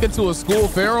gotta make it to a school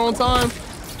fair on time.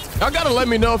 Y'all gotta let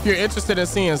me know if you're interested in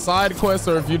seeing side quests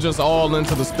or if you're just all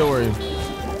into the story.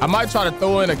 I might try to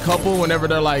throw in a couple whenever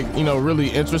they're like, you know, really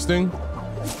interesting.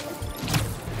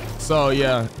 So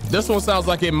yeah, this one sounds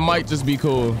like it might just be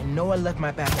cool. I know I left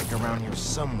my backpack around here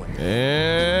somewhere.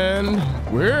 And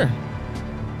we're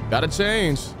gotta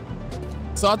change.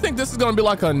 So I think this is gonna be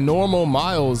like a normal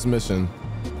Miles mission.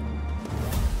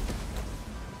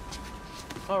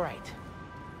 All right.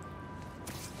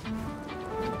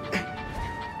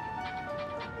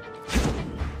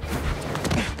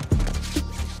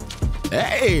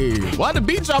 Hey, why the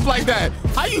beat drop like that?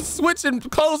 How you switching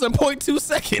clothes in 0.2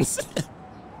 seconds?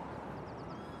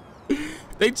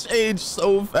 They change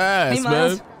so fast, Hey,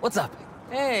 Miles. man. What's up?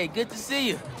 Hey, good to see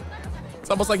you. It's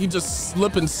almost like you just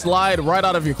slip and slide right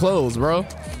out of your clothes, bro.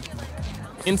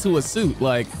 Into a suit,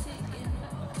 like,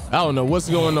 I don't know what's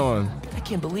going on. I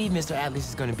can't believe Mr. Atlas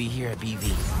is gonna be here at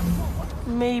BV.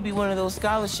 Maybe one of those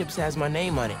scholarships has my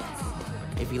name on it.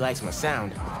 if he likes my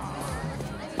sound.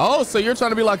 Oh, so you're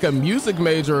trying to be like a music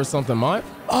major or something, Mike?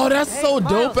 Oh, that's so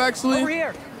dope, actually. Over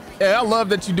here. Yeah, I love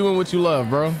that you're doing what you love,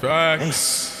 bro.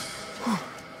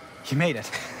 You made it.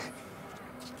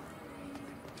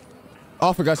 Oh,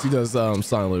 I forgot she does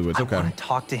sign language. Okay. I want to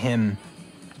talk to him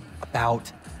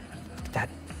about that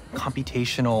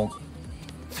computational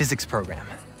physics program.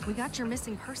 We got your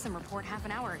missing person report half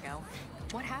an hour ago.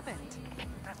 What happened?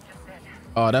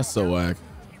 Oh, that's so whack.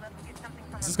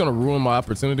 Is this gonna ruin my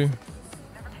opportunity?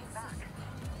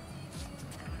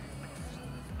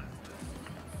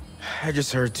 I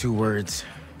just heard 2 words.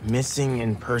 Missing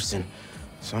in person.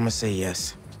 So I'm gonna say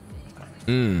yes.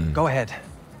 Go ahead.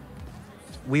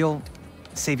 We'll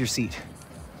save your seat.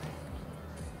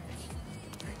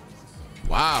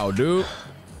 Wow, dude.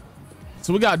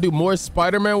 So we gotta do more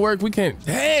Spider-Man work. We can't.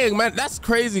 Dang, man, that's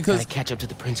crazy. Cause I catch up to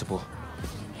the principal.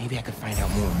 Maybe I could find out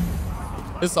more.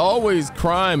 It's always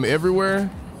crime everywhere.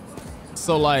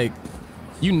 So like,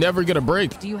 you never get a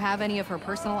break. Do you have any of her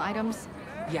personal items?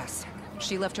 Yes.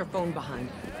 She left her phone behind.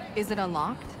 Is it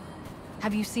unlocked?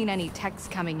 Have you seen any texts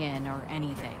coming in or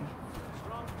anything?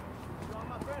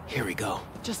 Here we go.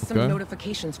 Just some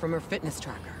notifications from her fitness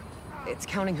tracker. It's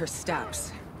counting her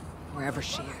steps, wherever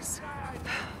she is.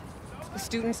 The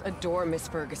students adore Miss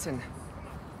Ferguson.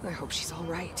 I hope she's all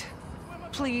right.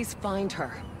 Please find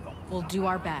her. We'll do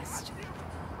our best.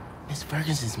 Miss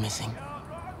Ferguson's missing.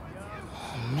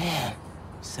 Oh, man.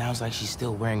 Sounds like she's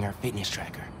still wearing her fitness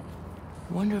tracker.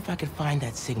 Wonder if I could find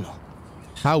that signal.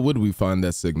 How would we find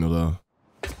that signal, though?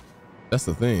 That's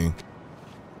the thing.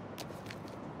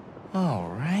 All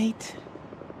right.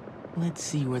 Let's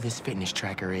see where this fitness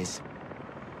tracker is.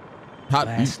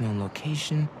 Last known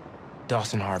location,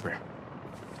 Dawson Harbor.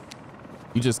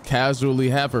 You just casually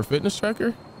have her fitness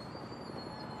tracker?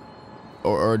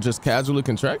 Or just casually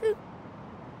can track it?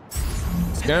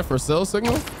 Scan for cell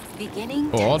signal?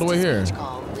 Beginning all the way here.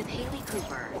 Call with Haley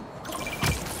Cooper.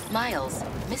 Miles,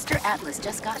 Mr. Atlas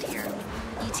just got here.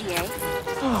 ETA?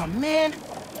 Oh, man.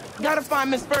 Gotta find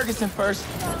Miss Ferguson first.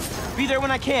 Be there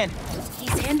when I can.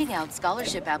 He's handing out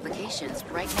scholarship applications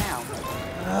right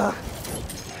now.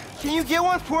 Can you get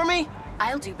one for me?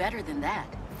 I'll do better than that.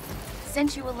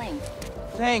 Sent you a link.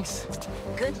 Thanks.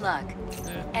 Good luck.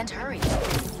 And hurry.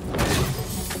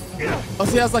 Oh,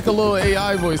 she has like a little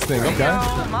AI voice thing. Okay.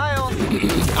 Miles.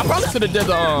 I probably should have did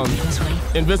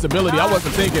the invisibility. I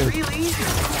wasn't thinking. Really?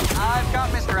 I've got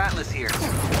Mr. Atlas here.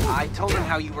 I told him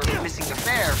how you were missing the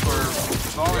fair for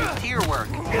volunteer work,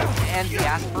 and he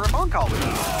asked for a phone call with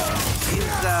you. Is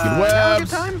now a good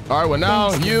time? All right, well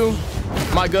now you,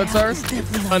 my good sir,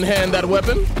 unhand that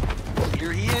weapon.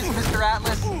 Here he is, Mr.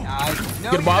 Atlas. I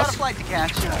know Get you boss. got a flight to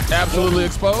catch. Absolutely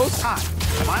exposed. Hi,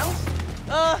 Miles?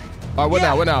 All right, what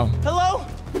now? What now? Hello?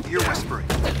 You're whispering.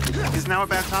 Is now a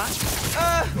bad time?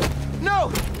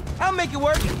 No. I'll make it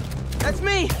work. That's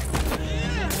me.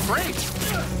 Great.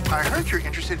 I heard you're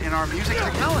interested in our music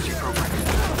technology program.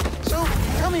 So,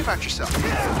 tell me about yourself.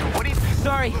 What do you...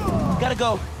 Sorry. Gotta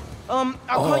go. I'll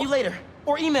call you later.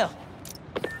 Or email.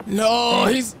 No,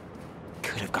 he's...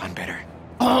 Could have gone better.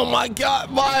 Oh my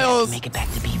God, Miles. Make it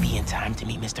back to BB in time to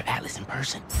meet Mr. Atlas in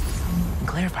person. And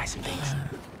clarify some things.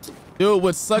 Dude,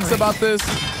 what sucks about this?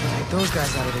 Get those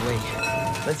guys out of the way.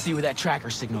 Let's see where that tracker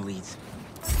signal leads.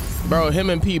 Bro, him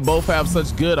and Pete both have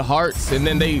such good hearts, and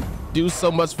then they do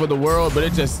so much for the world, but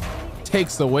it just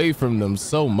takes away from them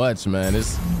so much, man.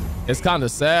 It's kind of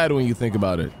sad when you think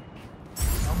about it.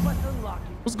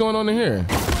 What's going on in here?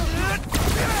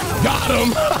 Got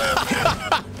him!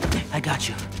 I got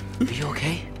you. Are you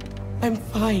okay? I'm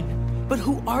fine. But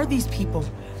who are these people?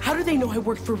 How do they know I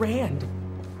worked for Rand?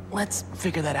 Let's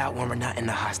figure that out when we're not in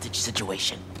a hostage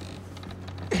situation.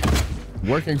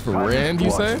 Working for Rand,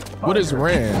 you say? What is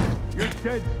Rand? You're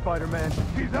dead, Spider-Man.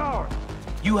 He's ours.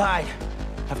 You hide.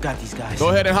 I've got these guys. Go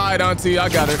ahead and hide, Auntie. I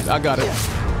got it. I got it.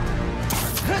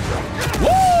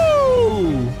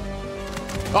 Woo!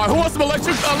 All right, who wants some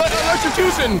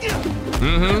electrocution?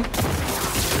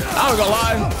 I ain't gonna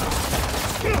lie.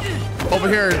 Over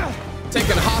here,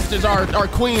 taking hostage our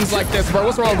queens like this, bro.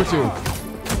 What's wrong with you?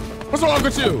 What's wrong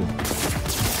with you?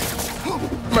 Come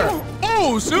here.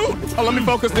 Oh, shoot. Oh, let me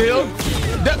focus the hill.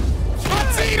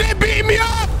 Auntie, they beat me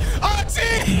up.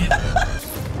 Auntie.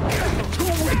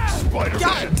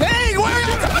 God dang, where are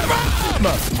you coming from?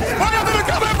 Where are you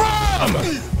coming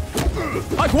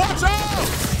from? Like, watch out.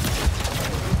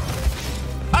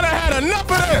 I done had enough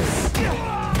of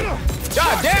this.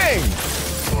 God dang.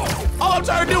 All I'm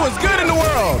trying to do is good in the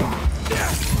world.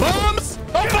 Bums,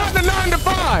 don't find the 9 to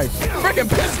 5. Freaking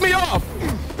piss me off.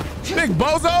 Big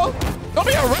bozo. Don't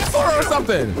be a wrestler or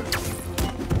something.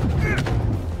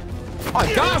 Oh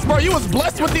my gosh, bro, you was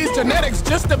blessed with these genetics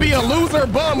just to be a loser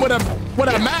bum with a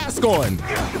mask on.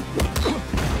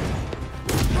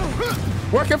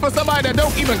 Working for somebody that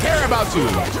don't even care about you.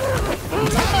 I'm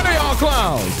tired of y'all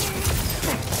clowns.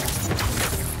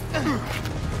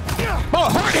 Oh,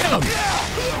 hurt him.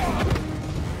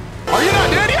 Are you not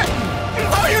dead yet?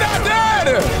 Oh, you're not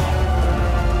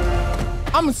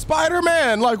dead. I'm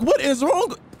Spider-Man. Like, what is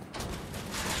wrong?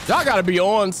 Y'all gotta be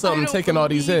on something taking all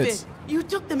these hits. You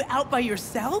took them out by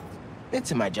yourself?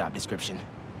 It's in my job description.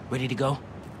 Ready to go?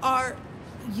 Are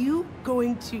you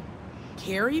going to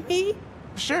carry me?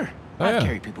 Sure. Oh, I've yeah.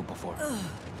 carried people before.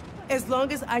 As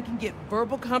long as I can get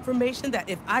verbal confirmation that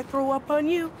if I throw up on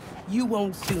you, you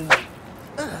won't sue me.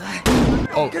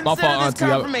 Oh, my fault, Auntie.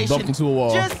 I bumped into a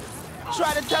wall. Just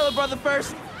try to tell a brother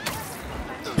first.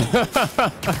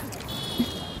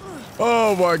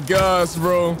 Oh my gosh,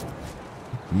 bro.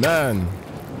 Man.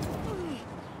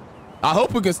 I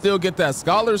hope we can still get that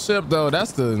scholarship though.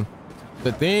 That's the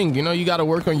thing. You know, you gotta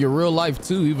work on your real life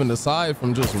too, even aside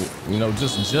from just, you know,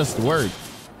 just work.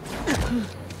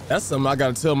 That's something I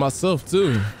gotta tell myself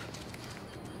too.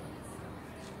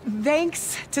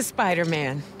 Thanks to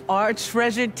Spider-Man, our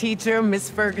treasured teacher, Miss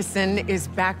Ferguson, is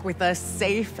back with us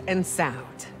safe and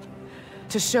sound.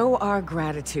 To show our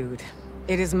gratitude,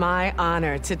 it is my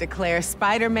honor to declare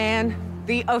Spider-Man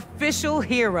the official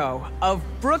hero of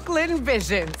Brooklyn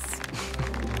Visions.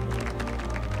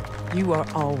 You are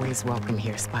always welcome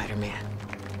here, Spider-Man.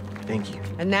 Thank you.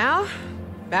 And now,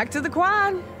 back to the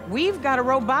quad. We've got a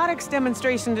robotics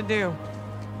demonstration to do.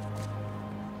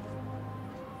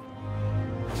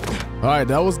 All right,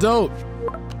 that was dope.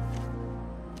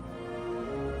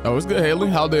 That was good, Haley.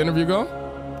 How'd the interview go?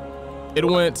 It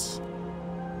went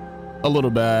a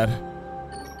little bad.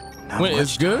 When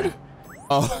it's good?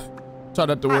 Oh, try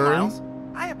not to Hi, worry. Miles.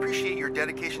 I appreciate your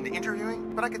dedication to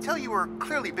interviewing, but I could tell you were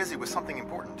clearly busy with something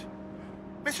important.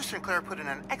 Mr. Sinclair put in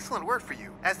an excellent word for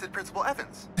you, as did Principal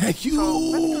Evans. Thank you. So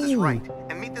let's do this right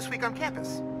and meet this week on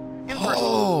campus. In person.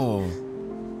 Oh.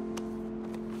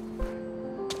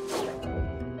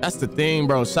 That's the thing,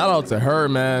 bro. Shout out to her,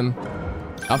 man.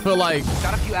 I feel like...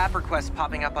 Got a few app requests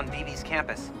popping up on BB's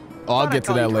campus. Oh, I'll get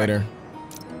to that later.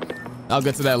 I'll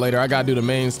get to that later. I gotta do the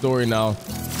main story now.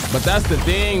 But that's the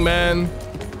thing, man.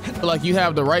 I feel like you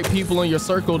have the right people in your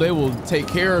circle, they will take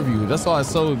care of you. That's why it's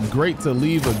so great to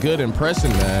leave a good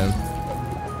impression, man.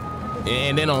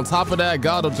 And then on top of that,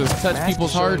 God will just touch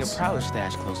people's hearts. A prowler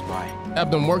stash close by.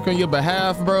 Have them work on your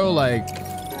behalf, bro. Like,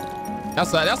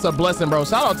 that's a blessing, bro.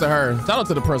 Shout out to her. Shout out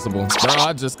to the principal. Bro,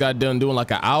 I just got done doing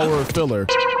like an hour filler.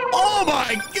 Oh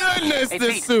my goodness, Hey,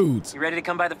 this Pete, suit. You ready to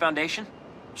come by the foundation?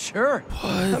 Sure.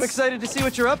 I'm excited to see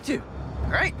what you're up to.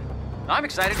 Great. I'm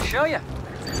excited to show you.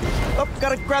 Oh,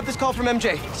 gotta grab this call from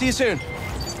MJ. See you soon.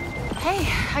 Hey,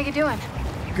 how you doing?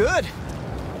 Good.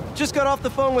 Just got off the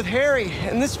phone with Harry,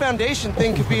 and this foundation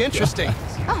thing could be interesting.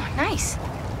 Oh, nice.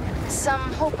 Some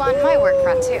hope on my work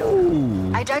front,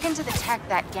 too. I dug into the tech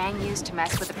that gang used to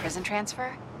mess with the prison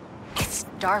transfer. It's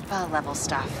DARPA-level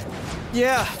stuff.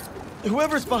 Yeah.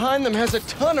 Whoever's behind them has a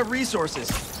ton of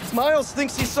resources. Miles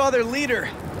thinks he saw their leader.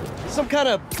 Some kind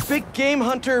of big game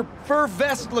hunter, fur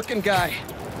vest-looking guy.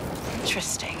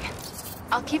 Interesting.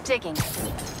 I'll keep digging.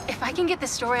 If I can get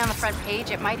this story on the front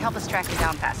page, it might help us track him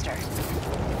down faster.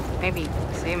 Maybe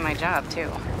save my job, too.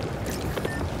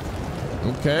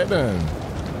 Okay, then.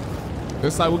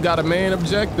 Looks like we got a main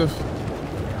objective.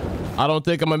 I don't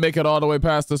think I'm gonna make it all the way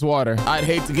past this water. I'd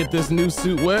hate to get this new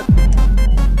suit wet.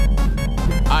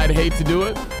 I'd hate to do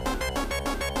it.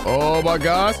 Oh my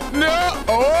gosh. No!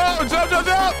 Oh, jump, jump,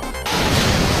 jump!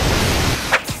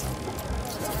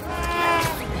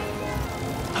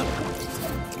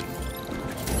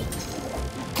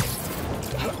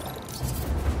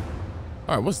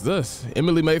 All right, what's this?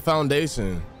 Emily May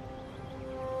Foundation.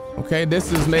 Okay,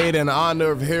 this is made in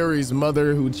honor of Harry's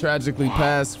mother who tragically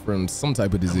passed from some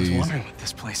type of disease. I was wondering what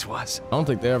this place was. I don't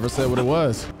think they ever said what it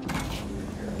was.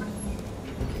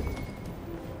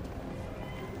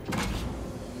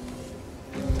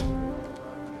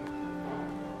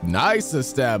 Nice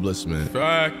establishment.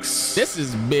 Facts. This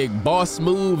is big boss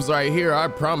moves right here. I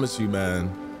promise you,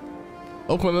 man.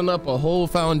 Opening up a whole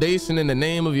foundation in the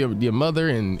name of your mother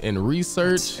and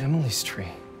research. That's Emily's tree.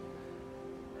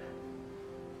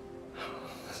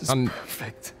 This is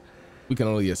perfect. We can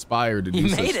only aspire to do You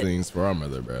such made it. things for our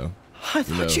mother, bro. I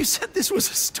thought you said this was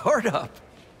a startup.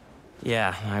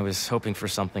 Yeah, I was hoping for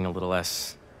something a little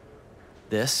less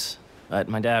this, but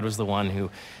my dad was the one who,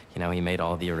 you know, he made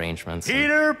all the arrangements.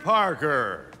 Peter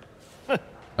Parker. That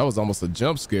was almost a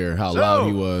jump scare, how So, loud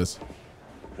he was.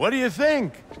 What do you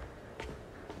think?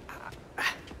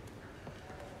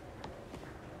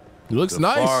 It looks a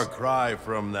nice. Far cry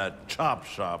from that chop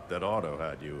shop that Otto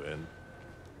had you in.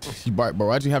 Bro,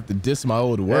 why'd you have to diss my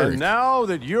old work? And now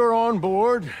that you're on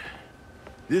board,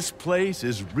 this place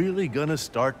is really gonna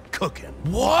start cooking.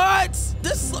 What?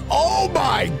 This, oh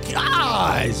my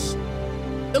gosh.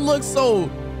 It looks so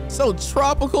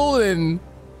tropical and,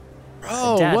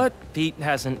 bro, Dad, what? Pete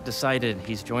hasn't decided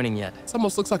he's joining yet. This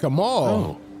almost looks like a mall.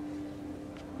 Oh,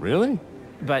 really?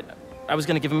 But I was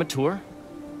gonna give him a tour,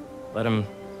 let him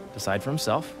decide for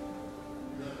himself.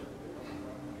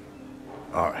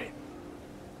 All right.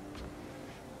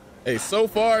 Hey, so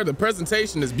far the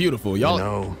presentation is beautiful. Y'all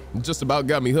know, just about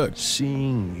got me hooked.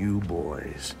 Seeing you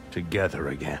boys together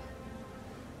again.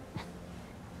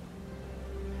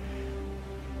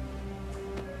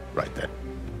 Right then.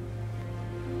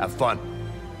 Have fun.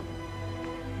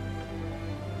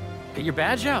 Get your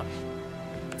badge out.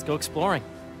 Let's go exploring.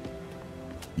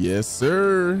 Yes,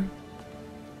 sir.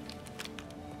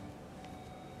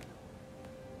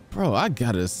 Bro, I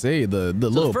gotta say the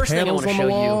little first thing I panels want to on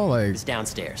the show wall, you like is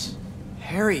downstairs.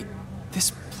 Harry,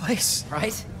 this place.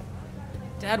 Right?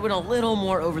 Dad went a little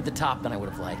more over the top than I would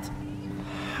have liked.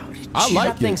 I She like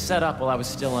got things set up while I was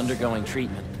still undergoing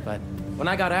treatment, but when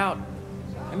I got out,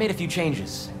 I made a few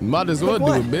changes. Might as well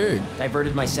do it big.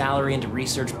 Diverted my salary into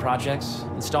research projects,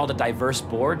 installed a diverse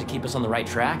board to keep us on the right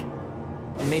track,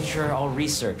 and made sure all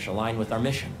research aligned with our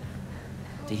mission,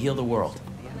 to heal the world.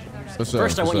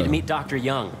 First, I want you to meet Dr.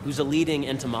 Young, who's a leading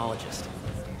entomologist.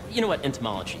 You know what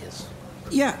entomology is?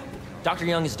 Yeah. Dr.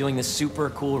 Young is doing this super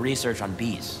cool research on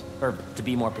bees, or to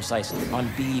be more precise, on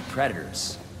bee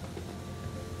predators.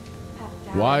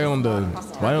 Why on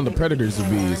the predators of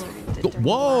bees?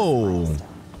 Whoa!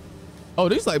 Oh,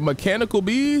 these like mechanical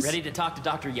bees? Ready to talk to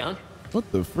Dr. Young? What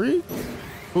the freak?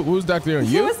 Who's Dr. Young?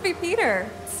 You You? must be Peter.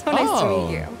 So nice to Oh.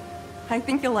 meet you. I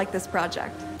think you'll like this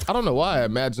project. I don't know why I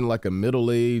imagine like a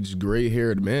middle-aged,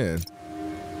 gray-haired man.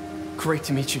 Great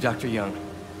to meet you, Dr. Young.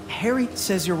 Harry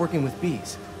says you're working with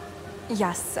bees.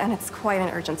 Yes, and it's quite an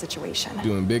urgent situation.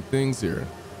 Doing big things here.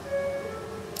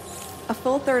 A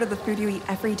full third of the food you eat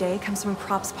every day comes from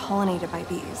crops pollinated by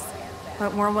bees.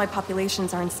 But worldwide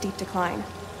populations are in steep decline,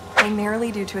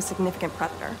 primarily due to a significant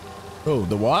predator, Oh,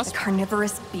 the wasp? the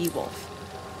carnivorous bee wolf.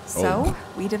 So,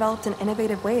 we developed an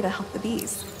innovative way to help the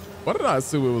bees. Why did I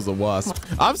assume it was a wasp?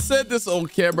 I've said this on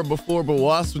camera before, but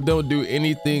wasps don't do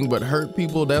anything but hurt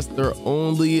people. That's their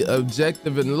only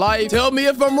objective in life. Tell me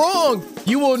if I'm wrong.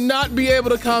 You will not be able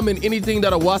to comment anything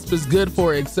that a wasp is good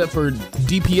for except for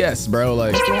DPS, bro.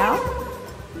 Like,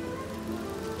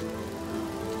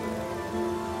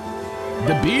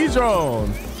 the bees are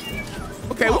on.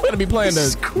 Okay, we're gonna be playing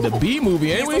the bee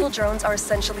movie, ain't These we? little drones are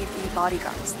essentially bee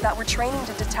bodyguards that were training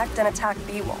to detect and attack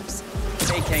bee wolves.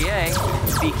 AKA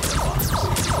beekeeper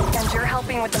wasps. And you're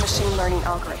helping with the machine learning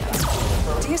algorithm.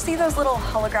 Do you see those little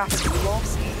holographic bee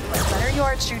wolves? The better you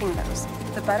are at shooting those,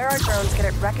 the better our drones get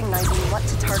at recognizing what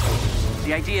to target.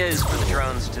 The idea is for the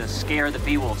drones to scare the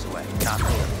bee wolves away, not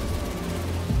hurt them.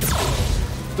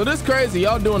 So this crazy,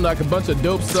 y'all doing like a bunch of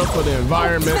dope stuff for the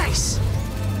environment. Nice.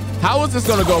 How is this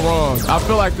gonna go wrong? I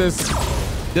feel like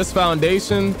this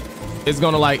foundation is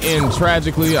gonna like end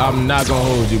tragically. I'm not gonna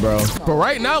hold you, bro. But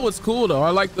right now it's cool though. I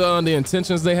like the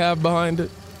intentions they have behind it.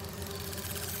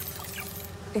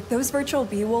 If those virtual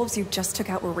bee wolves you just took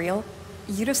out were real,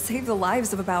 you'd have saved the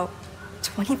lives of about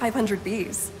 2,500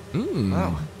 bees.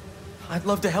 Wow. I'd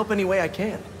love to help any way I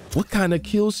can. What kind of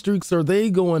kill streaks are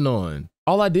they going on?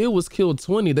 All I did was kill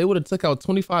 20. They would have took out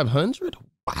 2,500?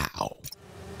 Wow.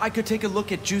 I could take a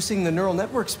look at juicing the neural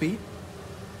network speed.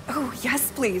 Oh, yes,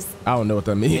 please. I don't know what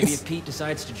that means. Maybe if Pete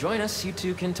decides to join us, you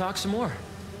two can talk some more.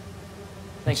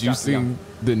 Thanks, Dr. Young. Juicing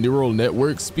the neural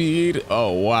network speed?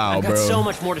 Oh, wow, I've got bro. so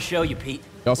much more to show you, Pete.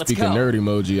 Y'all Let's speaking go. nerd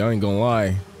emoji. I ain't gonna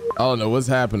lie. I don't know what's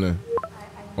happening.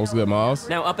 What's good, Miles?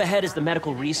 Now, up ahead is the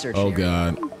medical research Oh, area.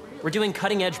 God. We're doing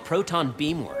cutting-edge proton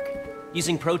beam work,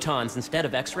 using protons instead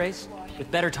of X-rays, with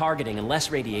better targeting and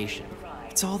less radiation.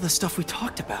 It's all the stuff we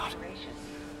talked about.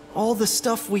 All the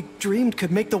stuff we dreamed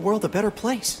could make the world a better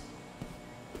place.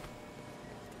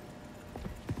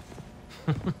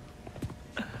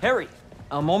 Harry,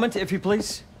 a moment, if you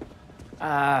please.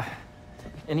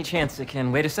 Any chance it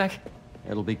can wait a sec?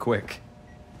 It'll be quick.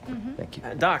 Thank you.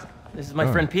 Doc, this is my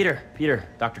Oh. friend Peter. Peter,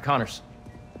 Dr. Connors.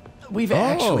 We've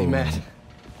actually met.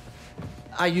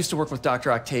 I used to work with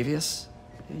Dr. Octavius.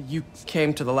 You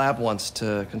came to the lab once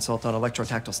to consult on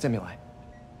electrotactile stimuli.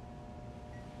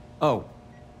 Oh.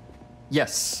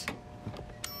 Yes.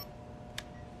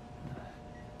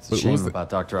 It's a What shame was about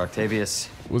Dr. Octavius.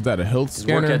 Was that a health His work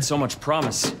scanner? had so much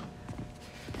promise.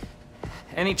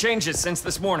 Any changes since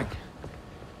this morning?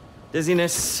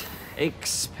 Dizziness,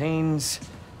 aches, pains.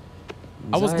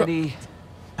 Anxiety,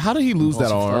 how did he lose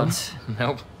that impulsive arm? thoughts.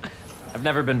 Nope. I've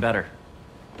never been better.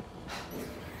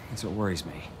 That's what worries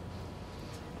me.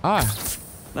 Ah.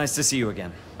 Nice to see you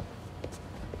again.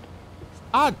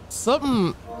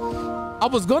 Something I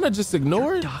was gonna just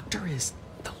ignore it. Doctor is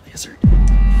the lizard.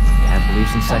 Dad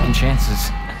believes in second chances.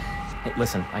 Hey,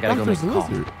 listen, I gotta go make a call.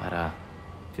 But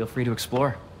feel free to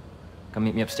explore. Come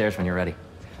meet me upstairs when you're ready.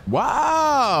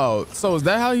 Wow. So is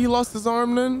that how he lost his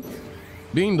arm then?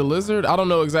 Being the lizard? I don't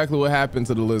know exactly what happened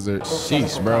to the lizard.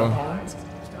 Sheesh, bro.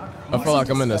 I feel like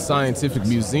I'm in a scientific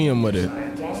museum with it.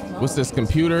 What's this,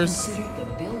 computers?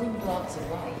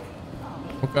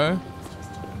 Okay.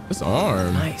 This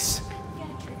arm. Nice.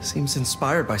 Seems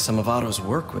inspired by some of Otto's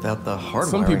work without the hardware.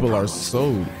 Some people are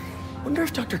so Wonder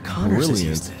if Dr. Connors has brilliant.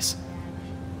 used this.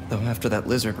 Though after that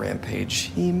lizard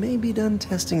rampage, he may be done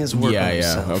testing his work on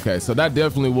himself. Okay, so that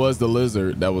definitely was the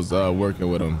lizard that was working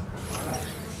with him.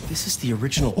 This is the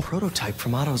original prototype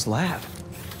from Otto's lab.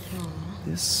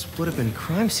 This would have been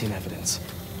crime scene evidence.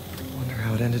 Wonder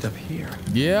how it ended up here.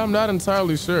 Yeah, I'm not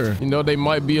entirely sure. You know, they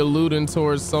might be alluding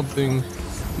towards something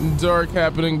dark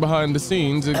happening behind the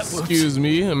scenes. Excuse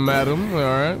me, madam. All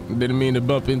right, didn't mean to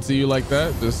bump into you like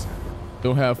that. Just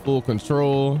don't have full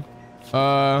control.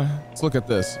 Let's look at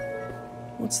this.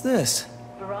 What's this?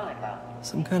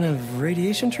 Some kind of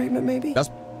radiation treatment, maybe?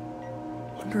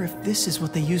 Wonder if this is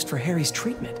what they used for Harry's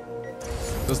treatment.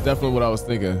 That's definitely what I was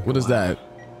thinking. What is that?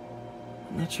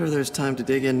 I'm not sure there's time to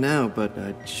dig in now, but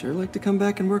I'd sure like to come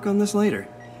back and work on this later.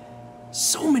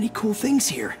 So many cool things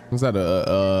here. Was that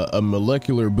a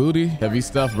molecular booty? Heavy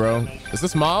stuff, bro. Is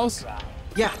this Miles?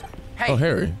 Yeah. Hey. Oh,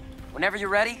 Harry. Whenever you're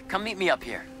ready, come meet me up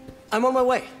here. I'm on my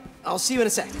way. I'll see you in a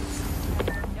sec.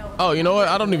 Oh, you know what?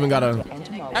 I don't even gotta.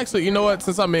 Actually, you know what?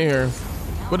 Since I'm in here,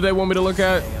 what do they want me to look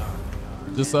at?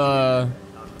 Just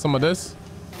some of this.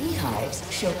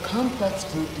 Beehives show complex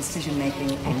group decision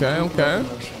making and Okay.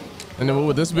 And then what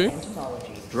would this be?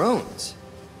 Drones.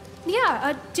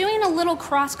 Yeah, doing a little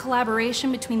cross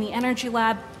collaboration between the energy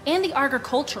lab and the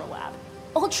agricultural lab.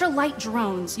 Ultralight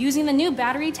drones using the new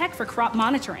battery tech for crop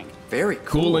monitoring. Very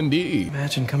cool indeed.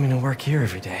 Imagine coming to work here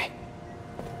every day.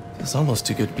 Feels almost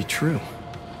too good to be true.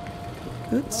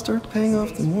 Could start paying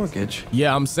off the mortgage.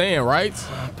 Yeah, I'm saying, right?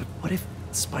 But what if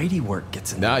Spidey work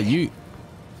gets in Nah, you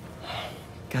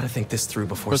gotta think this through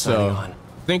before for signing sure. on.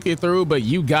 Think it through, but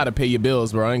you gotta pay your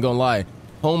bills, bro. I ain't gonna lie.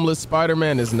 Homeless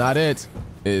Spider-Man is not it.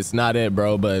 It's not it,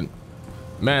 bro. But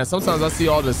man, sometimes I see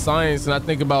all the science and I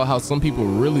think about how some people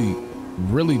really,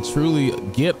 truly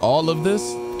get all of this,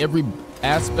 every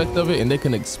aspect of it, and they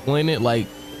can explain it like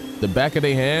the back of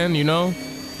their hand, you know?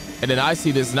 And then I see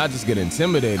this and I just get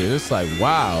intimidated. It's like,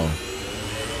 wow.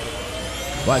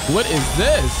 Like, what is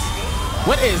this?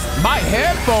 What is, my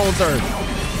headphones are.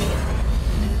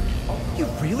 You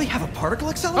really have a particle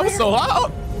accelerator? That was so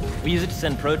loud. We use it to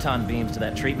send proton beams to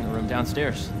that treatment room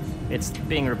downstairs. It's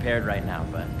being repaired right now,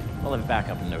 but we'll have it back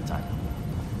up in no time.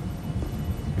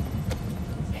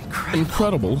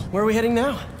 Incredible. Where are we heading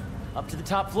now? Up to the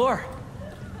top floor.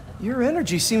 Your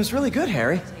energy seems really good,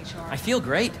 Harry. I feel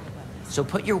great. So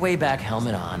put your way back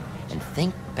helmet on and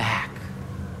think back.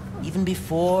 Even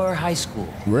before high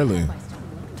school. Really?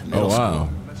 Oh, wow.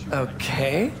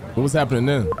 Okay. What was happening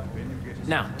then?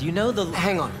 Now, do you know the...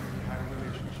 Hang on.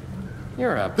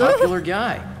 You're a popular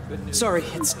guy. Sorry,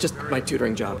 it's just my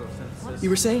tutoring job. You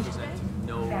were saying?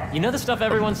 You know the stuff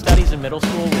everyone studies in middle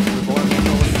school with reborn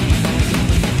control?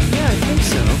 Yeah, I think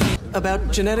so.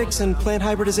 About genetics and plant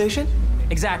hybridization?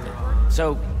 Exactly.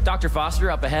 So, Dr.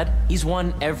 Foster up ahead, he's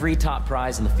won every top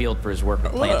prize in the field for his work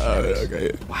with plant genetics.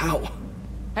 Okay. Wow.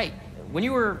 Hey, when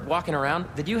you were walking around,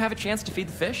 did you have a chance to feed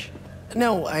the fish?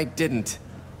 No, I didn't.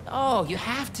 Oh, you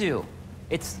have to.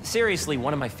 It's seriously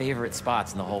one of my favorite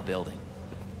spots in the whole building.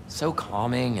 So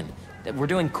calming, and we're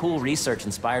doing cool research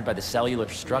inspired by the cellular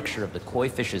structure of the koi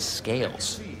fish's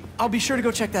scales. I'll be sure to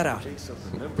go check that out.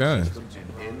 Okay.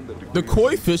 The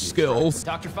koi fish scales.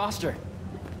 Dr. Foster.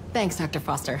 Thanks, Dr.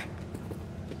 Foster.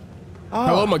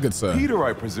 Hello, my good sir. Peter,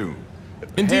 I presume.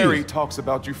 Indeed. Harry talks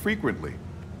about you frequently.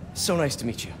 So nice to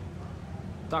meet you.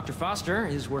 Dr. Foster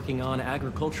is working on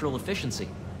agricultural efficiency.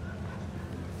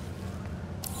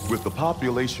 With the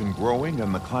population growing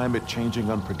and the climate changing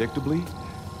unpredictably,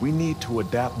 we need to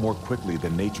adapt more quickly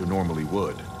than nature normally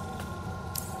would.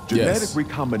 Genetic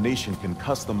recombination can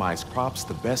customize crops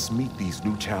to best meet these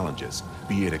new challenges,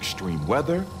 be it extreme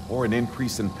weather or an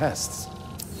increase in pests.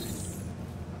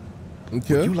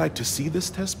 Okay. Would you like to see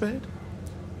this testbed?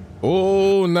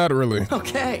 Oh, not really.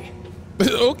 Okay.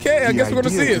 Okay, I guess we're gonna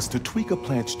see The idea it. is to tweak a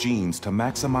plant's genes to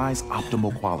maximize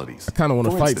optimal qualities. I kind of want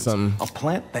to For fight instance, something. a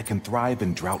plant that can thrive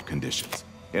in drought conditions.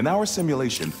 In our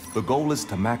simulation, the goal is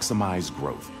to maximize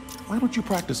growth. Why don't you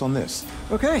practice on this?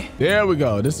 Okay. There we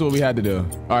go. This is what we had to do.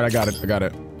 All right, I got it. I got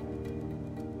it.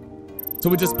 So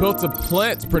we just built a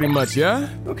plant pretty much, yeah?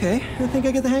 Okay, I think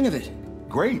I get the hang of it.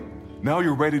 Great. Now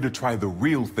you're ready to try the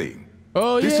real thing.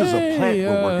 Oh, This is a plant yeah.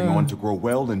 we're working on to grow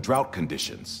well in drought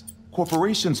conditions.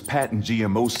 Corporations patent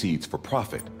GMO seeds for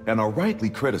profit and are rightly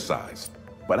criticized.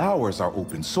 But ours are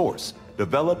open source,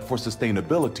 developed for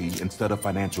sustainability instead of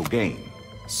financial gain.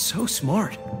 So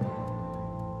smart.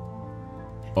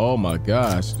 Oh my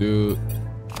gosh, dude.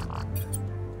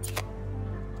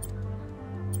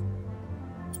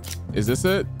 Is this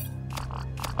it?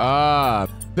 Ah,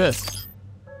 this.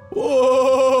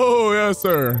 Whoa, yes,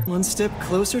 sir. One step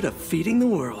closer to feeding the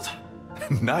world.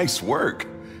 Nice work.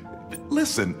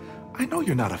 Listen, I know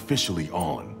you're not officially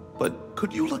on, but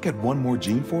could you look at one more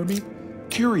gene for me?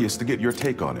 Curious to get your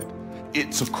take on it.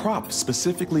 It's a crop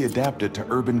specifically adapted to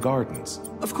urban gardens.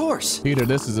 Of course. Peter,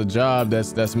 this is a job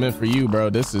that's meant for you, bro.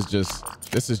 This is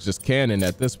just canon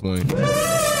at this point.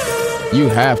 You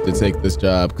have to take this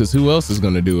job, because who else is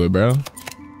gonna do it, bro?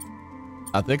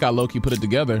 I think I low-key put it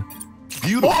together.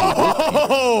 Beautiful.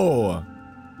 Whoa!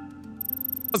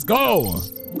 Let's go.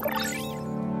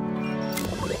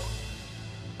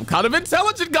 I'm kind of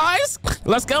intelligent, guys.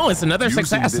 Let's go. It's another Using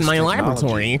success in this my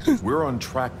technology, laboratory. We're on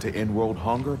track to end world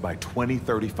hunger by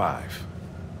 2035.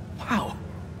 Wow.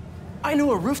 I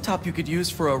know a rooftop you could use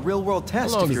for a real-world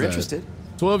test long if is you're that? interested.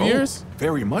 12 years?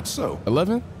 Very much so.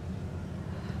 11?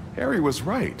 Harry was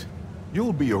right.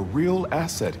 You'll be a real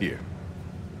asset here.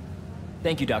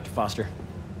 Thank you, Dr. Foster.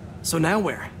 So now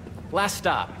where? Last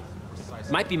stop.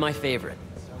 Might be my favorite.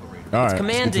 All It's right,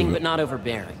 commanding let's get to but it. not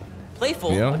overbearing.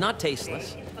 Playful Yeah. but not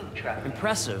tasteless.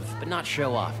 Impressive but not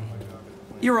show-off.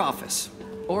 Your office.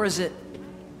 Or is it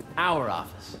our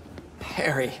office?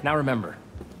 Harry. Now remember,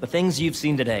 the things you've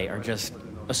seen today are just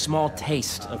a small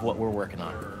taste of what we're working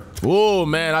on. Oh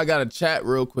man, I gotta chat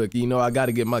real quick. You know, I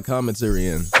gotta get my commentary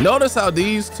in. Notice how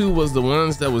these two was the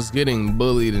ones that was getting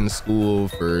bullied in school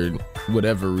for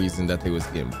whatever reason that they was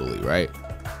getting bullied, right?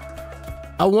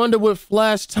 I wonder what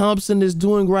Flash Thompson is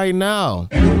doing right now.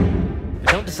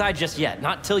 Don't decide just yet,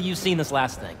 not till you've seen this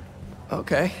last thing.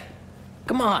 Okay.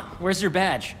 Come on, where's your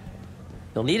badge?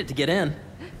 You'll need it to get in.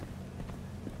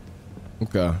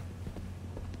 Okay.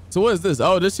 So what is this?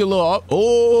 Oh, this your little,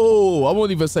 oh, I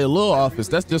won't even say little office.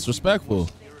 That's disrespectful.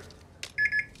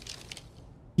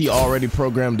 He already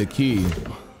programmed the key.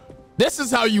 This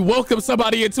is how you welcome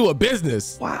somebody into a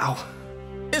business. Wow.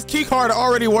 This key card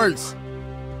already works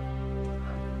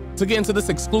to get into this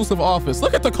exclusive office.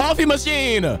 Look at the coffee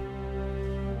machine.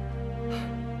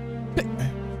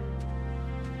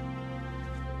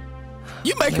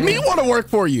 You make me want to work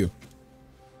for you.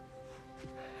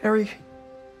 Harry.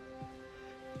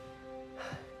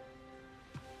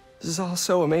 This is all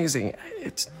so amazing.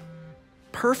 It's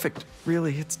perfect,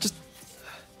 really. It's just...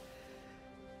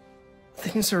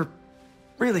 Things are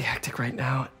really hectic right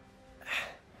now.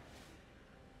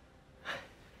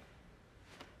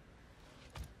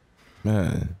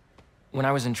 Man. When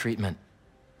I was in treatment,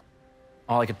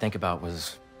 all I could think about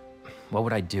was, what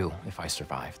would I do if I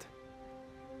survived?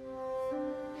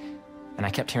 And I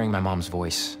kept hearing my mom's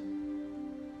voice,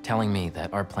 telling me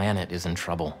that our planet is in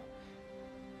trouble.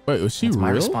 Wait, was she It's real?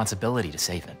 my responsibility to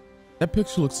save it. That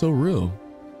picture looks so real.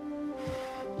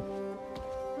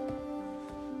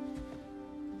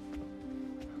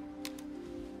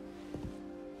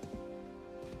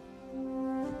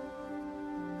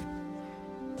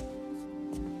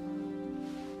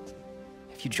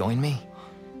 If you join me,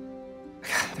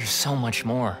 there's so much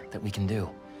more that we can do.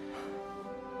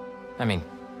 I mean,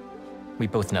 we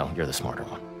both know you're the smarter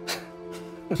one.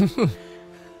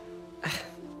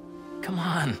 Come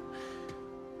on.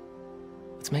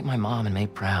 Let's make my mom and May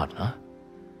proud, huh?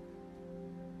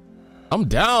 I'm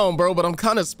down, bro, but I'm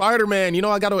kind of Spider-Man. You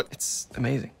know, I gotta... It's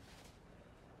amazing.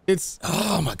 It's...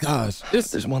 Oh, my gosh.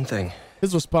 There's one thing.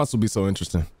 His response will be so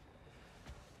interesting.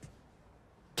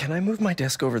 Can I move my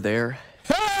desk over there?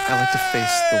 I like to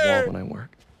face the wall when I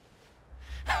work.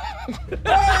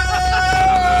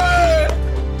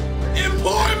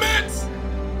 Employment!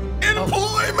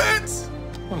 Employment!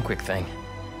 One quick thing.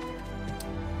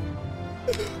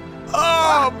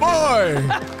 Oh, boy!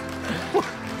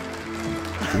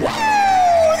 Woo!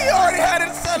 He already had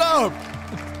it set up!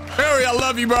 Harry, I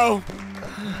love you, bro.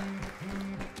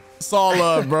 It's all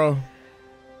love, bro.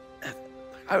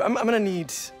 I'm gonna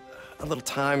need a little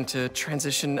time to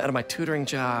transition out of my tutoring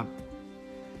job.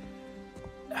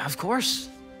 Of course.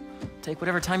 Take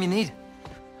whatever time you need.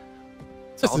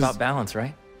 It's all about balance,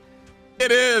 right?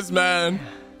 It is, man.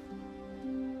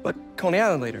 But Coney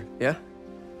Island later, yeah?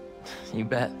 You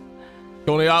bet.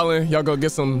 Coney Island, y'all go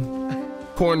get some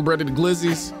cornbreaded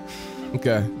glizzies.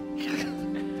 Okay.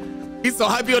 He's so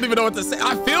hype, you don't even know what to say.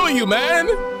 I feel you, man.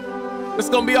 It's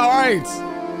gonna be all right.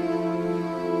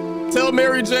 Tell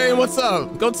Mary Jane what's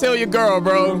up. Go tell your girl,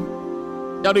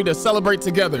 bro. Y'all need to celebrate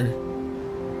together.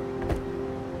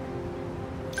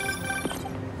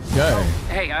 Okay. Oh,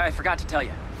 hey, I forgot to tell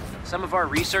you. Some of our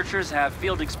researchers have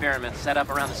field experiments set up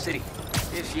around the city.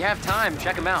 If you have time,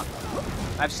 check them out.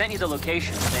 I've sent you the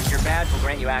locations, and your badge will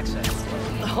grant you access.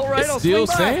 All right, It's still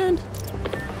sand?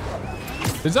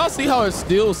 Did y'all see how it's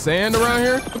still sand around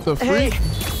here? What the freak?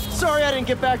 Hey, sorry I didn't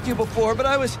get back to you before, but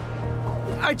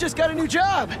I just got a new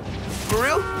job. For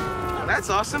real? That's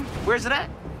awesome. Where's it at?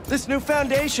 This new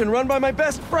foundation run by my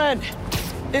best friend.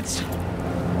 It's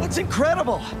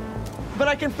incredible. But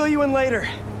I can fill you in later.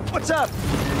 What's up?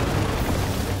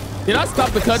 Did I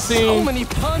stop the cutscene? So many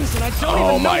puns and I don't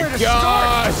even know where to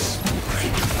gosh.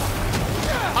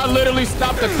 I literally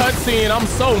stopped the cutscene. I'm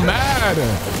so mad.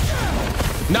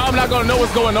 Now I'm not gonna know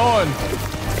what's going on.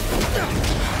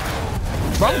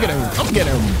 Bro, I'm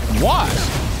getting washed.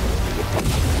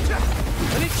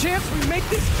 Any chance we make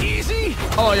this easy?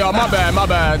 Oh, y'all, my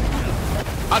bad.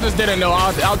 I just didn't know.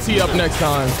 I'll tee up next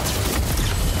time.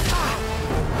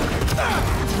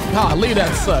 Golly,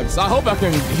 that sucks. I hope I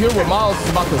can hear what Miles is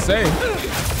about to say.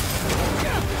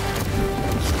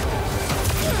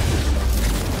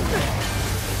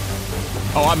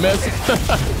 Oh, I missed.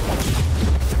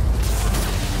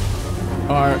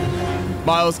 All right,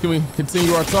 Miles, can we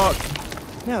continue our talk?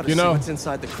 Now to see what's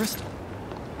inside the crystal.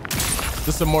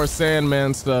 Just some more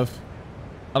Sandman stuff.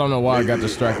 I don't know why I got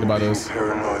distracted by this.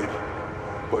 Paranoid,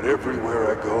 but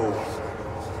everywhere I go,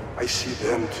 I see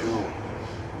them too.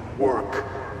 Work,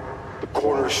 the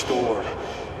corner store,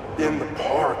 in the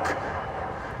park.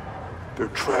 They're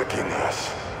tracking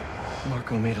us.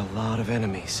 Marco made a lot of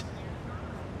enemies.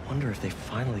 Wonder if they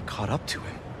finally caught up to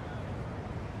him.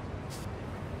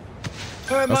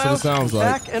 All right, That's Miles, what it sounds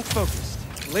like. back and focused.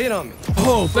 Lay it on me.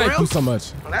 Oh, thank you so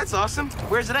much. Well, that's awesome.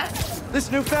 Where's it at? This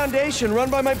new foundation run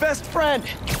by my best friend.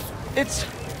 It's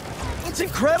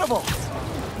incredible.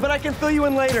 But I can fill you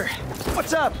in later.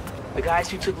 What's up? The guys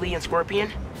who took Lee and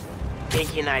Scorpion?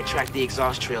 Yankee and I tracked the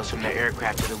exhaust trails from their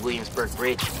aircraft to the Williamsburg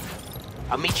Bridge.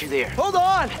 I'll meet you there. Hold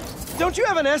on! Don't you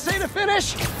have an essay to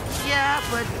finish? Yeah,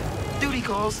 but duty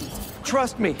calls.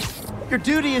 Trust me, your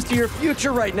duty is to your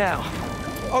future right now.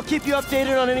 I'll keep you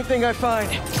updated on anything I find.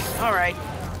 All right.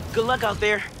 Good luck out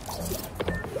there.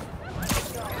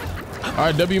 All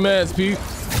right, W-Mads, Pete.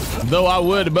 Though I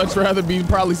would much rather be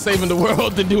probably saving the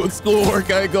world than doing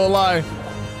schoolwork, I ain't gonna lie.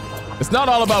 It's not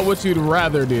all about what you'd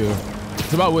rather do.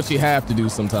 It's about what you have to do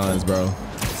sometimes, bro.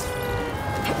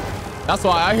 That's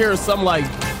why I hear some, like,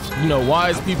 you know,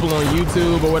 wise people on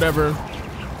YouTube or whatever.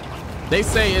 They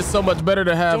say it's so much better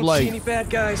to have, Don't like, see any bad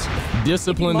guys.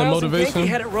 discipline and Miles motivation. And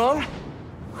Yankee had it wrong.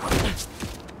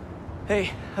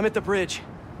 Hey, I'm at the bridge.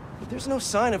 But there's no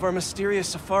sign of our mysterious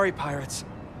safari pirates.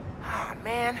 Oh,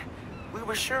 man. We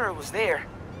were sure it was there.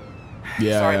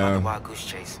 Yeah. Sorry about the wild goose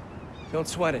chase. Don't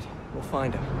sweat it. We'll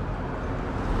find him.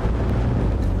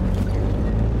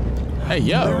 Hey,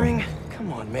 yo. Blurring?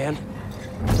 Come on, man.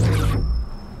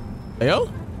 Hey, yo.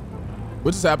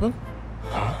 What just happened?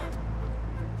 Huh?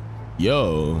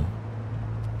 Yo.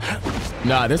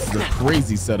 Nah, this is a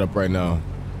crazy setup right now.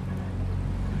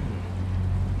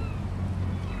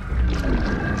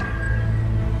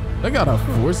 They got a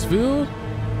force field?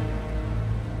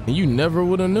 And you never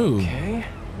would have knew. Okay.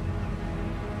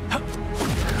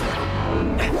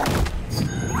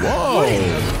 Whoa.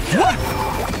 What?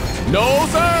 No,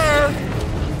 sir.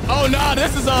 Oh, nah,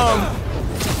 this is,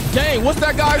 dang, what's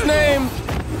that guy's name?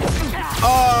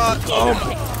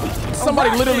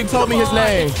 Somebody literally told me his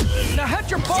name. Now have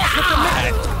your boss with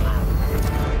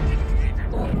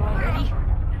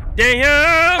the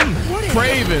Damn!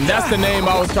 Craven, that's the name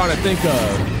I was trying to think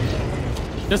of.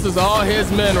 This is all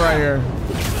his men right here.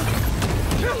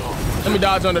 Let me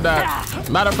dodge under that.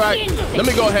 Matter of fact, let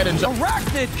me go ahead and jump.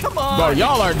 Arachnid, come on! Bro,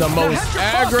 y'all are the most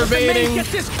aggravating. Get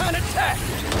this kind of tech.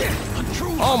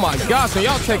 Oh my gosh, and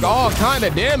y'all take all kind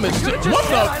of damage. What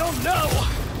the? I don't know.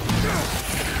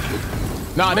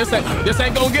 Nah, this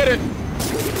ain't gonna get it.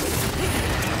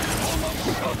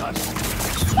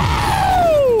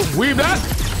 Woo! Weave that.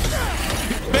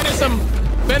 Finish him.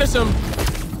 Finish him.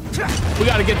 We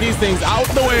gotta get these things out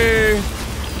the way.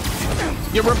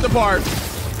 Get ripped apart.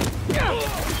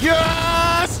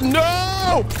 Yes!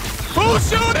 No! Who's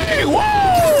shooting?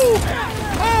 Whoa!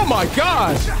 Oh my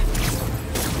gosh!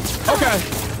 Okay.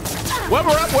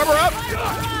 Weber up, Weber up.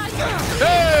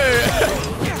 Hey!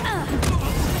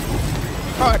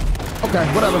 All right. Okay,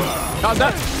 whatever. How's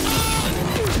that?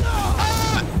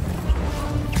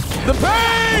 The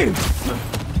pain!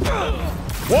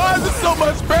 Why is it so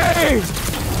much pain?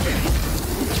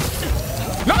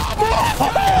 No more!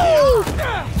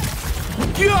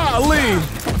 Golly!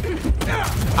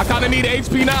 I kind of need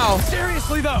HP now.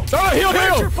 Seriously though. Oh, heal.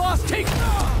 Your boss take.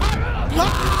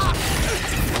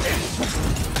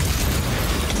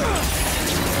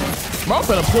 I'm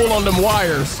gonna pull on them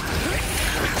wires.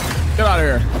 Get out of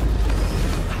here.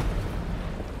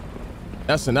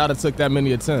 That's not it took that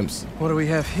many attempts. What do we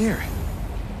have here?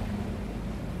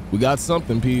 We got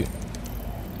something, Pete.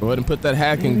 Go ahead and put that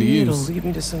hacking to use. It'll lead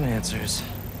me to some answers.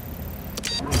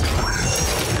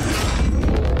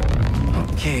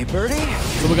 Okay, Birdie.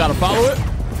 So we gotta follow it?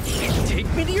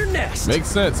 Take me to your nest. Makes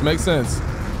sense, makes sense.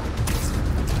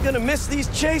 Gonna miss these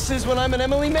chases when I'm an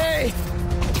Emily May.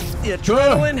 The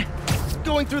adrenaline,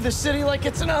 going through the city like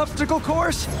it's an obstacle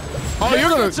course. Oh, you're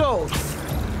gonna... It's old.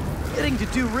 Getting to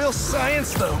do real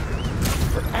science, though.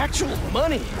 For actual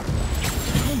money.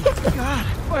 Oh my God,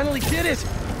 finally did it.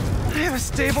 I have a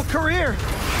stable career.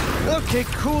 Okay,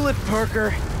 cool it,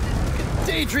 Parker.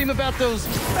 Daydream about those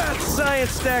bad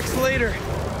science stacks later.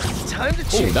 It's time to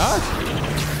chase.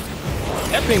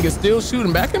 That thing is still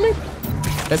shooting back at me?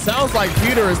 It sounds like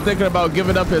Peter is thinking about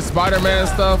giving up his Spider-Man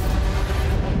stuff.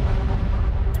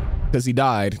 Because he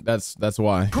died. That's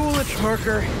why. Cool it,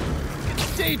 Parker.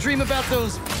 Daydream about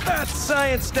those bad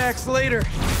science stacks later.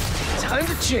 Time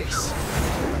to chase.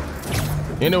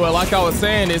 Anyway, like I was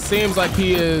saying, it seems like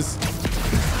he is...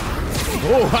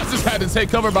 Oh, I just had to take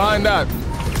cover behind that.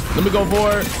 Let me go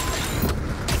for it.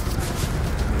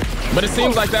 But it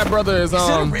seems like that brother is... Is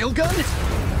that a real gun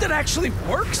that actually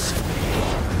works?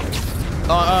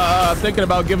 Thinking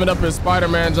about giving up his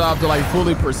Spider-Man job to like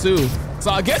fully pursue. So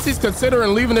I guess he's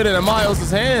considering leaving it in Miles'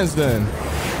 hands then.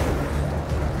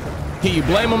 Can you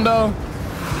blame him though?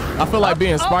 I feel like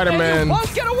being Spider-Man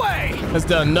won't get away. has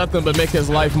done nothing but make his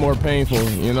life more painful,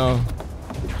 you know?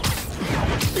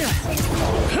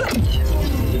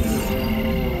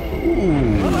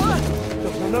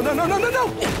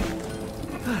 No.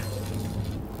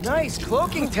 Nice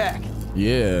cloaking tech.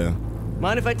 Yeah.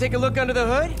 Mind if I take a look under the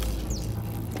hood?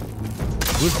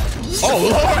 Oh,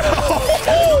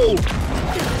 Lord.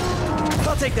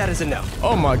 I'll take that as a no.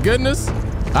 Oh my goodness.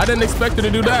 I didn't expect her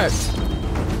to do that.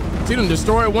 She done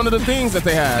destroyed one of the things that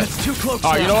they had. That's two cloaks.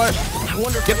 All right, you know what?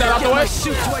 Get that out the way.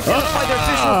 Suit to identify their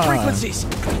visual frequencies.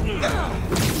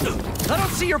 I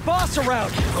don't see your boss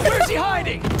around. Where's he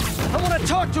hiding? I want to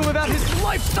talk to him about his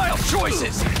lifestyle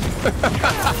choices.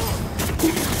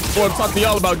 Or talk to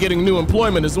y'all about getting new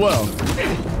employment as well.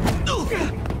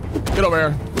 Get over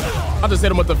here. I just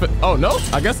hit him with the... Oh, no?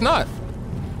 I guess not.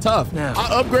 Tough. Now,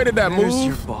 I upgraded that move. Where's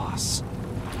your boss?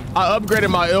 I upgraded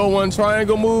my L1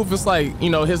 triangle move. It's like, you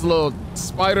know, his little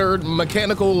spider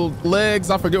mechanical legs.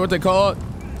 I forget what they call it.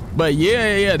 But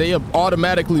yeah, they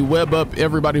automatically web up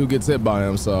everybody who gets hit by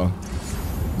him. So,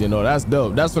 you know, that's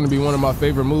dope. That's going to be one of my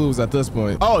favorite moves at this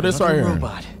point. Oh, this right here.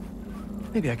 Robot.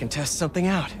 Maybe I can test something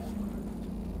out.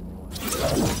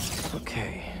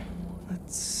 Okay,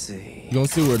 let's see. You gonna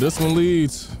see where this one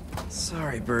leads?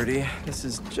 Sorry, Birdie. This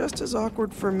is just as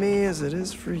awkward for me as it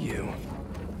is for you.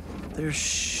 There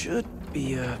should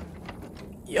be a...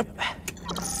 Yep.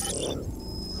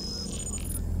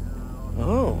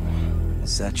 Oh,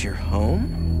 is that your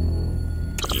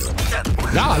home?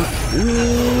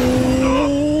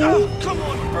 Oh, come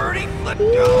on, Birdie, let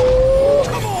go.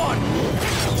 Come on.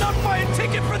 I'm not buying a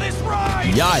ticket for this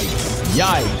ride.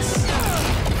 Yikes.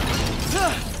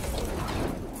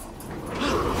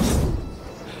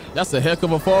 That's a heck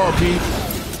of a fall, Pete.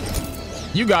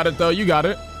 You got it, though. You got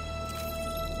it.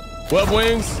 Web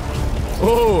wings.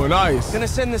 Oh, nice. Gonna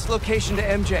send this location to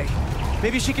MJ.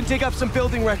 Maybe she can dig up some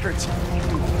building records.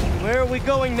 Where are we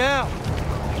going now?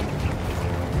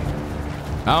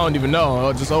 I don't even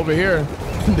know. Just over here.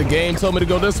 The game told me to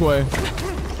go this way.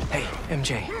 Hey,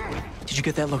 MJ. Did you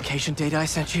get that location data I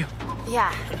sent you?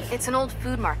 Yeah, it's an old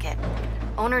food market.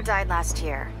 Owner died last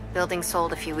year. Building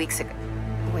sold a few weeks ago.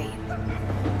 Wait.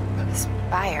 This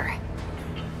buyer.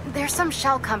 There's some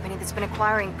shell company that's been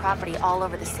acquiring property all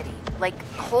over the city. Like,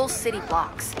 whole city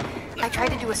blocks. I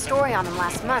tried to do a story on them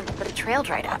last month, but the trail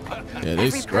dried up. Yeah, they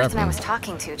Every person I was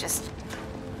talking to just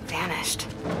vanished.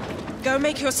 Go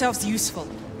make yourselves useful.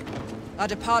 Our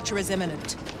departure is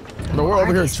imminent. No, we're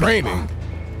over here training.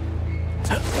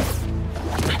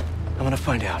 I'm gonna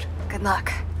find out. Good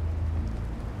luck.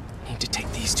 Need to take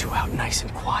these two out nice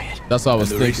and quiet. That's what I was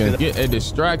thinking. Get a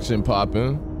distraction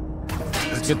popping.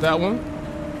 Let's get that one.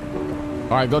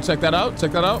 All right, go check that out.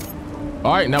 Check that out.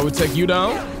 All right, now we take you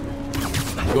down.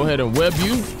 Go ahead and web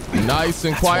you nice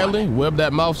and quietly. Web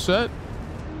that mouth shut.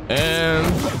 And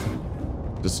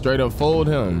Just straight up fold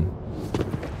him.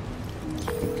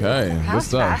 Okay,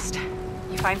 what's up? Fast.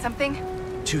 You find something?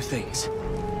 2 things.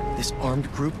 This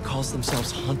armed group calls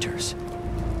themselves Hunters.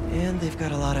 And they've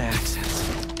got a lot of accents.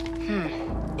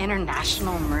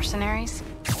 International mercenaries?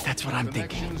 That's what I'm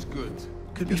thinking.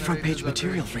 Could be front page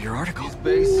material for your article.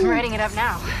 I'm writing it up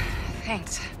now.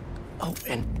 Thanks. Oh,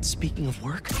 and speaking of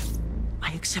work,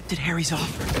 I accepted Harry's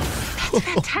offer. That's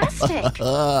fantastic.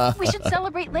 We should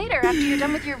celebrate later after you're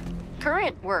done with your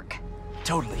current work.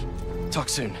 Totally. Talk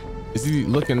soon. Is he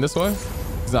looking this way?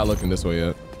 He's not looking this way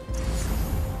yet.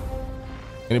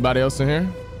 Anybody else in here?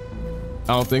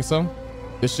 I don't think so.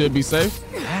 This should be safe.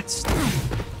 That's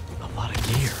a lot of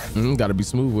gear. Gotta be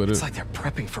smooth with it. It's like they're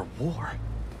prepping for war.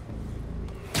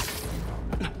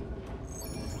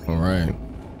 All right.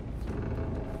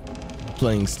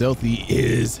 Playing stealthy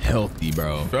is healthy,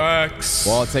 bro. Facts.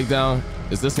 Wall takedown.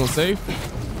 Is this one safe?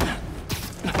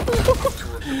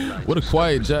 What a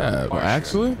quiet jab.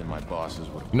 Actually,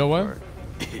 you know what?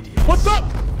 What's up?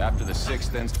 After the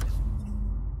 6th, then.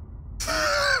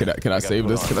 Can I save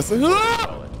this? Can I save?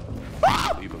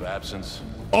 Leave of absence.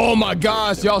 Oh my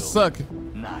gosh, y'all suck.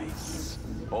 Nice.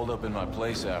 Hold up in my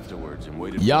place afterwards and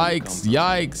waited. Yikes!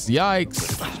 Yikes!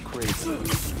 Yikes!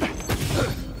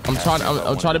 I'm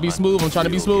trying to be smooth. I'm trying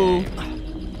to be smooth.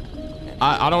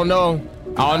 I don't know.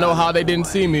 I don't know how they didn't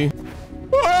see me.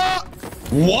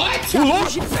 What?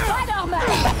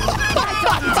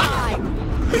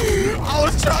 I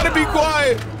was trying to be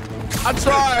quiet. I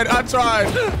tried.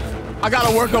 I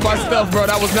gotta work on my stuff, bro.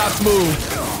 That was not smooth.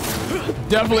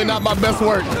 Definitely not my best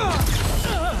work.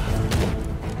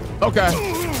 Okay.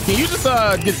 Can you just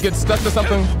get stuck to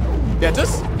something? Yeah,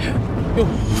 just.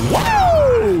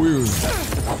 Whoa!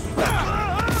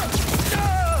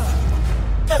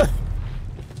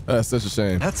 That's such a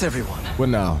shame. That's everyone. What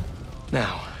now?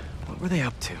 Now, what were they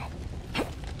up to?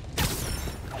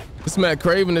 This Matt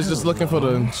Craven is just looking for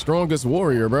the strongest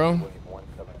warrior, bro.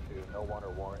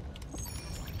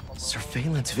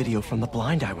 Surveillance video from the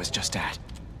blind I was just at.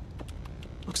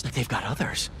 Looks like they've got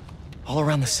others. All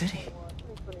around the city.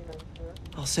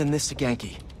 I'll send this to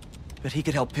Genki. But he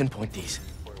could help pinpoint these.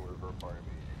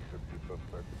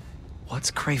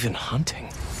 What's Craven hunting?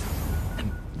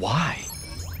 And why?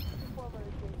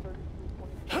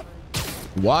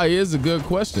 Why is a good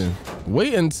question.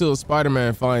 Wait until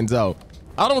Spider-Man finds out.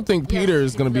 I don't think Peter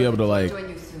is gonna be able to like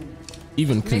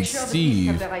even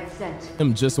conceive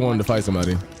him just wanting to fight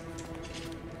somebody.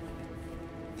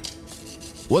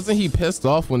 Wasn't he pissed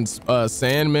off when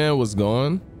Sandman was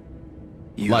gone?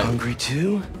 You like, hungry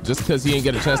too? Just because he didn't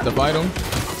get a chance to fight him?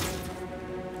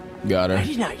 Got her.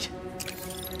 Nighty night.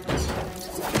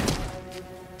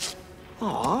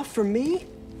 Aw, for me?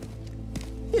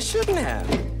 You shouldn't have.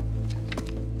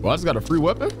 Well, I just got a free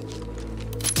weapon?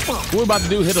 What we about to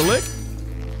do? Hit a lick?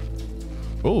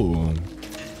 Ooh.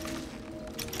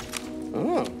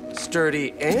 Oh,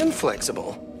 sturdy and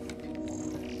flexible.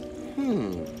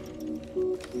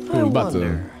 We about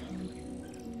to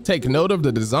take note of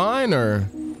the design, or?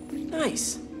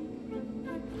 Nice.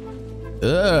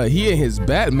 He in his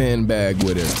Batman bag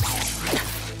with it.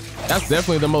 That's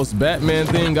definitely the most Batman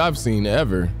thing I've seen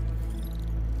ever.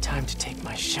 Time to take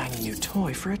my shiny new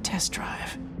toy for a test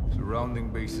drive. Surrounding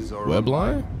bases are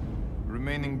Webline?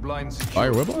 Remaining blind secure.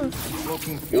 Fire webline?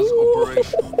 Blocking fuse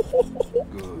operation.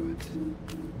 Good.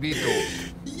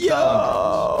 Beetles.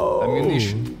 Yo!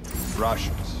 Ammunition.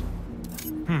 Rations.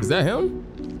 Is that him?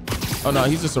 Oh no,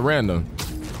 he's just a random.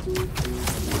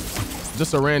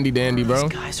 Just a randy dandy, bro.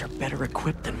 These guys are better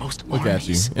equipped than most Look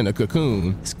armies. at you in a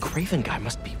cocoon. This Craven guy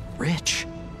must be rich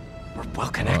or well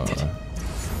connected.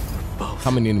 Both.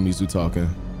 How many enemies we talking?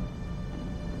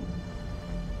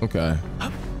 Okay.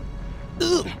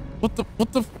 What the?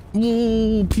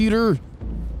 Ooh, Peter.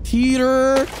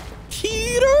 Fair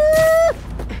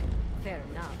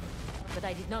enough, but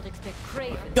I did not expect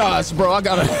Craven. Gosh, bro, I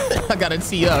gotta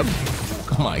tee up.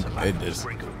 Oh my goodness.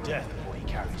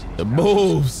 The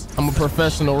moves. I'm a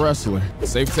professional wrestler.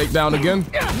 Safe takedown again.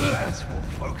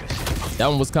 That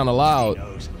one was kind of loud.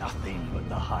 Nothing but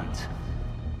the hunt.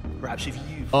 Perhaps if you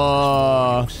Stand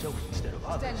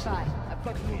by. I've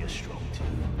got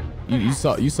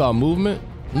you saw movement?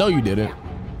 No, you didn't.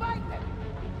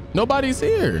 Nobody's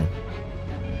here.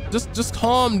 Just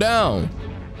calm down.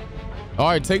 All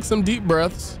right, take some deep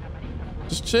breaths.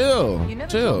 Just chill.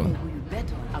 Chill.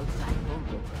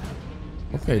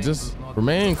 Okay, just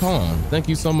remain calm. Thank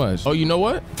you so much. Oh, you know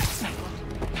what?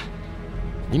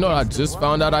 You know what I just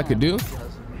found out I could do?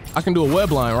 I can do a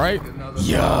web line, right?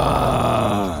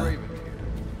 Yeah.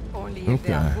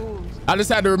 Okay. I just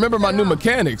had to remember my new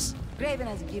mechanics.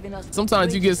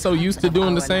 Sometimes you get so used to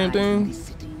doing the same thing.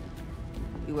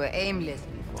 You were aimless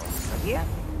before, but here?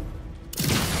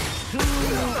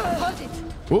 Hold it!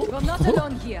 Ooh. You're not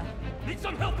alone here. Need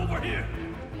some help over here.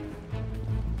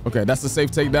 Okay, that's the safe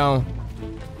takedown.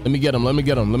 Let me get him. Let me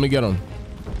get him. Let me get him.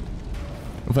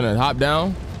 I'm finna hop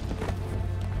down.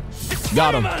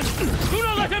 Got him. Do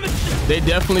not let him. They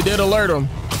definitely did alert him.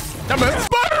 That man,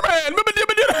 Spider-Man.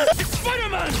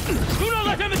 Spider-Man. Do not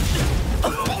let him.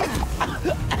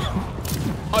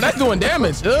 Oh, that's doing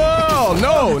damage. Oh,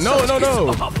 no, no, no,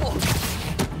 no.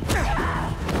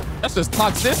 That's just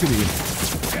toxicity.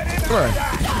 All right.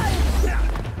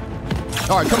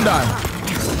 All right, come die.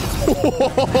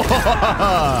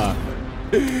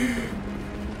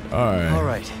 All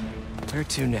right. Where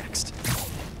to next?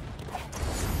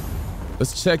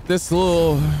 Let's check this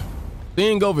little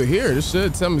thing over here. This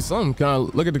should tell me something. Can I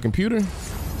look at the computer?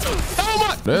 Oh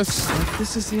my! This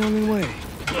is the only way.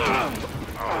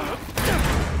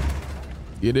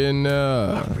 Get in.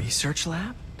 A research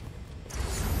lab?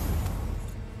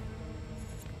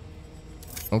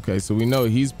 Okay, so we know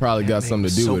he's probably got something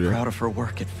to do with it. So proud of her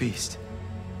work at Feast.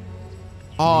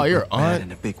 Oh, your bad aunt?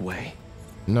 In a big way.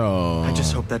 No. I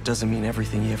just hope that doesn't mean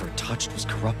everything he ever touched was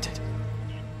corrupted.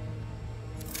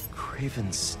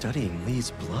 Craven's studying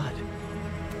Lee's blood.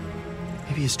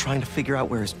 Maybe he's trying to figure out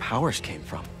where his powers came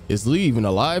from. Is Lee even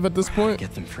alive at this point?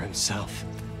 Get them for himself.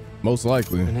 Most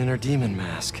likely. An inner demon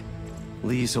mask.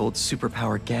 Lee's old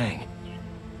superpowered gang.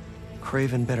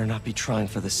 Craven better not be trying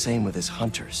for the same with his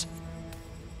hunters.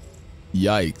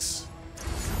 Yikes.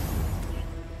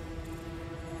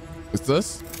 What's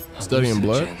this? Studying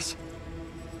blood?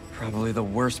 Probably the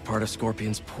worst part of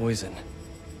Scorpion's poison.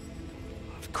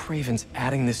 If Craven's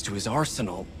adding this to his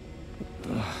arsenal...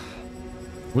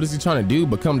 What is he trying to do?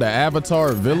 Become the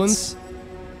avatar of villains?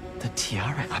 The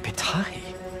Tiara Apitai.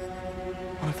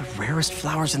 One of the rarest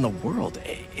flowers in the world.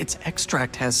 Its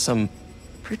extract has some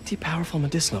pretty powerful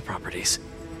medicinal properties.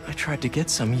 I tried to get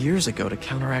some years ago to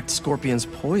counteract Scorpion's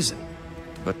poison,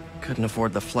 but couldn't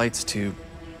afford the flights to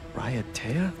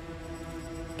Raiatea?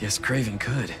 Guess Craven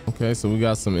could. Okay, so we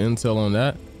got some intel on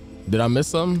that. Did I miss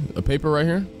something? A paper right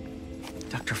here?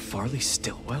 Dr. Farley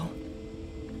Stillwell?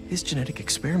 His genetic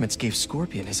experiments gave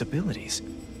Scorpion his abilities.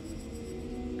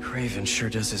 Craven sure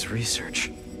does his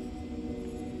research.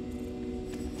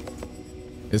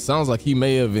 It sounds like he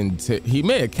may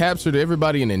have captured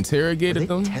everybody and interrogated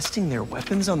them. Testing their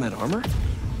weapons on that armor?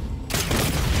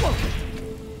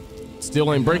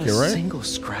 Still ain't breaking, right? Single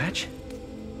scratch?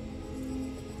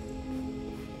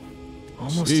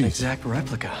 Almost an exact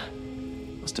replica.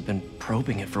 Must have been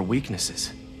probing it for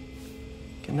weaknesses.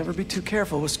 Can never be too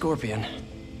careful with Scorpion.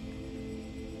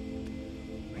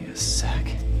 Wait a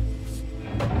sec.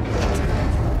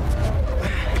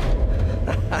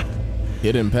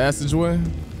 Hidden passageway?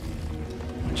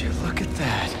 Would you look at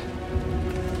that?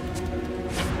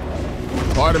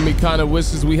 Part of me kind of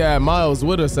wishes we had Miles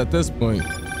with us at this point.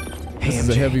 Hey, this is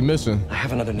a heavy mission. I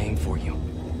have another name for you.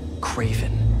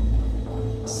 Craven.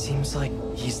 Seems like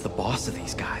he's the boss of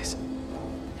these guys.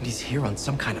 And he's here on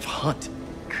some kind of hunt.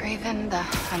 Craven the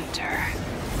Hunter.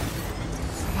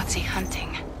 What's he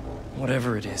hunting?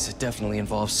 Whatever it is, it definitely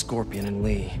involves Scorpion and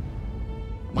Lee.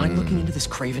 Mind looking into this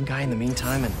Craven guy in the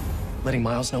meantime and letting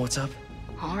Miles know what's up?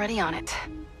 Already on it.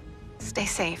 Stay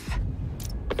safe.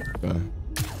 Okay.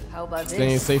 How about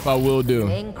Staying this? safe I will do.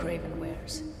 Name Craven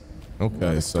wears.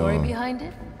 Okay, Story so behind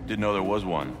it? Didn't know there was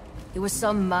one. There was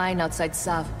some mine outside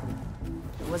Sav.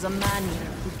 There was a man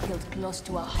here who killed close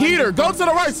to 100. Peter, go to the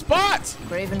right spot!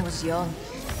 Craven was young,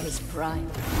 in his prime.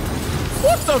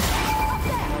 What the?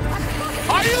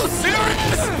 Are you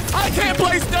serious? I can't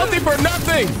play stealthy for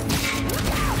nothing.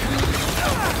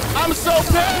 I'm so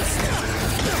pissed.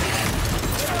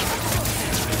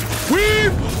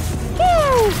 Weep.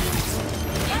 Woo!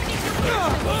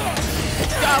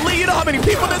 Golly, you know how many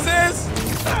people this is?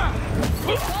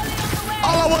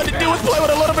 All I wanted to do was play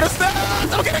with a little bit of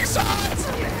stealth. I'm getting shots.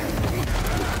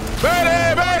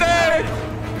 Birdie!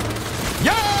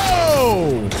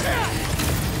 Yo!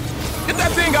 Get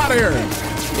that thing out of here.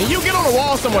 And you get on the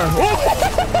wall somewhere.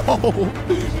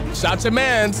 Whoa. Shot your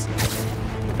mans.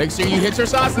 Make sure you hit your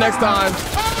shots next time.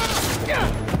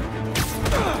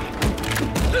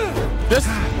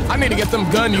 I need to get them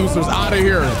gun users out of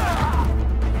here.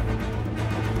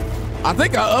 I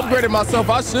think I upgraded myself.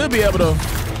 I should be able to.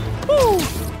 Woo.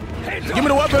 Give me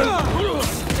the weapon.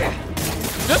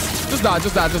 Just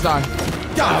die.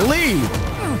 Golly.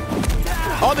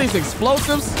 All these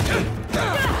explosives.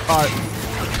 All right.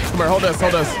 Come here, hold this.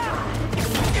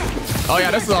 Oh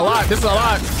yeah, this is a lot.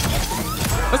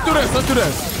 Let's do this.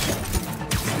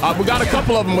 We got a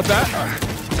couple of them with that.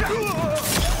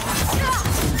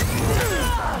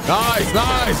 Nice.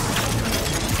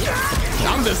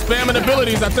 I'm just spamming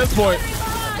abilities at this point.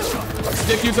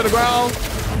 Stick you to the ground.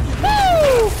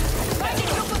 Woo!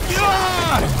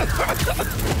 Yeah!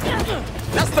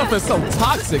 That stuff is so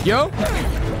toxic, yo.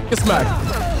 Get smacked.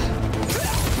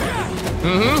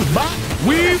 Bop.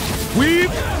 Weave.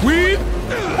 Weave. Weave.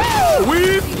 Woo!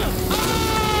 Weave.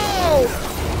 Oh!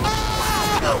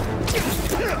 Oh!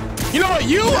 You know what?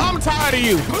 I'm tired of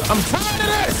you. I'm tired of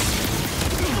this.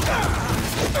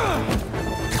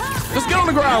 Just get on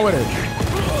the ground with it.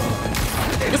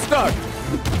 Get stuck.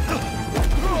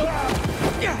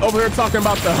 Over here talking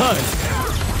about the hunt.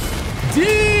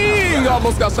 Ding!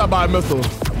 Almost got shot by a missile.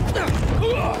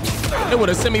 It would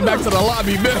have sent me back to the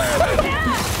lobby, man.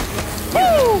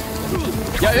 Woo!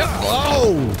 Yeah.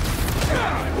 Oh!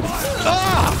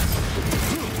 Ah!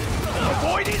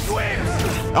 Avoid his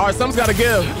whips. All right, something's got to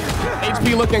give.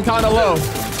 HP looking kind of low.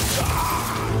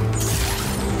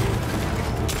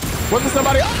 Wasn't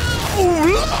somebody? Oh,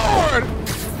 Lord!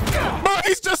 Bro,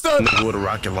 he's just a... With a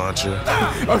rocket launcher.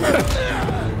 Okay.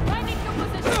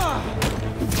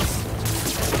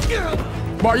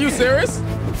 Bro, are you serious?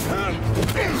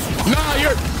 Nah,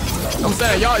 I'm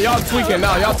saying, y'all tweaking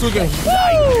now. Y'all tweaking.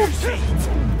 Woo!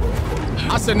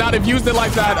 I should not have used it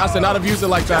like that. I should not have used it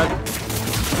like that.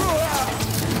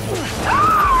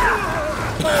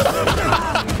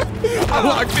 I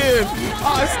locked in.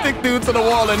 I stick dude to the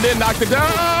wall and then knocked it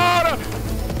down.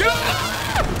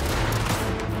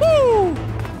 Woo!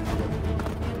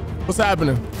 What's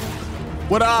happening?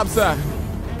 What the ops at?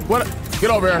 What? Get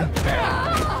over here.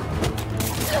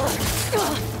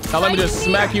 Now let me just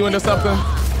smack you into something.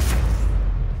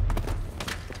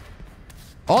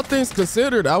 All things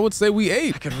considered, I would say we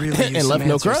ate. I could really use and left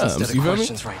no crumbs. You feel me?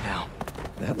 Right now.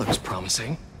 That looks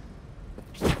promising.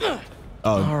 Oh.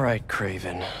 All right,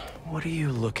 Craven. What are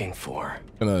you looking for?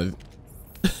 Gonna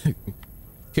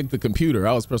kick the computer.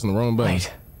 I was pressing the wrong button.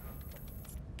 Wait.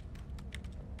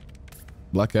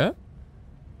 Black Cat?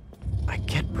 I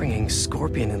get bringing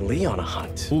Scorpion and Lee on a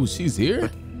hunt. Ooh, she's here?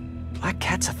 But Black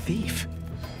Cat's a thief.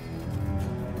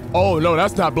 Oh, no,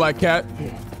 that's not Black Cat.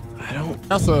 I don't...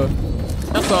 That's a...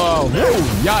 Whoa,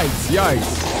 yikes.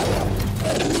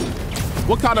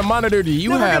 What kind of monitor do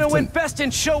you have? Never gonna win best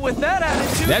in show with that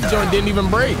attitude. That joint didn't even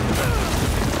break.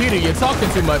 Peter, you're talking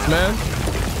too much, man.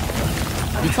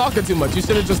 You're talking too much. You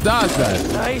should have just dodged that.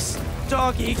 Nice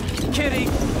doggy, kitty,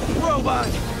 robot.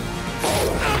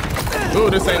 Ooh,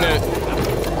 this ain't it.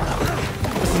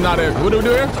 This is not it. What do we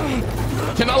do here?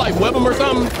 Can I like whip him or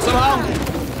something somehow?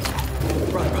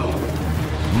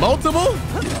 Multiple?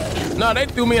 No, they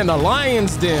threw me in the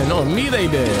lion's den. On me, they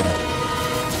did.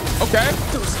 Okay.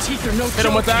 Those teeth are no Hit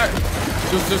him with that.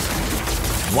 Just.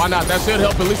 Why not? That should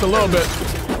help at least a little bit.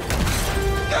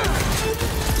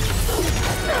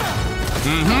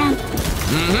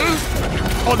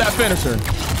 Hold that finisher.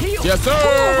 Heal. Yes,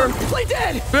 sir. Play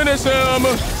dead. Finish him.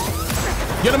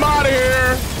 Get him out of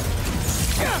here.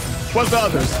 What's the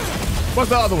others? What's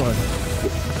the other one?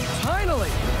 Finally.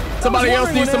 Somebody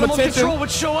else needs some attention. Control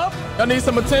would show up. Y'all need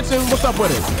some attention. What's up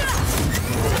with it?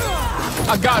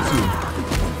 I got you.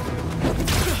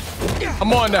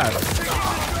 I'm on that.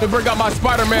 Let me bring out my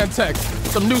Spider-Man tech.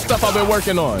 Some new stuff I've been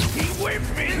working on.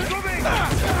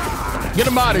 Get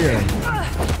him out of here.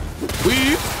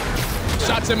 Weave.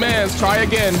 Shot your mans. Try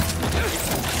again.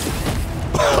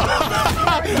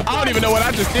 I don't even know what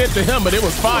I just did to him, but it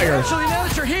was fire. Actually, now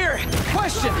that you're here,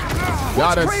 question.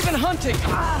 Got What's us. Craven hunting?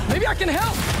 Maybe I can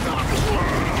help.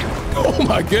 Oh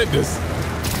my goodness.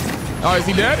 Oh, is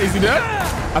he dead? Is he dead?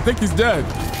 I think he's dead.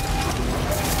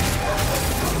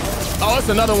 Oh, it's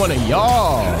another one of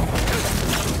y'all.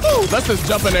 Let's just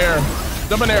jump in there.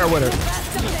 Jump in there with it.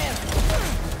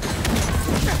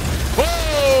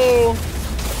 Whoa!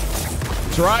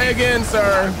 Try again,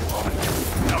 sir.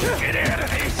 Get out of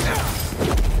this.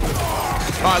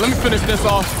 All right, let me finish this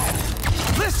off.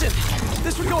 Listen,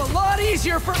 this would go a lot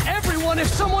easier for everyone if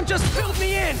someone just filled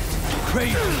me in.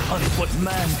 Craven hunts what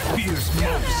man fears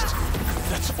most.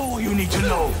 That's all you need to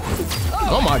know.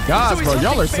 Oh my gosh, so bro,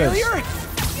 y'all are failure?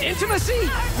 Intimacy?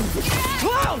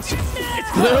 Clowns!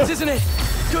 It's clowns, isn't it?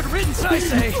 Good riddance, I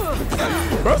say.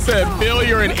 Bro said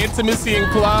failure and intimacy in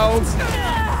clowns.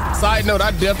 Side note,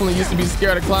 I definitely used to be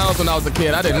scared of clowns when I was a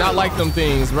kid. I did not like them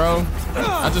things, bro.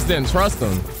 I just didn't trust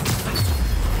them.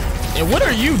 And what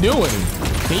are you doing?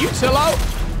 Can you chill out?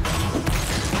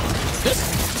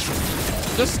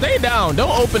 Just stay down.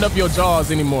 Don't open up your jaws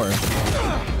anymore.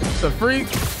 It's a freak.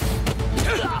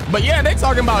 But yeah, they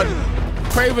talking about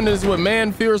Craven is what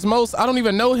man fears most. I don't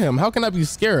even know him. How can I be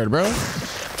scared, bro?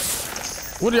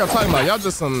 What are y'all talking about? Y'all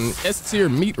just some S-tier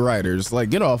meat riders. Like,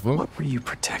 get off him. What were you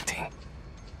protecting?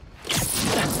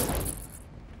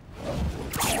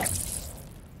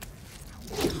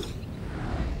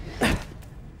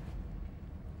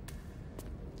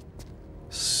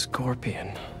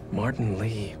 Scorpion, Martin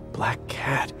Lee, Black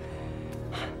Cat.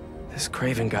 This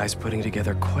Craven guy's putting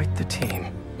together quite the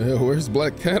team. Yeah, where's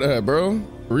Black Cat at, bro?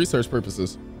 For research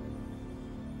purposes.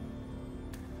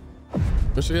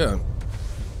 Where's she at?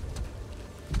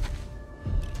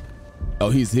 Oh,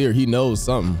 he's here. He knows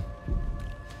something.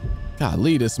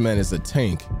 Golly, this man is a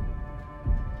tank.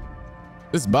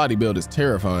 This body build is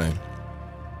terrifying.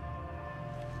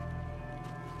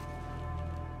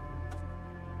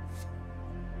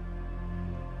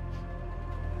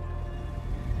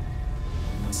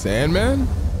 Sandman?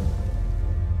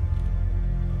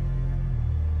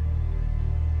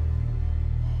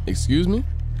 Excuse me?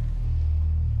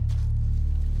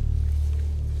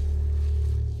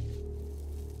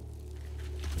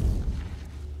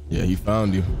 Yeah, he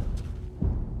found you.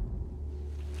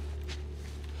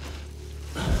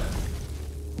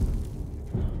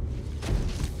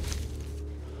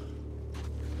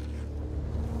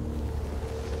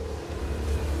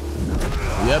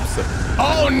 Yep, sir.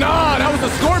 Oh, nah, that was a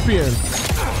scorpion.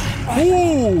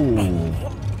 Ooh.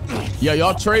 Yeah,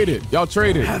 y'all traded. Y'all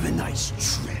traded. Have a nice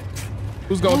trip.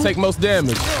 Who's gonna take most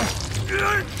damage? Ooh,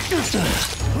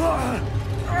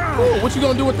 what you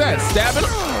gonna do with that? Stab him?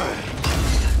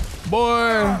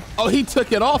 Boy. Oh, he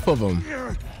took it off of him.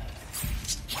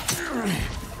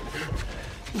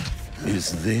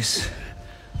 Is this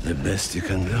the best you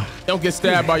can do? Don't get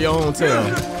stabbed by your own tail.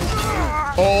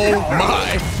 Oh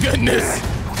my goodness.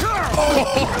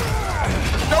 Oh.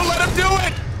 Don't let him do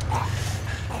it.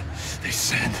 They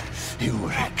said you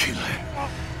were a killer.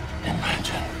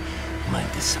 Imagine my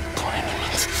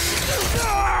disappointment.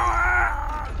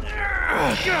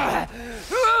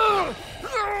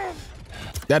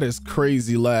 That is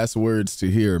crazy last words to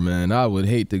hear, man. I would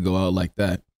hate to go out like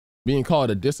that. Being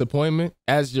called a disappointment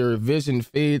as your vision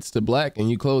fades to black and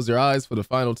you close your eyes for the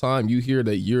final time, you hear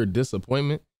that you're a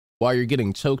disappointment while you're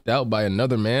getting choked out by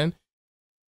another man.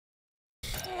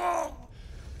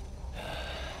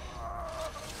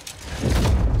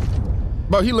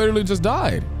 Bro, he literally just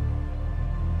died.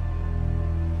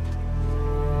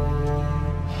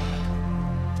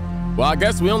 Well, I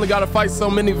guess we only got to fight so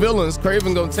many villains.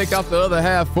 Craven gonna take out the other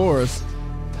half for us.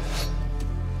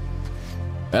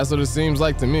 That's what it seems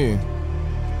like to me.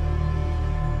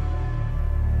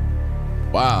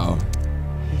 Wow.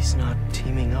 He's not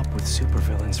teaming up with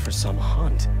supervillains for some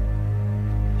hunt.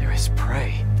 They're his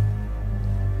prey.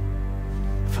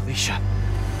 Felicia.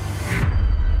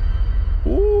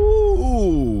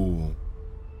 Ooh.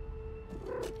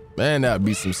 Man, that'd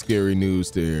be some scary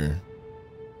news to hear.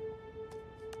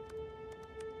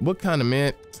 What kind of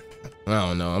man? I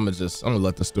don't know. I'm gonna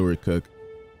let the story cook.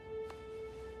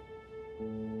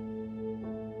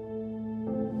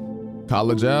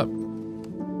 College app?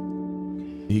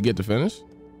 Did he get to finish?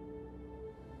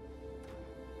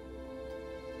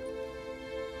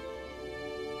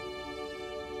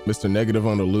 Mr. Negative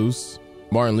on the loose.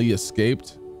 Martin Lee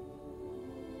escaped.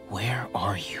 Where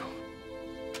are you?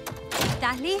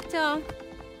 ¿Estás listo?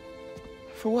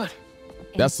 For what?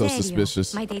 That's so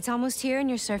suspicious. My date's almost here and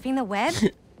you're surfing the web?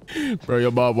 Bro,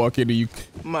 your mom walk into you.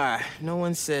 Ma, no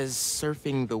one says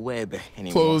surfing the web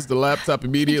anymore. Close the laptop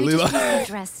immediately.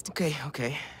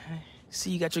 Okay.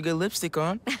 See, you got your good lipstick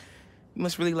on. You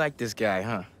must really like this guy,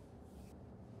 huh?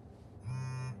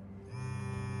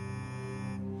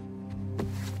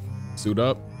 Suit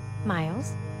up.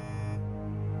 Miles?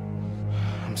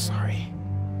 I'm sorry.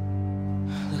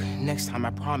 Look, next time, I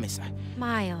promise.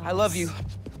 Miles. I love you.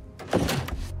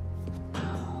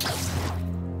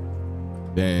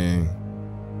 Dang.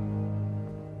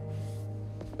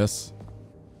 That's...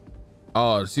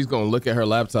 Oh, she's gonna look at her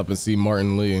laptop and see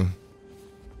Martin Lee.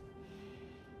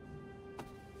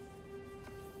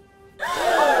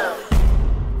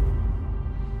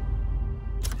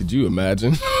 Could you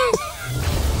imagine?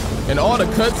 And all the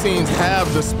cutscenes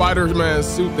have the Spider-Man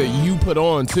suit that you put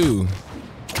on too.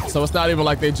 So it's not even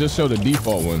like they just show the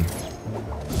default one.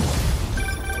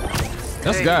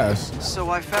 That's gas. So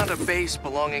I found a base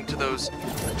belonging to those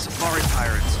safari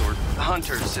pirates, or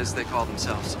hunters as they call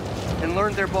themselves, and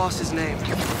learned their boss's name,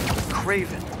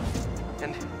 Craven.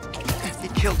 And he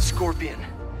killed Scorpion.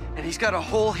 And he's got a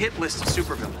whole hit list of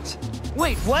supervillains.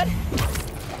 Wait, what?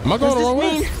 Am I going the wrong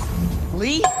way?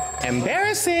 Lee?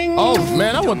 Embarrassing. Oh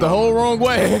man, I went the whole wrong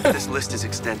way. This list is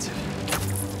extensive.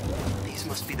 These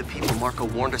must be the people Marco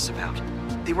warned us about.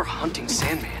 They were hunting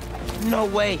Sandman. No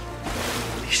way.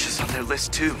 Alicia's on their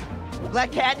list too.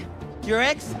 Black Cat? Your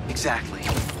ex? Exactly.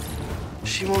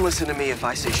 She won't listen to me if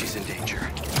I say she's in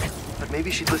danger. But maybe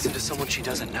she'd listen to someone she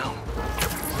doesn't know.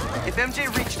 If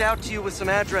MJ reached out to you with some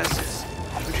addresses,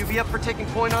 would you be up for taking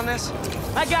point on this?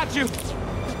 I got you.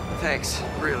 Thanks,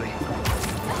 really.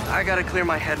 I gotta clear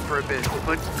my head for a bit,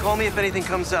 but call me if anything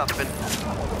comes up, and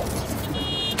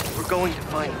we're going to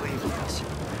find Waverly's.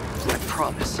 I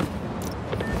promise.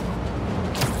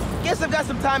 Guess I've got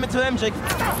some time until MJ.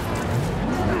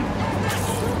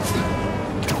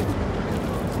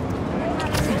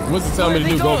 What's it telling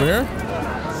me to do? Go over here?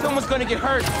 Someone's gonna get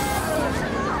hurt.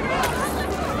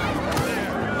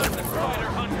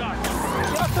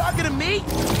 Y'all talking to me?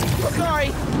 Sorry,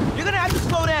 you're gonna have to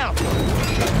slow down.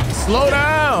 Slow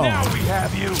down. Now we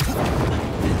have you.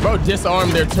 Bro,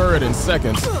 disarmed their turret in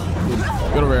seconds.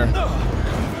 Get over here.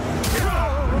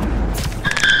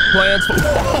 Plans for.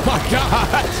 Oh my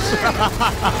gosh.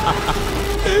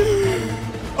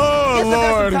 Oh Guess I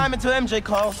got Lord. some time until MJ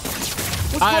calls.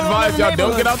 What's I going on advise in the y'all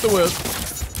don't get neighborhood? out the whip.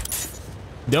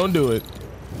 Don't do it.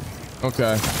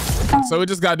 Okay. So we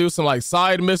just gotta do some like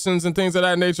side missions and things of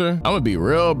that nature. I'm gonna be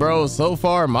real, bro. So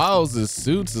far, Miles'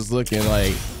 suits is looking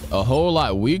like a whole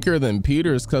lot weaker than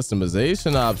Peter's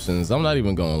customization options. I'm not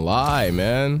even gonna lie,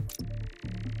 man.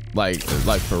 Like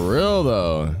for real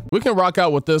though. We can rock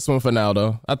out with this one for now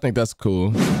though. I think that's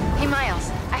cool. Hey, Miles,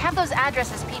 I have those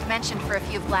addresses Pete mentioned for a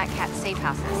few of Black Cat's safe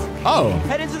houses. Oh.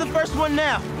 Head into the first one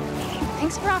now.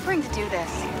 Thanks for offering to do this.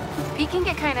 Pete can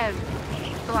get kind of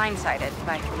blindsided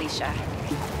by Felicia.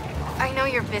 I know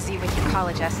you're busy with your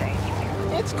college essay.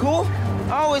 It's cool.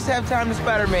 I always have time to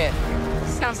Spider-Man.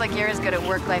 Sounds like you're as good at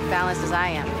work-life balance as I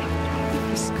am.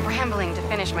 I'm scrambling to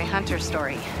finish my Hunter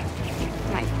story.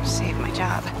 Might save my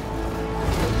job.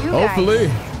 You Hopefully.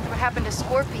 guys, what happened to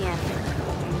Scorpion?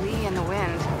 And Lee and the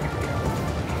Wind?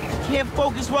 Can't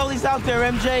focus while he's out there,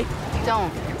 MJ.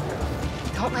 Don't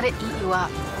let it eat you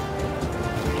up.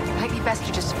 Might be best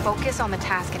to just focus on the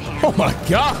task at hand. Oh my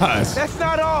gosh. That's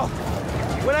not all.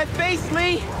 When I face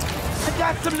Lee, I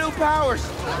got some new powers.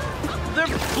 They're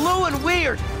blue and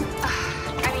weird.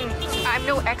 I mean, I'm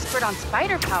no expert on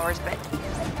spider powers, but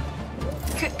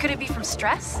could it be from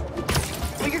stress?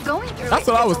 What you're going through. That's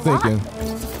what I was thinking.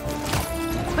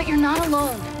 But you're not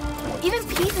alone. Even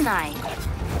Pete and I,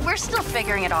 we're still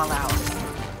figuring it all out.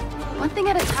 One thing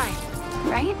at a time,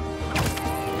 right?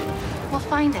 We'll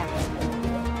find him.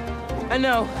 I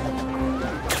know.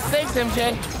 Thanks,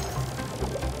 MJ.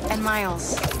 And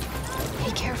Miles,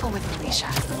 be careful with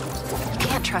Felicia. You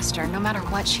can't trust her, no matter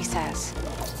what she says.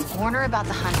 Warn her about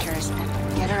the Hunters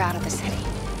and get her out of the city.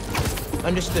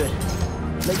 Understood.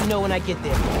 Let you know when I get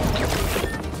there.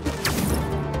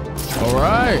 All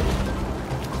right.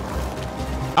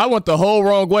 I went the whole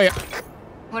wrong way.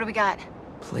 What do we got?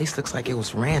 Place looks like it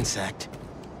was ransacked.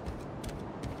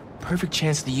 Perfect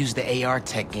chance to use the AR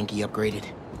tech Genki upgraded.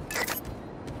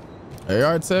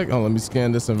 AR tech? Oh, let me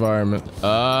scan this environment.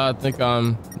 I think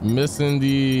I'm missing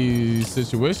the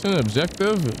situation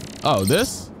objective. Oh,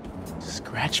 this?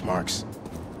 Scratch marks.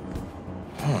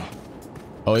 Huh.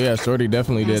 Oh yeah, Shorty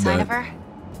definitely did Sign that. of her?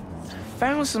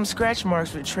 Found some scratch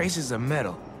marks with traces of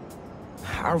metal.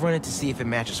 I'll run it to see if it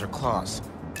matches her claws.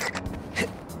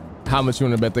 How much you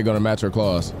wanna bet they're gonna match her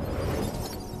claws?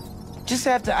 Just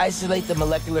have to isolate the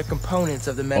molecular components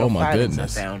of the metal filings I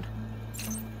found.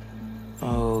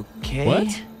 Okay.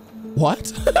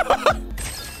 What?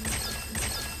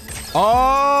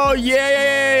 Oh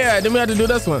yeah. Then we have to do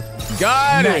this one.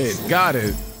 Got it.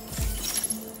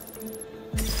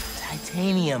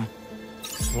 Titanium.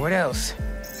 What else?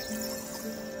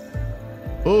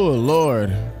 Oh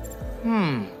Lord.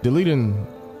 Deleting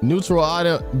neutral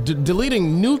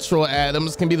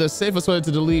atoms can be the safest way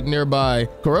to delete nearby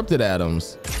corrupted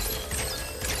atoms.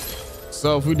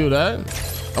 So if we do that,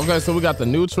 okay, so we got the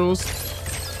neutrals.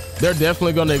 They're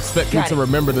definitely gonna expect me to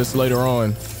remember this later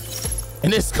on.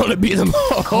 And it's gonna be the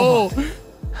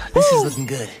This is looking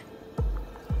good.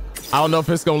 I don't know if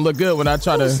it's gonna look good when I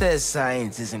try Who to. says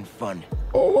science isn't fun?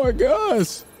 Oh my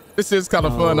gosh. This is kind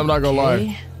of fun, I'm not gonna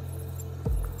lie.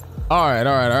 All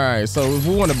right. So if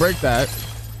we want to break that,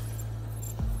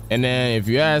 and then if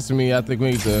you ask me, I think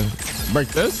we need to break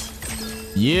this.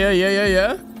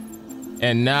 Yeah.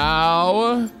 And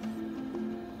now,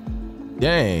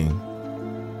 dang,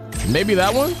 maybe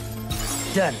that one?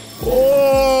 Done.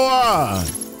 Oh!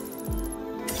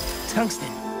 Tungsten.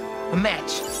 A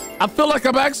match. I feel like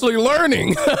I'm actually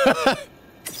learning.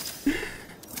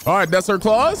 All right, that's her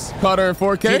claws. Caught her in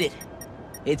 4K. Did it.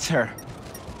 It's her.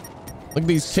 Look at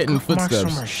these kitten Marks from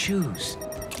footsteps. her shoes.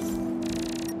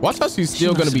 Watch how she's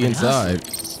still gonna be inside.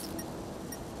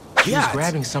 She was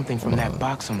grabbing something from that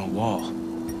box on the wall.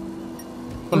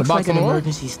 the Looks box like on an the wall?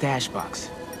 emergency stash box,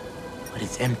 but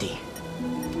it's empty.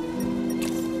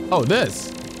 Oh, this.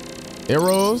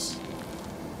 Arrows.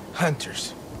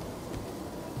 Hunters.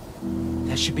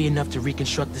 That should be enough to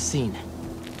reconstruct the scene.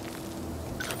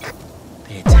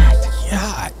 They attacked.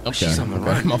 God. Okay. She's on the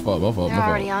run. My fault. They're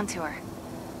already onto her.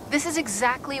 This is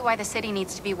exactly why the city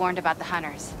needs to be warned about the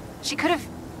hunters. She could have...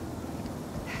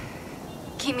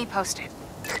 Keep me posted.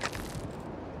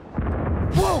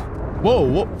 Whoa!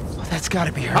 Whoa. Oh, that's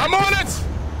gotta be her. I'm on it!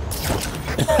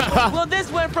 Well,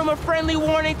 this went from a friendly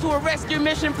warning to a rescue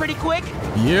mission pretty quick.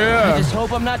 Yeah. I just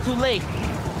hope I'm not too late.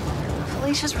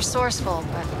 Felicia's resourceful,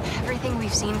 but everything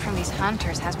we've seen from these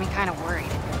hunters has me kind of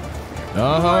worried.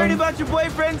 I'm worried about your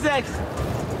boyfriend's ex.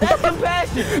 That's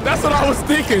compassion. That's what I was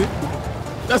thinking.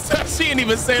 She didn't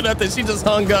even say nothing. She just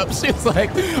hung up. She was like,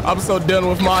 I'm so done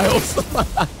with Miles.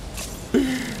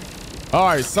 All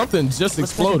right, something just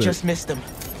exploded. Like I just missed them.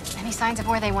 Any signs of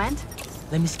where they went?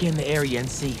 Let me scan the area and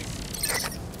see.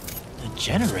 A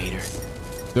generator?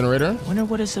 Generator? Wonder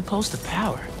what it's supposed to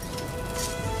power.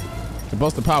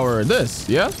 Supposed to power this,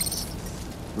 yeah?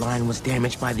 Line was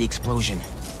damaged by the explosion.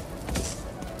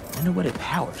 Wonder what it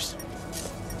powers.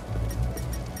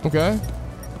 Okay.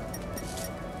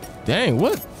 Dang,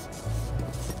 what?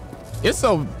 It's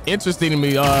so interesting to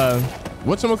me.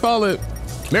 Whatchamacallit?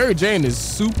 Mary Jane is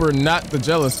super not the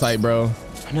jealous type, bro.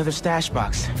 Another stash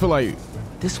box. I feel like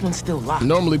this one's still locked.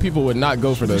 Normally people would not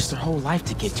go for this. Their whole life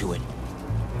to get to it.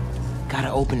 Gotta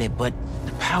open it, but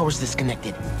the power's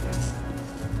disconnected.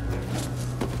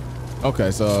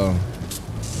 Okay, so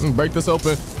break this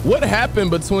open. What happened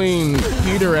between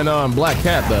Peter and Black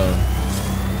Cat though?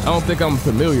 I don't think I'm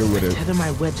familiar with it. Tether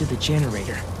my web to the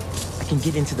generator. I can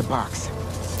get into the box.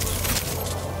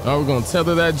 Oh, we're gonna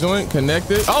tether that joint,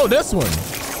 connect it. Oh, this one.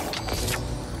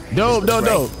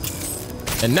 Dope.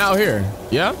 And now here,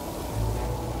 yeah?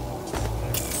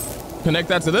 Connect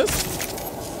that to this?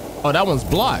 Oh, that one's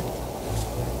blocked.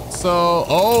 So,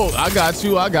 oh, I got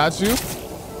you.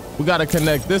 We gotta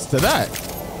connect this to that.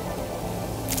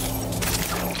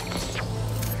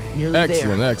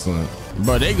 Excellent.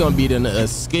 But they gonna be then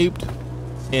escaped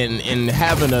and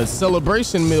having a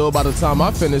celebration meal by the time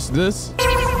I finish this.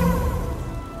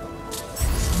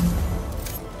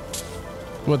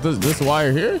 What, this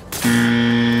wire here?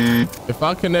 If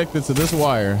I connect it to this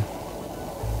wire,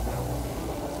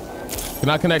 can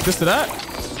I connect this to that?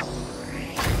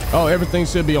 Oh, everything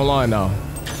should be online now.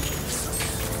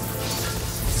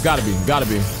 It's gotta be.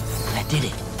 I did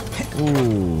it.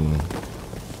 Ooh.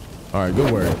 All right,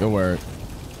 good work.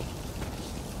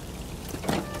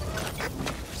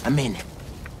 I'm in.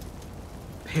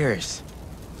 Paris.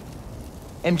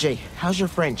 MJ, how's your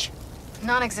French?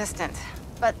 Non-existent,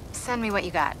 but send me what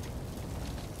you got.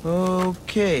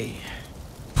 Okay.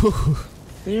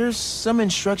 There's some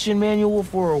instruction manual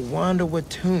for a wand of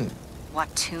Watum.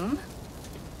 What tomb?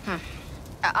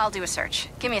 I'll do a search.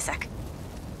 Give me a sec.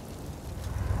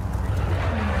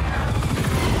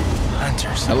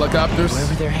 Hunters. Helicopters.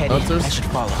 Wherever they're headed, Hunters. I should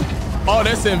follow. Oh,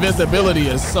 this invisibility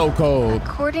is so cold.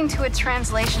 According to a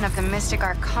translation of the Mystic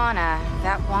Arcana,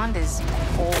 that wand is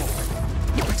old.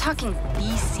 We're talking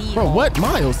BC. Bro, what?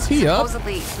 Miles, tee up.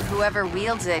 Supposedly, whoever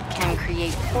wields it can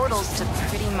create portals to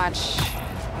pretty much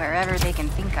wherever they can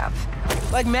think of.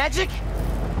 Like magic?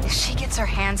 If she gets her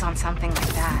hands on something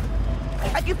like that.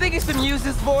 I can think of some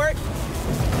uses for it.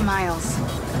 Miles,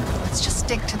 let's just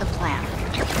stick to the plan.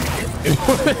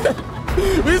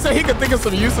 We say he could think of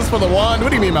some uses for the wand. What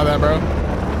do you mean by that, bro?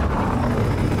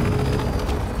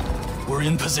 We're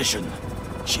in position.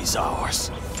 She's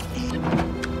ours.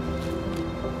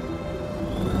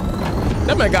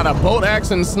 That man got a bolt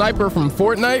action sniper from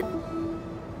Fortnite.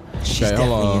 She's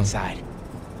definitely inside.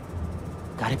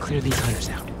 Gotta clear these hunters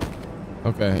out.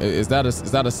 Okay, is that a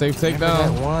safe takedown?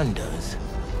 That wand does.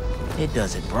 It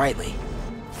does it brightly.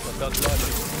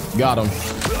 Got him.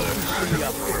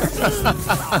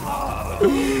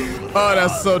 Oh,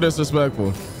 that's so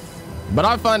disrespectful. But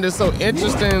I find it so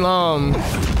interesting,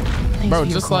 bro,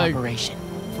 just like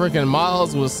freaking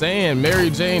Miles was saying,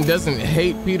 Mary Jane doesn't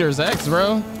hate Peter's ex,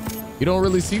 bro. You don't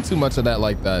really see too much of that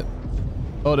like that.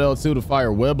 Hold L2 to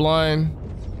fire web line.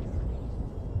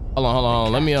 Hold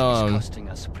on. Let me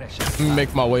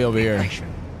make my way over here.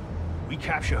 We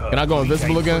capture her. Can I go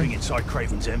invisible again? Inside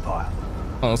Craven's empire.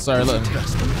 Oh, sorry. Let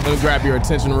me grab your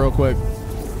attention real quick.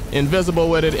 Invisible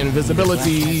with it.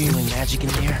 Invisibility. Magic in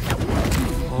there.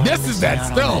 This is that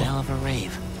stuff. Hell of a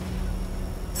rave.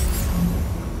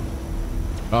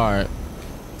 All right.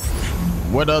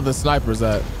 Where the other snipers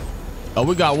at? Oh,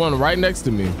 we got one right next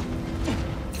to me.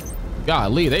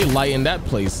 Golly, they lighting that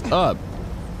place up.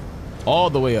 All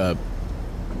the way up.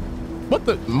 What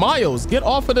the? Miles, get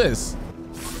off of this.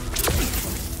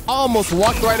 I almost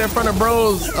walked right in front of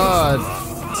bro's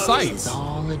sights. It was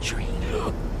all a dream.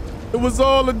 It was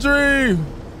all a dream.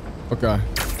 Okay.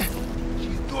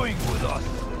 She's going with us,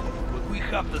 but we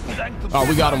have the sanctum. Oh,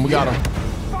 we got him.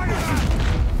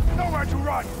 Nowhere to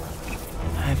run.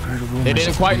 I've heard rumors. They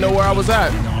didn't quite know where I was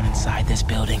at. Going on inside this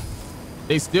building.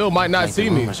 They still might not see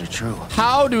me. Rumors are true.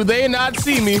 How do they not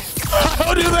see me?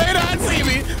 How do they not see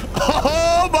me?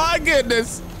 Oh my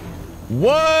goodness.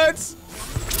 What?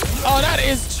 Oh, that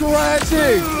is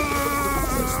tragic.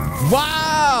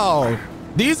 Wow.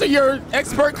 These are your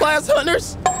expert class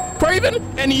hunters? Craven?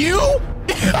 And you?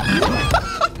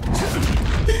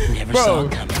 Never Bro, saw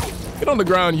it coming. get on the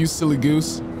ground, you silly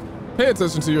goose. Pay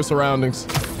attention to your surroundings.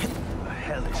 What the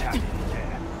hell is happening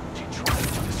there? She trying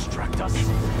to distract us?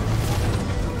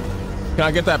 Can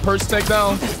I get that perch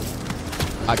takedown?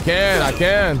 I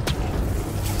can.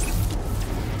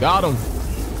 Got him.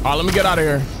 All right, let me get out of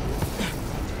here.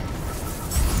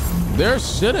 There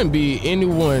shouldn't be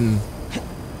anyone.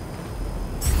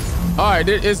 All right,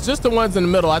 it's just the ones in the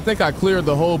middle. I think I cleared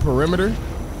the whole perimeter.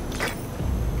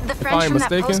 The French from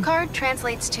that postcard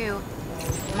translates to,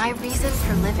 my reason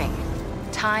for living.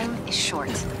 Time is short.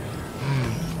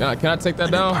 Can I take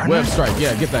that down? Web strike.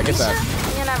 Yeah, get that.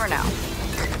 You never know.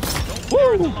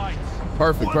 Woo!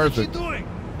 Perfect.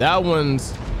 That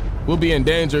one's, we'll be in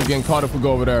danger of getting caught if we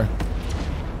go over there.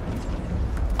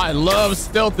 I love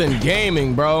stealth in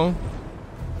gaming, bro.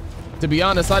 To be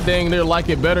honest, I dang near like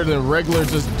it better than regular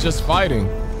just fighting.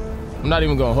 I'm not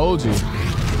even gonna hold you.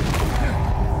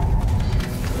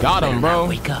 Got him, bro.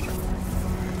 Wake up.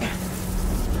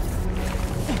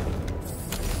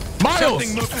 Miles!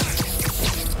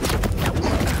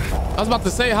 I was about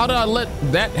to say, how did I let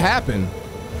that happen?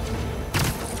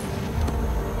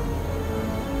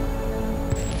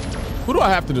 Who do I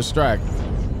have to distract?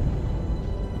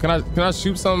 Can I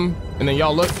shoot something and then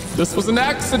y'all look? This was an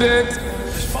accident.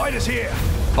 Spiders here.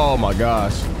 Oh my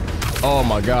gosh. Oh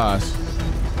my gosh.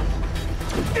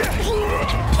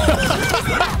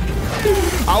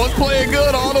 I was playing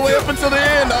good all the way up until the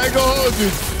end. I ain't gonna hold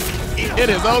you. It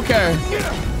is okay.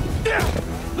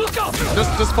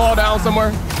 Just fall down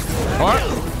somewhere. All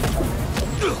right.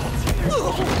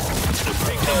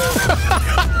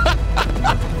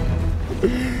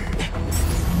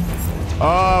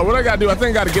 What I gotta do? I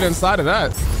think I gotta get inside of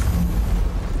that.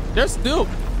 There's still,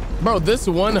 bro, this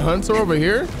one hunter over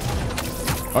here.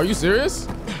 Are you serious?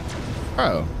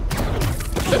 Bro,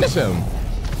 finish him.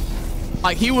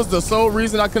 Like he was the sole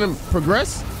reason I couldn't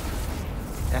progress?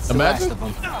 That's the last of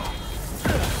them.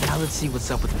 Now let's see what's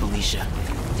up with Felicia.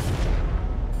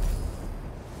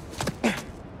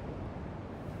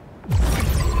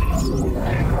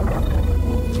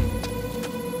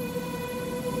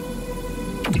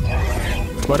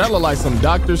 But that look like some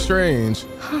Doctor Strange.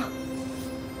 Huh.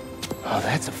 Oh,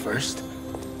 that's a first.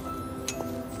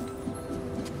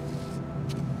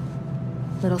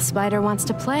 Little spider wants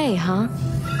to play, huh?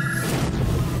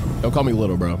 Don't call me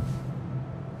little, bro.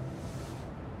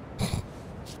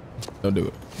 Don't do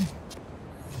it.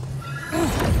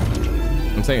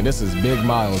 I'm saying this is big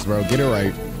Miles, bro. Get it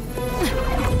right.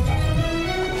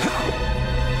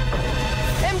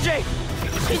 MJ!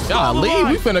 Golly,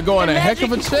 we finna go on a heck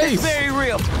of a chase. It's very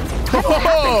real.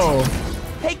 Oh.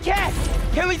 Hey, Cat,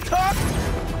 can we talk?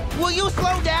 Will you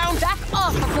slow down? Back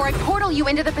off before I portal you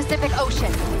into the Pacific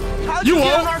Ocean. How'd you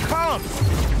get on our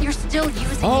comms? You're still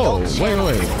using the old channel.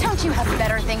 Wait. Don't you have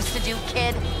better things to do,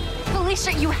 kid?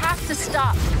 Felicia, you have to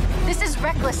stop. This is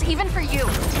reckless, even for you.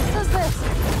 Who's this?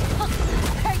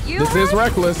 Are you This is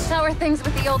reckless. How are things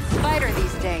with the old spider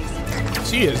these days?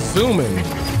 She is zooming.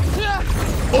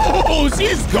 Oh,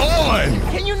 she's gone.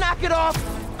 Can you knock it off?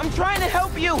 I'm trying to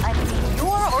help you. I don't need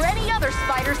your or any other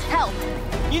spider's help.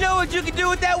 You know what you can do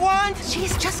with that wand?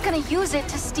 She's just gonna use it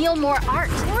to steal more art.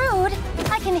 Rude.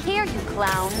 I can hear you,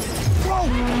 clowns. Whoa.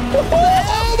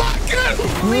 Oh my God.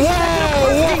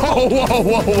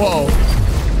 Whoa.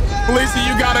 Felicia,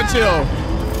 you gotta chill.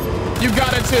 You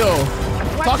gotta chill.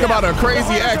 Talk about a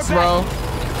crazy ex, bro.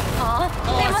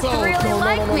 They must really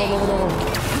like me.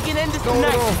 We can end this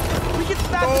tonight. We can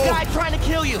stop the guy trying to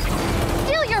kill you.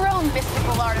 Steal your own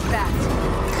mystical artifact.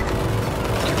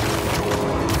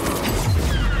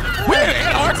 We're in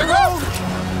Antarctica?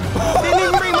 They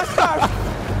didn't bring my scarf.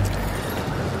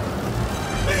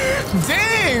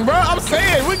 Dang, bro. I'm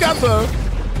saying we got the.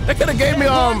 They could have gave me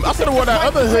I should have worn that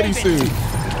other hoodie suit.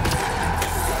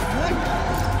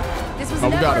 This was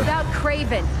never about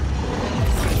Craven.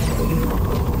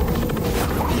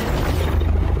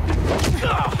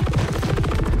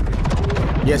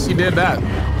 Yes, she did that.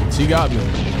 She got me.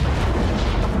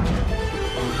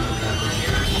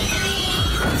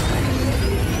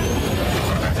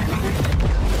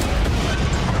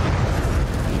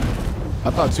 I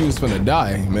thought you was finna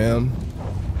die, man.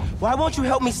 Why won't you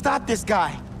help me stop this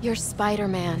guy? You're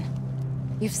Spider-Man.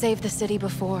 You've saved the city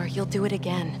before. You'll do it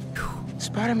again.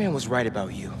 Spider-Man was right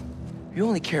about you. You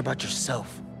only care about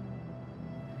yourself.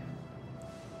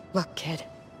 Look, kid.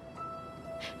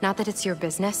 Not that it's your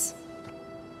business.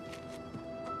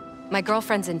 My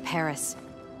girlfriend's in Paris.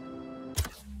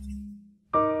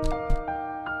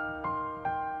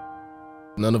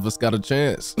 None of us got a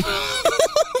chance. God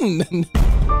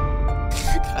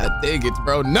dang it,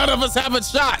 bro. None of us have a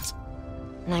shot.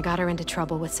 And I got her into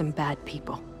trouble with some bad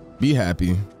people. Be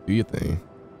happy. Do your thing.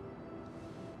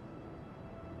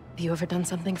 Have you ever done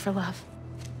something for love?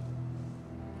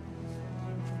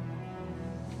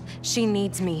 She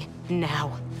needs me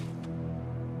now.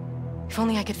 If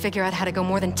only I could figure out how to go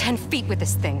more than 10 feet with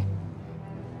this thing.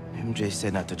 MJ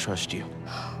said not to trust you.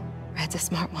 Red's a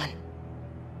smart one.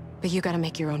 But you gotta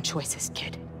make your own choices,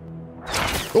 kid.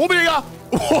 Oh my God!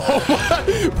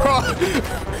 Bro.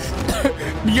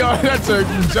 Yo, that's a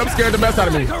jump scared the mess out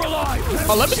of me.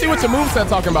 Oh, let me see what your moveset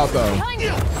talking about though.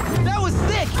 That was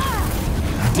sick!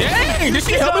 Dang, did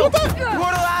she help me with that?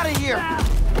 Portal out of here!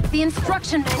 The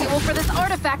instruction manual for this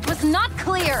artifact was not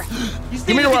clear. You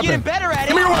Give me your weapon. Getting better at it.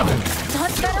 Give me your weapon.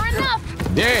 Not better enough.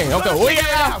 Dang, okay. Oh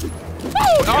yeah.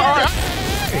 All right.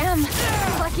 Damn,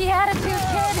 lucky attitude,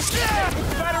 kid.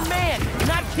 Spider-Man,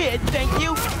 not kid, thank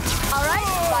you. All right,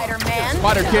 Spider-Man.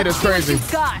 Spider Kid is crazy.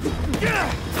 Got.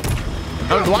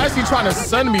 Why is he trying to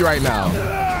sun me right now?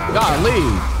 Golly.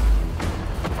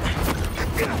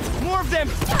 More of them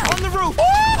on the roof.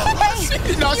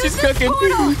 No, she's cooking.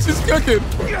 She's cooking.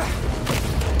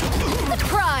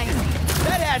 Crying.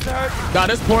 That had to hurt. Nah,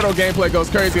 this Portal gameplay goes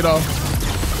crazy though.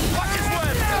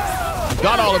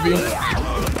 Got all of you.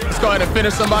 Let's go ahead and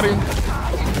finish somebody.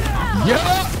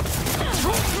 Yeah.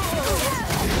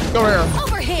 Go here.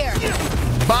 Over here.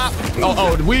 Bop.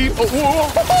 Oh, we.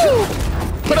 Oh.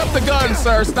 Put up the gun,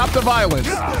 sir. Stop the violence.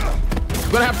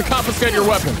 I'm gonna have to confiscate your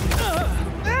weapon.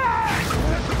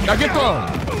 Now get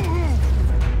thrown.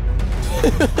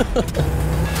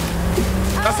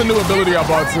 That's a new ability I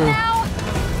bought too.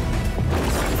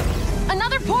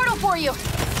 Another portal for you.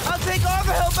 I'll take all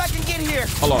the help I can get here.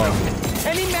 Hold on.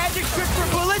 Any magic trick for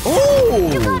bullets?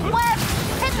 Ooh. You got webs.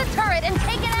 Hit the turret and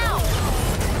take it out.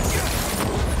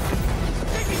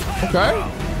 Okay.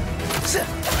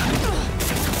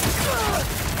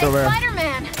 Hey,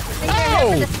 Spider-Man. Think you're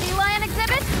here for the sea lion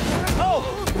exhibit? Oh,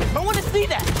 I want to see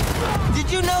that. Did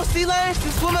you know sea lions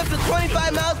can swim up to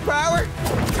 25 miles per hour?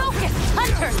 Focus,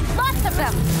 hunters, lots of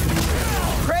them.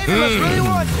 Craven must really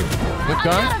want you. I'm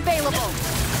not available.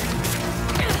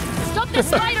 Stop the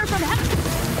spider from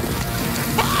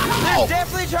They're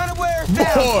definitely trying to wear us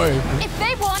down. Boy. If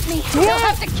they want me, they'll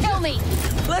have to kill me.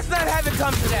 Let's not have it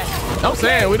come to that. I'm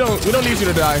saying we don't need you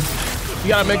to die. You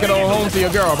gotta make it on home to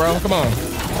your girl, bro. Come on.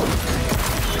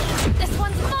 This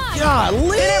one's mine.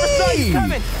 Golly. They never saw you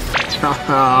coming.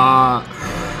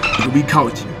 We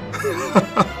caught you.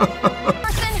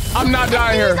 I'm not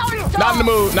dying here. Not in the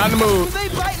mood. Not in the mood. Do they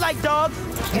bite like dogs?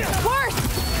 Worse.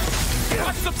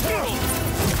 Watch the portal.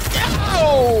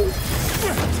 Oh.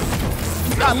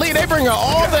 Golly, they bring out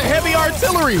all the heavy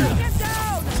artillery.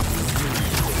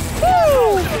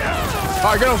 Woo. All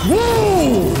right, get him.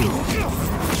 Woo.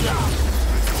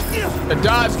 The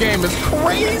dodge game is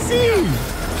crazy.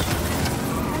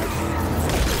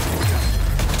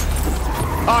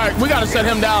 All right, we gotta shut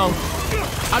him down.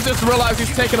 I just realized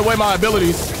he's taking away my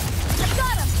abilities. I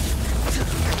got him.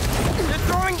 They're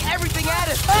throwing everything at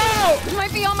us. Oh!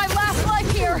 Might be on my last life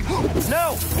here.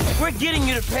 No, we're getting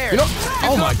you to Paris. You know,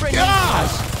 oh my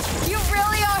gosh. You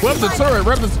really are. Rev the turret,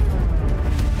 rev the...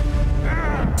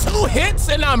 2 hits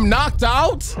and I'm knocked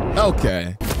out?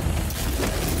 Okay.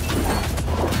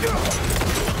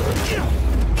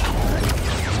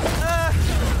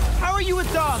 How are you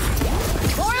with dogs?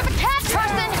 More of a cat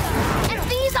person, and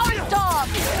these aren't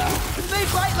dogs. They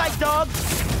bite like dogs.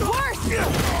 Worse.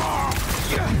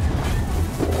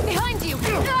 Behind you.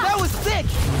 That was sick.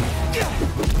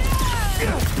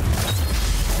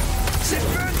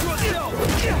 Burn to yourself.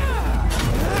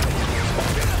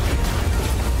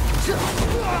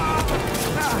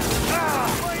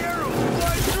 My arrow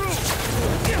flies through.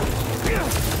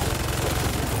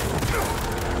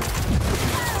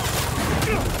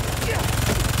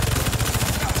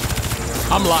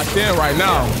 I'm locked in right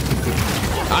now.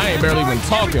 I ain't barely even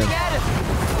talking.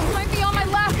 Might be on my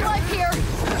last life here.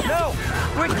 No,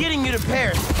 we're getting you to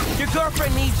Paris. Your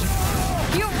girlfriend needs you.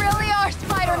 You really are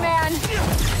Spider-Man.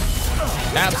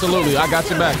 Absolutely, I got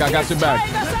your back. I got your back.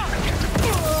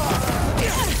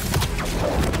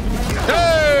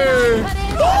 Hey!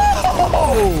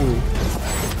 Oh!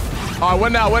 All right,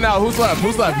 what now? What now? Who's left?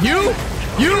 Who's left? You?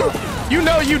 You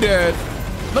know you dead.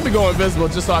 Let me go invisible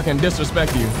just so I can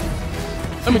disrespect you.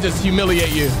 Let me just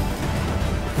humiliate you.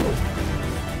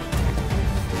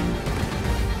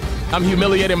 I'm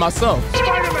humiliating myself.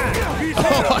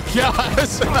 Oh my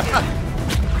gosh.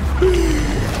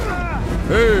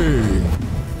 Hey.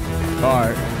 All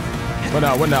right.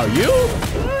 What now? You?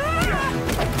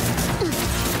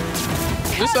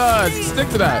 Just stick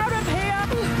to that.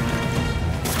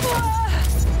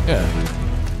 Yeah.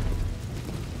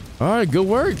 All right, good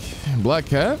work, Black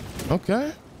Cat.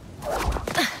 Okay.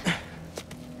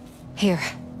 Here.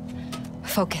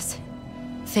 Focus.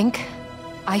 Think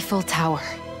Eiffel Tower.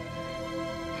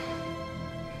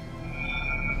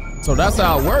 So that's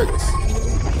how it works.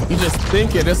 You just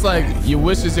think it. It's like your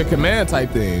wish is your command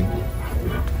type thing.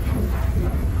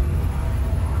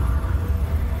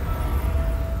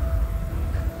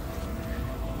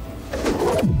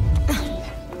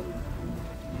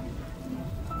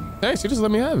 Hey, she just let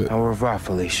me have it. Au revoir,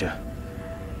 Felicia.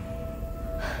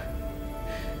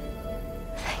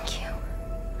 Thank you.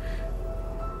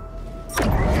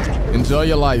 Enjoy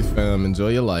your life, fam. Enjoy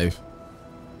your life.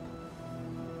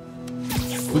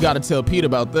 We gotta tell Pete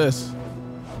about this.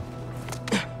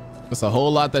 That's a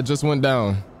whole lot that just went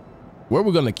down. Where are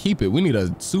we gonna keep it? We need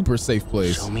a super safe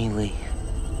place. Show me Lee.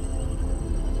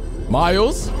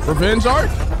 Miles, revenge arc?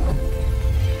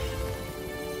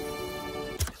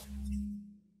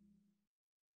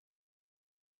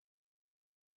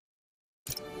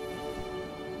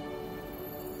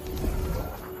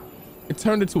 It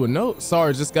turned into a note.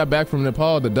 Sorry, just got back from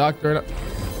Nepal. The doctor and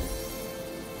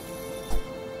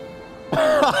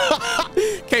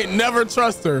can't never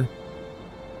trust her.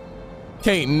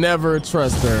 Can't never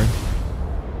trust her.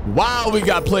 Wow, we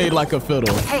got played like a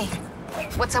fiddle. Hey,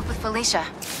 what's up with Felicia?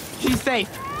 She's safe.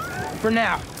 For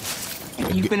now.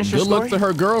 You finished your Good story? luck to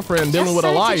her girlfriend dealing with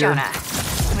a liar. Jonah.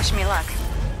 Wish me luck.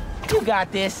 You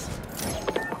got this.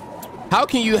 How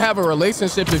can you have a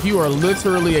relationship if you are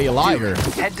literally a liar?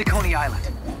 Head to Coney Island.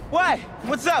 What?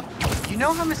 What's up? You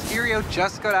know how Mysterio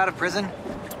just got out of prison?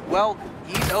 Well,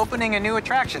 he's opening a new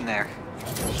attraction there.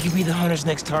 You be the hunter's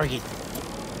next target.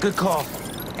 Good call.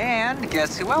 And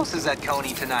guess who else is at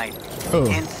Coney tonight? Oh.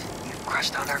 Hint, you've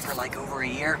crushed on her for like over a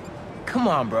year. Come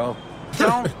on, bro.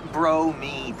 Don't bro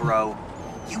me, bro.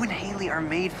 You and Haley are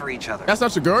made for each other. That's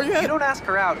not your girl yet? You don't ask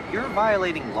her out, you're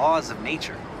violating laws of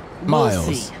nature. Miles.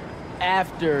 We'll see.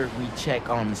 After we check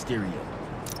on Mysterio.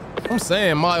 I'm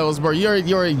saying, Miles, bro, you're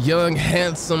a young,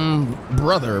 handsome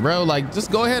brother, bro. Like, just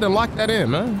go ahead and lock that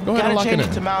in, man. Go ahead and lock it in. Gotta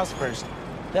change it to Miles first.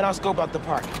 Then I'll scope out the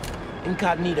park.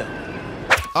 Incognito.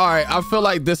 All right, I feel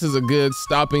like this is a good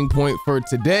stopping point for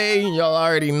today. Y'all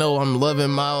already know I'm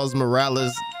loving Miles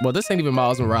Morales. Well, this ain't even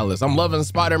Miles Morales. I'm loving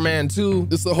Spider-Man 2.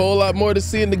 There's a whole lot more to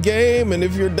see in the game, and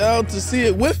if you're down to see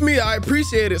it with me, I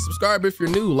appreciate it. Subscribe if you're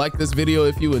new. Like this video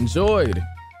if you enjoyed.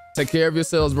 Take care of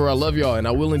yourselves, bro. I love y'all, and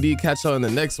I will indeed catch y'all in the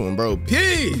next one, bro.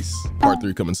 Peace. Part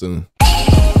 3 coming soon.